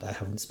something that I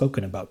haven't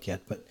spoken about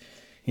yet. But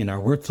in our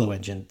workflow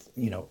engine,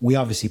 we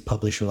obviously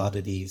publish a lot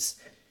of these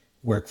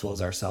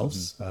workflows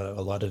ourselves,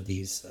 a lot of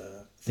these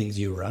things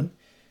you run,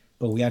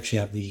 but we actually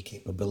have the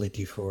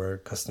capability for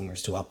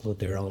customers to upload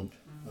their own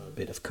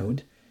bit of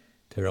code,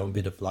 their own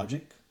bit of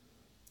logic,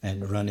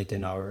 and run it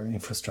in our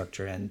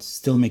infrastructure and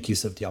still make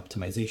use of the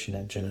optimization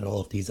engine and all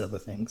of these other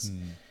things.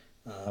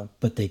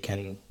 But they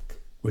can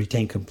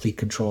retain complete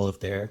control of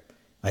their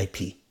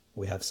IP.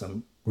 We have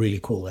some really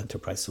cool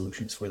enterprise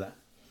solutions for that.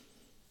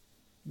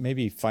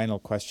 Maybe final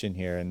question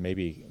here, and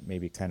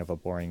maybe kind of a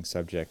boring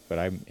subject, but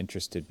I'm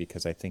interested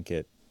because I think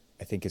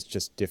it's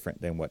just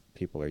different than what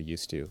people are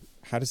used to.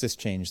 How does this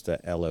change the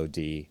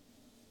LOD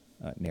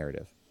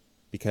narrative?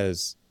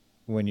 Because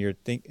when you're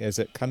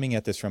coming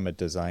at this from a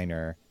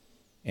designer,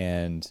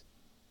 and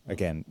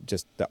again,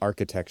 just the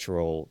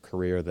architectural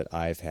career that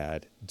I've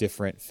had,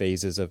 different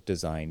phases of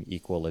design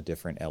equal a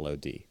different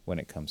LOD when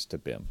it comes to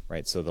BIM,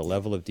 right? So the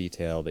level of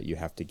detail that you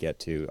have to get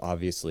to,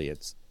 obviously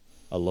it's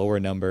a lower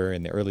number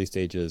in the early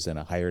stages and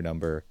a higher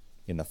number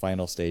in the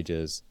final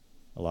stages.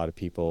 A lot of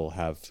people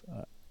have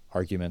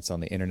arguments on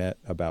the internet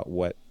about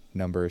what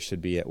number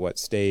should be at what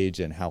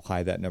stage and how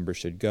high that number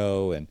should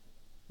go, and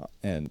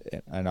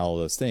all of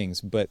those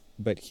things. But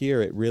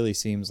here it really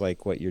seems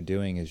like what you're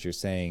doing is you're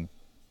saying,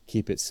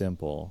 keep it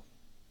simple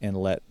and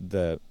let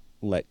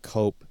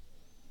COPE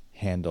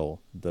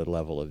handle the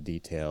level of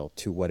detail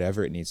to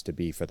whatever it needs to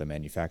be for the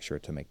manufacturer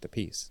to make the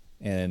piece.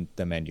 And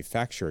the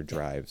manufacturer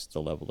drives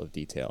the level of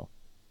detail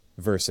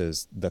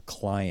versus the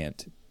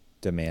client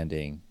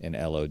demanding an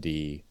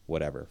LOD,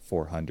 whatever,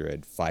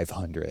 400,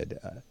 500,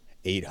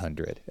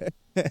 800,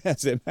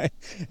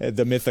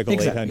 the mythical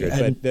exactly.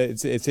 800.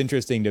 But it's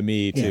interesting to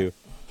me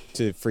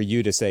for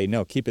you to say,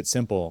 no, keep it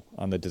simple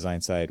on the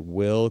design side.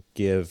 We'll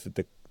give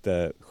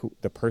the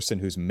person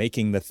who's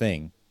making the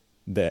thing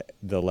the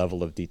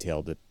level of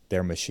detail that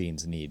their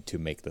machines need to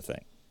make the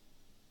thing.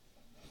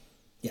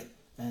 Yeah,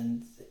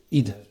 and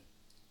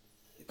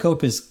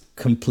COPE is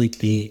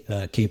completely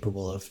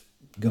capable of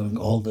going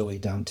all the way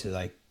down to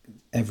like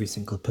every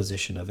single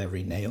position of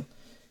every nail,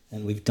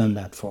 and we've done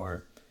that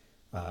for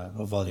a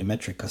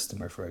volumetric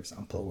customer, for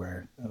example,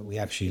 where we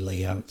actually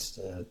lay out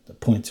the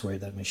points where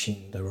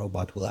the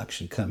robot will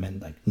actually come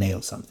and like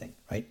nail something,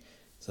 right?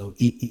 So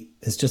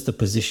it's just a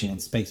position in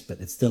space, but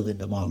it's still in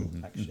the model,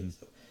 actually.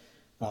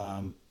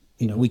 So,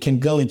 we can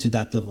go into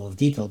that level of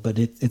detail, but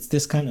it's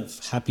this kind of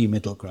happy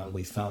middle ground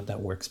we found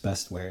that works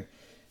best, where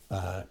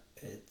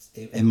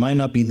it might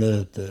not be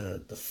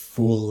the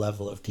full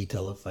level of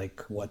detail of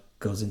like what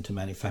goes into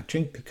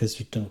manufacturing, because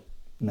you don't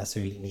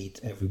necessarily need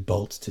every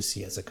bolt to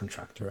see as a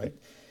contractor, right?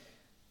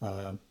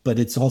 But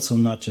it's also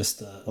not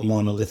just a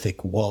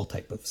monolithic wall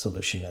type of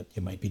solution that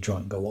you might be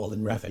drawing a wall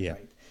in Revit,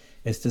 right?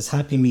 It's this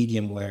happy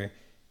medium where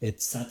it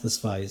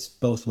satisfies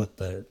both what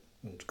the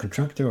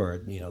contractor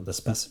or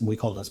we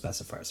call them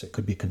specifiers. So it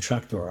could be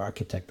contractor or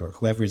architect or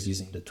whoever is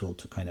using the tool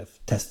to kind of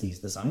test these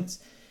designs,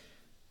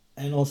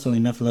 and also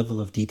enough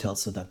level of detail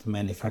so that the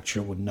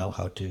manufacturer would know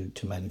how to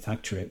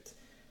manufacture it,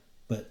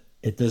 but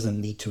it doesn't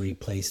need to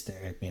replace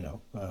their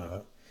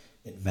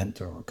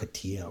Inventor or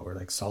CATIA or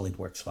like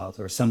SolidWorks files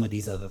or some of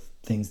these other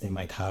things they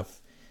might have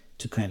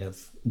to kind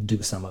of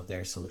do some of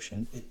their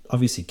solution. It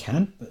obviously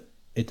can, but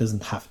it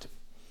doesn't have to.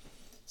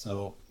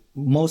 So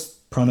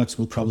most products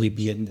will probably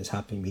be in this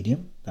happy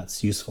medium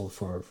that's useful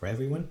for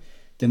everyone.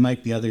 There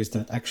might be others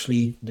that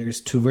actually,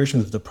 there's two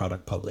versions of the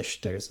product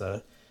published. There's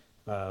a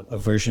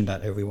version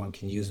that everyone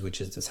can use,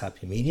 which is this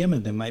happy medium,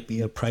 and there might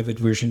be a private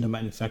version the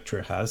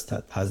manufacturer has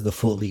that has the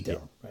full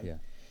detail, right?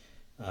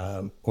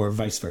 Or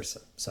vice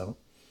versa. So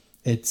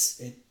it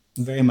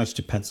very much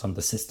depends on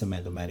the system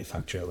and the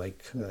manufacturer,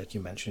 like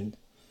you mentioned.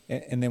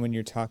 And then when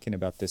you're talking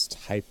about this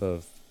type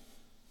of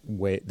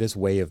way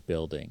of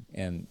building,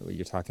 and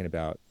you're talking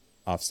about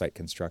offsite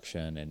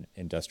construction and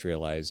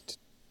industrialized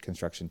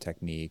construction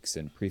techniques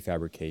and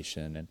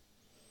prefabrication, and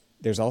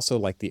there's also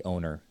like the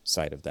owner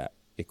side of that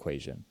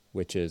equation,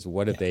 which is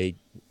what if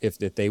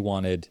they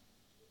wanted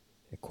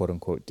a quote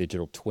unquote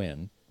digital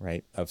twin,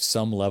 right, of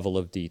some level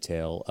of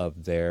detail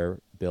of their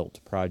built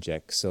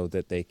project so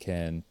that they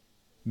can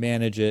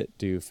manage it,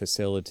 do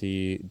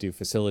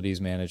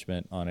facilities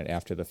management on it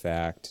after the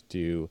fact,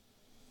 do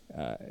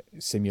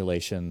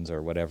simulations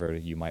or whatever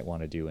you might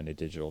want to do in a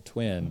digital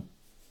twin.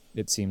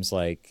 It seems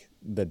like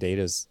the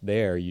data's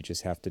there. You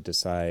just have to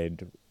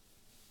decide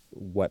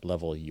what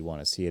level you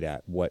want to see it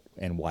at, what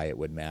and why it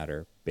would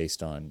matter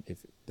based on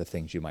if the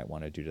things you might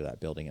want to do to that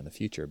building in the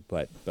future.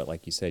 But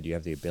like you said, you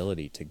have the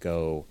ability to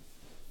go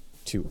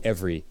to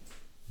every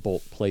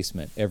bolt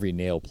placement, every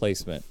nail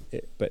placement,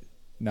 but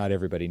not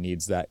everybody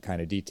needs that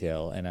kind of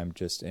detail. And I'm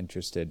just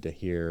interested to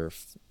hear,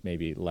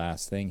 maybe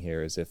last thing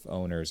here is if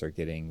owners are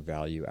getting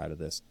value out of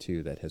this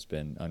too that has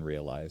been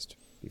unrealized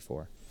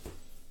before.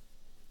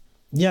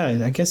 Yeah,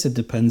 I guess it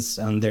depends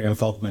on their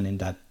involvement in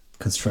that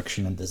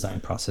construction and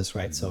design process,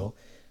 right? So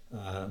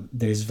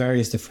There's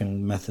various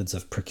different methods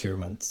of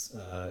procurement.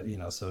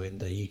 So in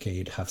the UK,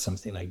 you'd have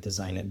something like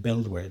design and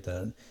build, where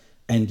the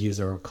end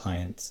user or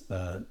client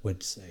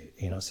would say,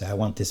 I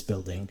want this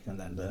building, and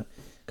then the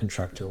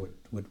contractor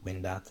would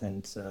win that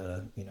and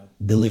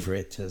deliver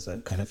it as a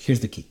kind of, here's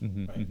the key,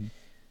 right?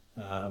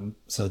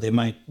 So they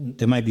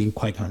might be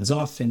quite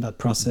hands-off in that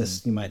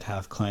process. You might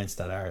have clients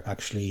that are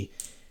actually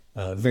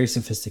very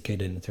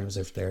sophisticated in terms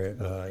of their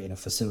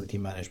facility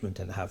management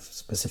and have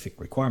specific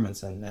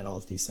requirements and all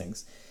of these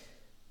things.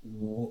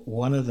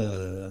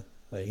 Another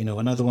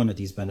one of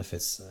these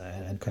benefits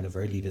and kind of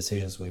early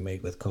decisions we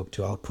made with Cope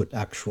to output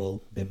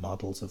actual BIM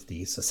models of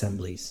these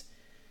assemblies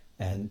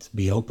and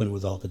be open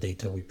with all the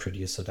data we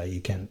produce so that you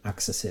can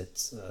access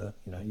it,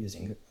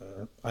 using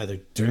either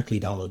directly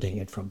downloading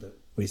it from the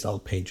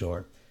result page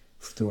or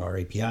through our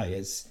API.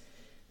 Is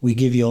we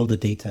give you all the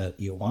data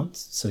you want,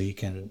 so you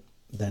can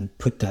then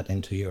put that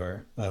into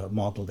your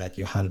model that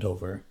you hand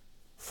over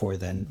for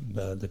then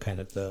the kind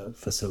of the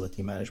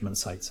facility management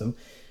side. So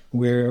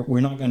we're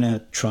not going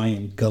to try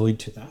and go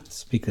into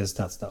that, because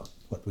that's not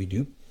what we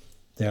do.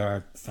 There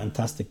are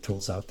fantastic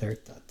tools out there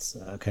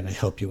that kind of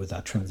help you with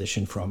that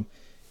transition from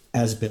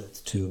as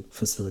built to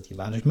facility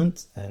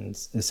management, and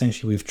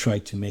essentially we've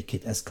tried to make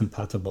it as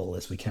compatible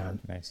as we can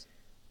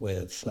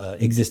with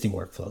existing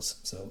workflows.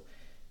 So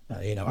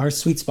our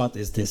sweet spot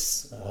is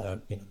this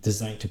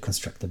design to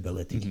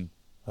constructability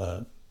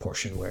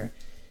portion, where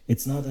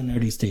it's not an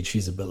early stage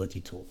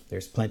feasibility tool.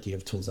 There's plenty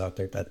of tools out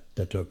there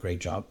that do a great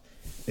job.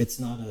 It's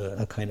not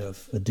a kind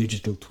of a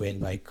digital twin,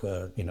 like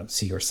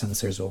see your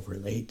sensors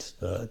overlaid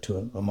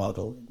to a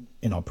model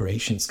in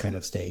operations kind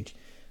of stage.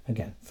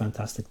 Again,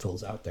 fantastic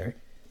tools out there.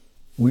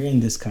 We're in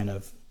this kind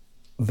of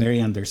very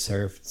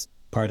underserved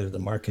part of the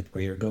market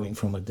where you're going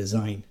from a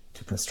design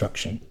to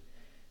construction,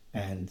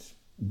 and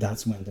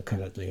that's when the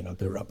kind of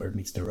the rubber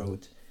meets the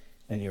road,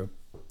 and you're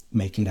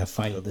making that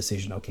final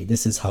decision. Okay,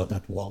 this is how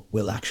that wall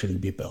will actually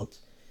be built,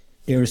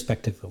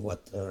 irrespective of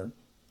what the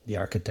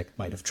architect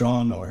might have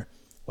drawn or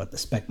what the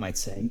spec might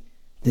say.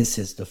 This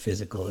is the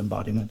physical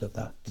embodiment of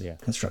that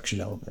construction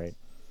element. Right.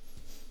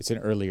 It's an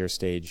earlier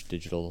stage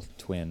digital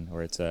twin,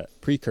 or it's a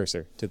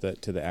precursor to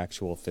the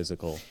actual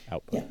physical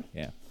output.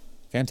 Yeah.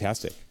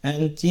 Fantastic.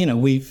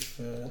 And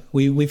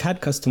we've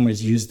had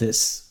customers use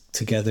this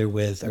together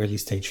with early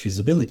stage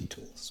feasibility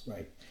tools,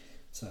 right?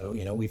 So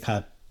we've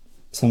had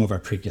some of our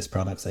previous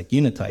products like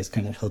Unitize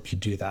kind of help you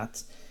do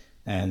that,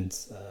 and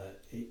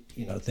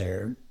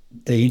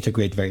they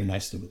integrate very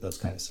nicely with those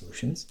kind of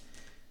solutions.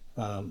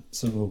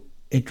 So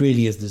it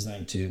really is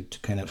designed to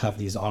kind of have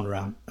these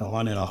on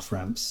and off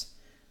ramps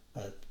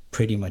at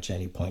pretty much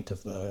any point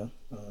of the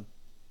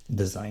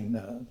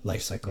design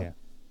life cycle. Yeah,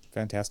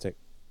 fantastic.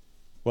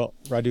 Well,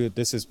 Radu,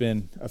 this has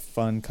been a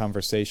fun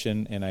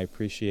conversation, and I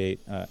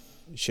appreciate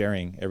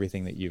sharing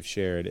everything that you've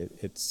shared.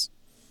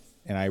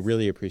 And I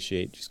really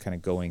appreciate just kind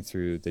of going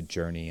through the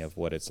journey of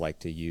what it's like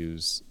to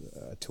use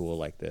a tool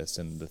like this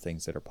and the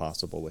things that are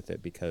possible with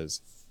it,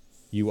 because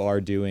you are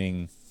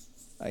doing,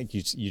 like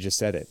you just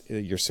said it,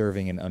 you're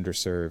serving an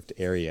underserved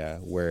area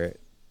where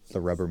the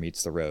rubber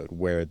meets the road,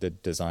 where the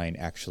design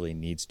actually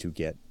needs to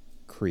get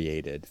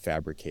created,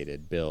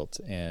 fabricated, built,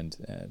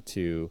 and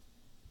to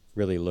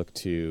really look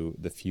to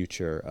the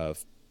future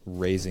of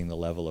raising the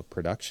level of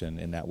production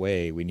in that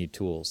way. We need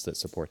tools that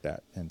support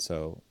that. And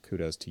so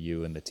kudos to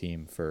you and the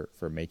team for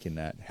making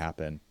that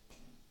happen.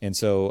 And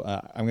so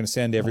I'm going to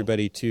send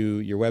everybody to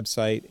your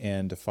website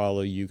and to follow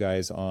you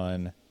guys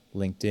on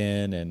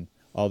LinkedIn and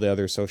all the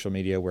other social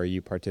media where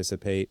you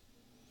participate.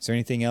 Is there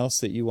anything else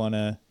that you want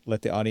to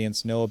let the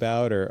audience know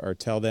about, or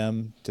tell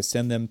them to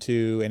send them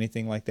to,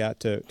 anything like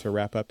that to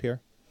wrap up here?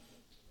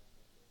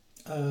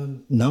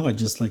 No, I'd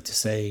just like to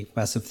say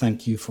massive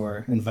thank you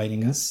for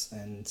inviting us,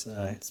 and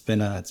it's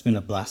been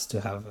a blast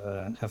to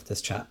have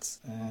this chat.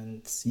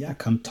 And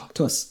come talk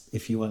to us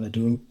if you want to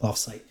do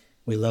Offsite.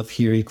 We love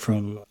hearing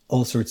from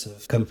all sorts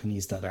of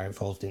companies that are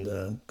involved in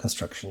the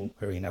construction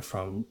arena,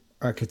 from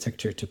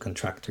architecture to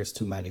contractors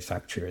to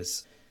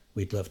manufacturers.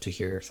 We'd love to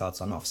hear your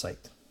thoughts on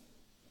Offsite.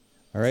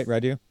 All right,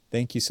 Radu,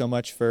 thank you so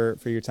much for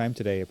your time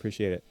today.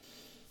 Appreciate it.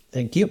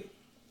 Thank you.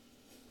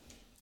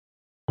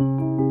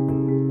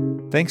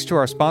 Thanks to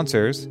our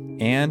sponsors,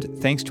 and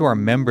thanks to our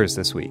members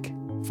this week.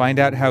 Find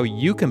out how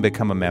you can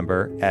become a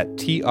member at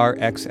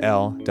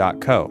trxl.co,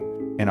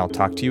 and I'll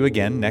talk to you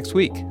again next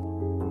week.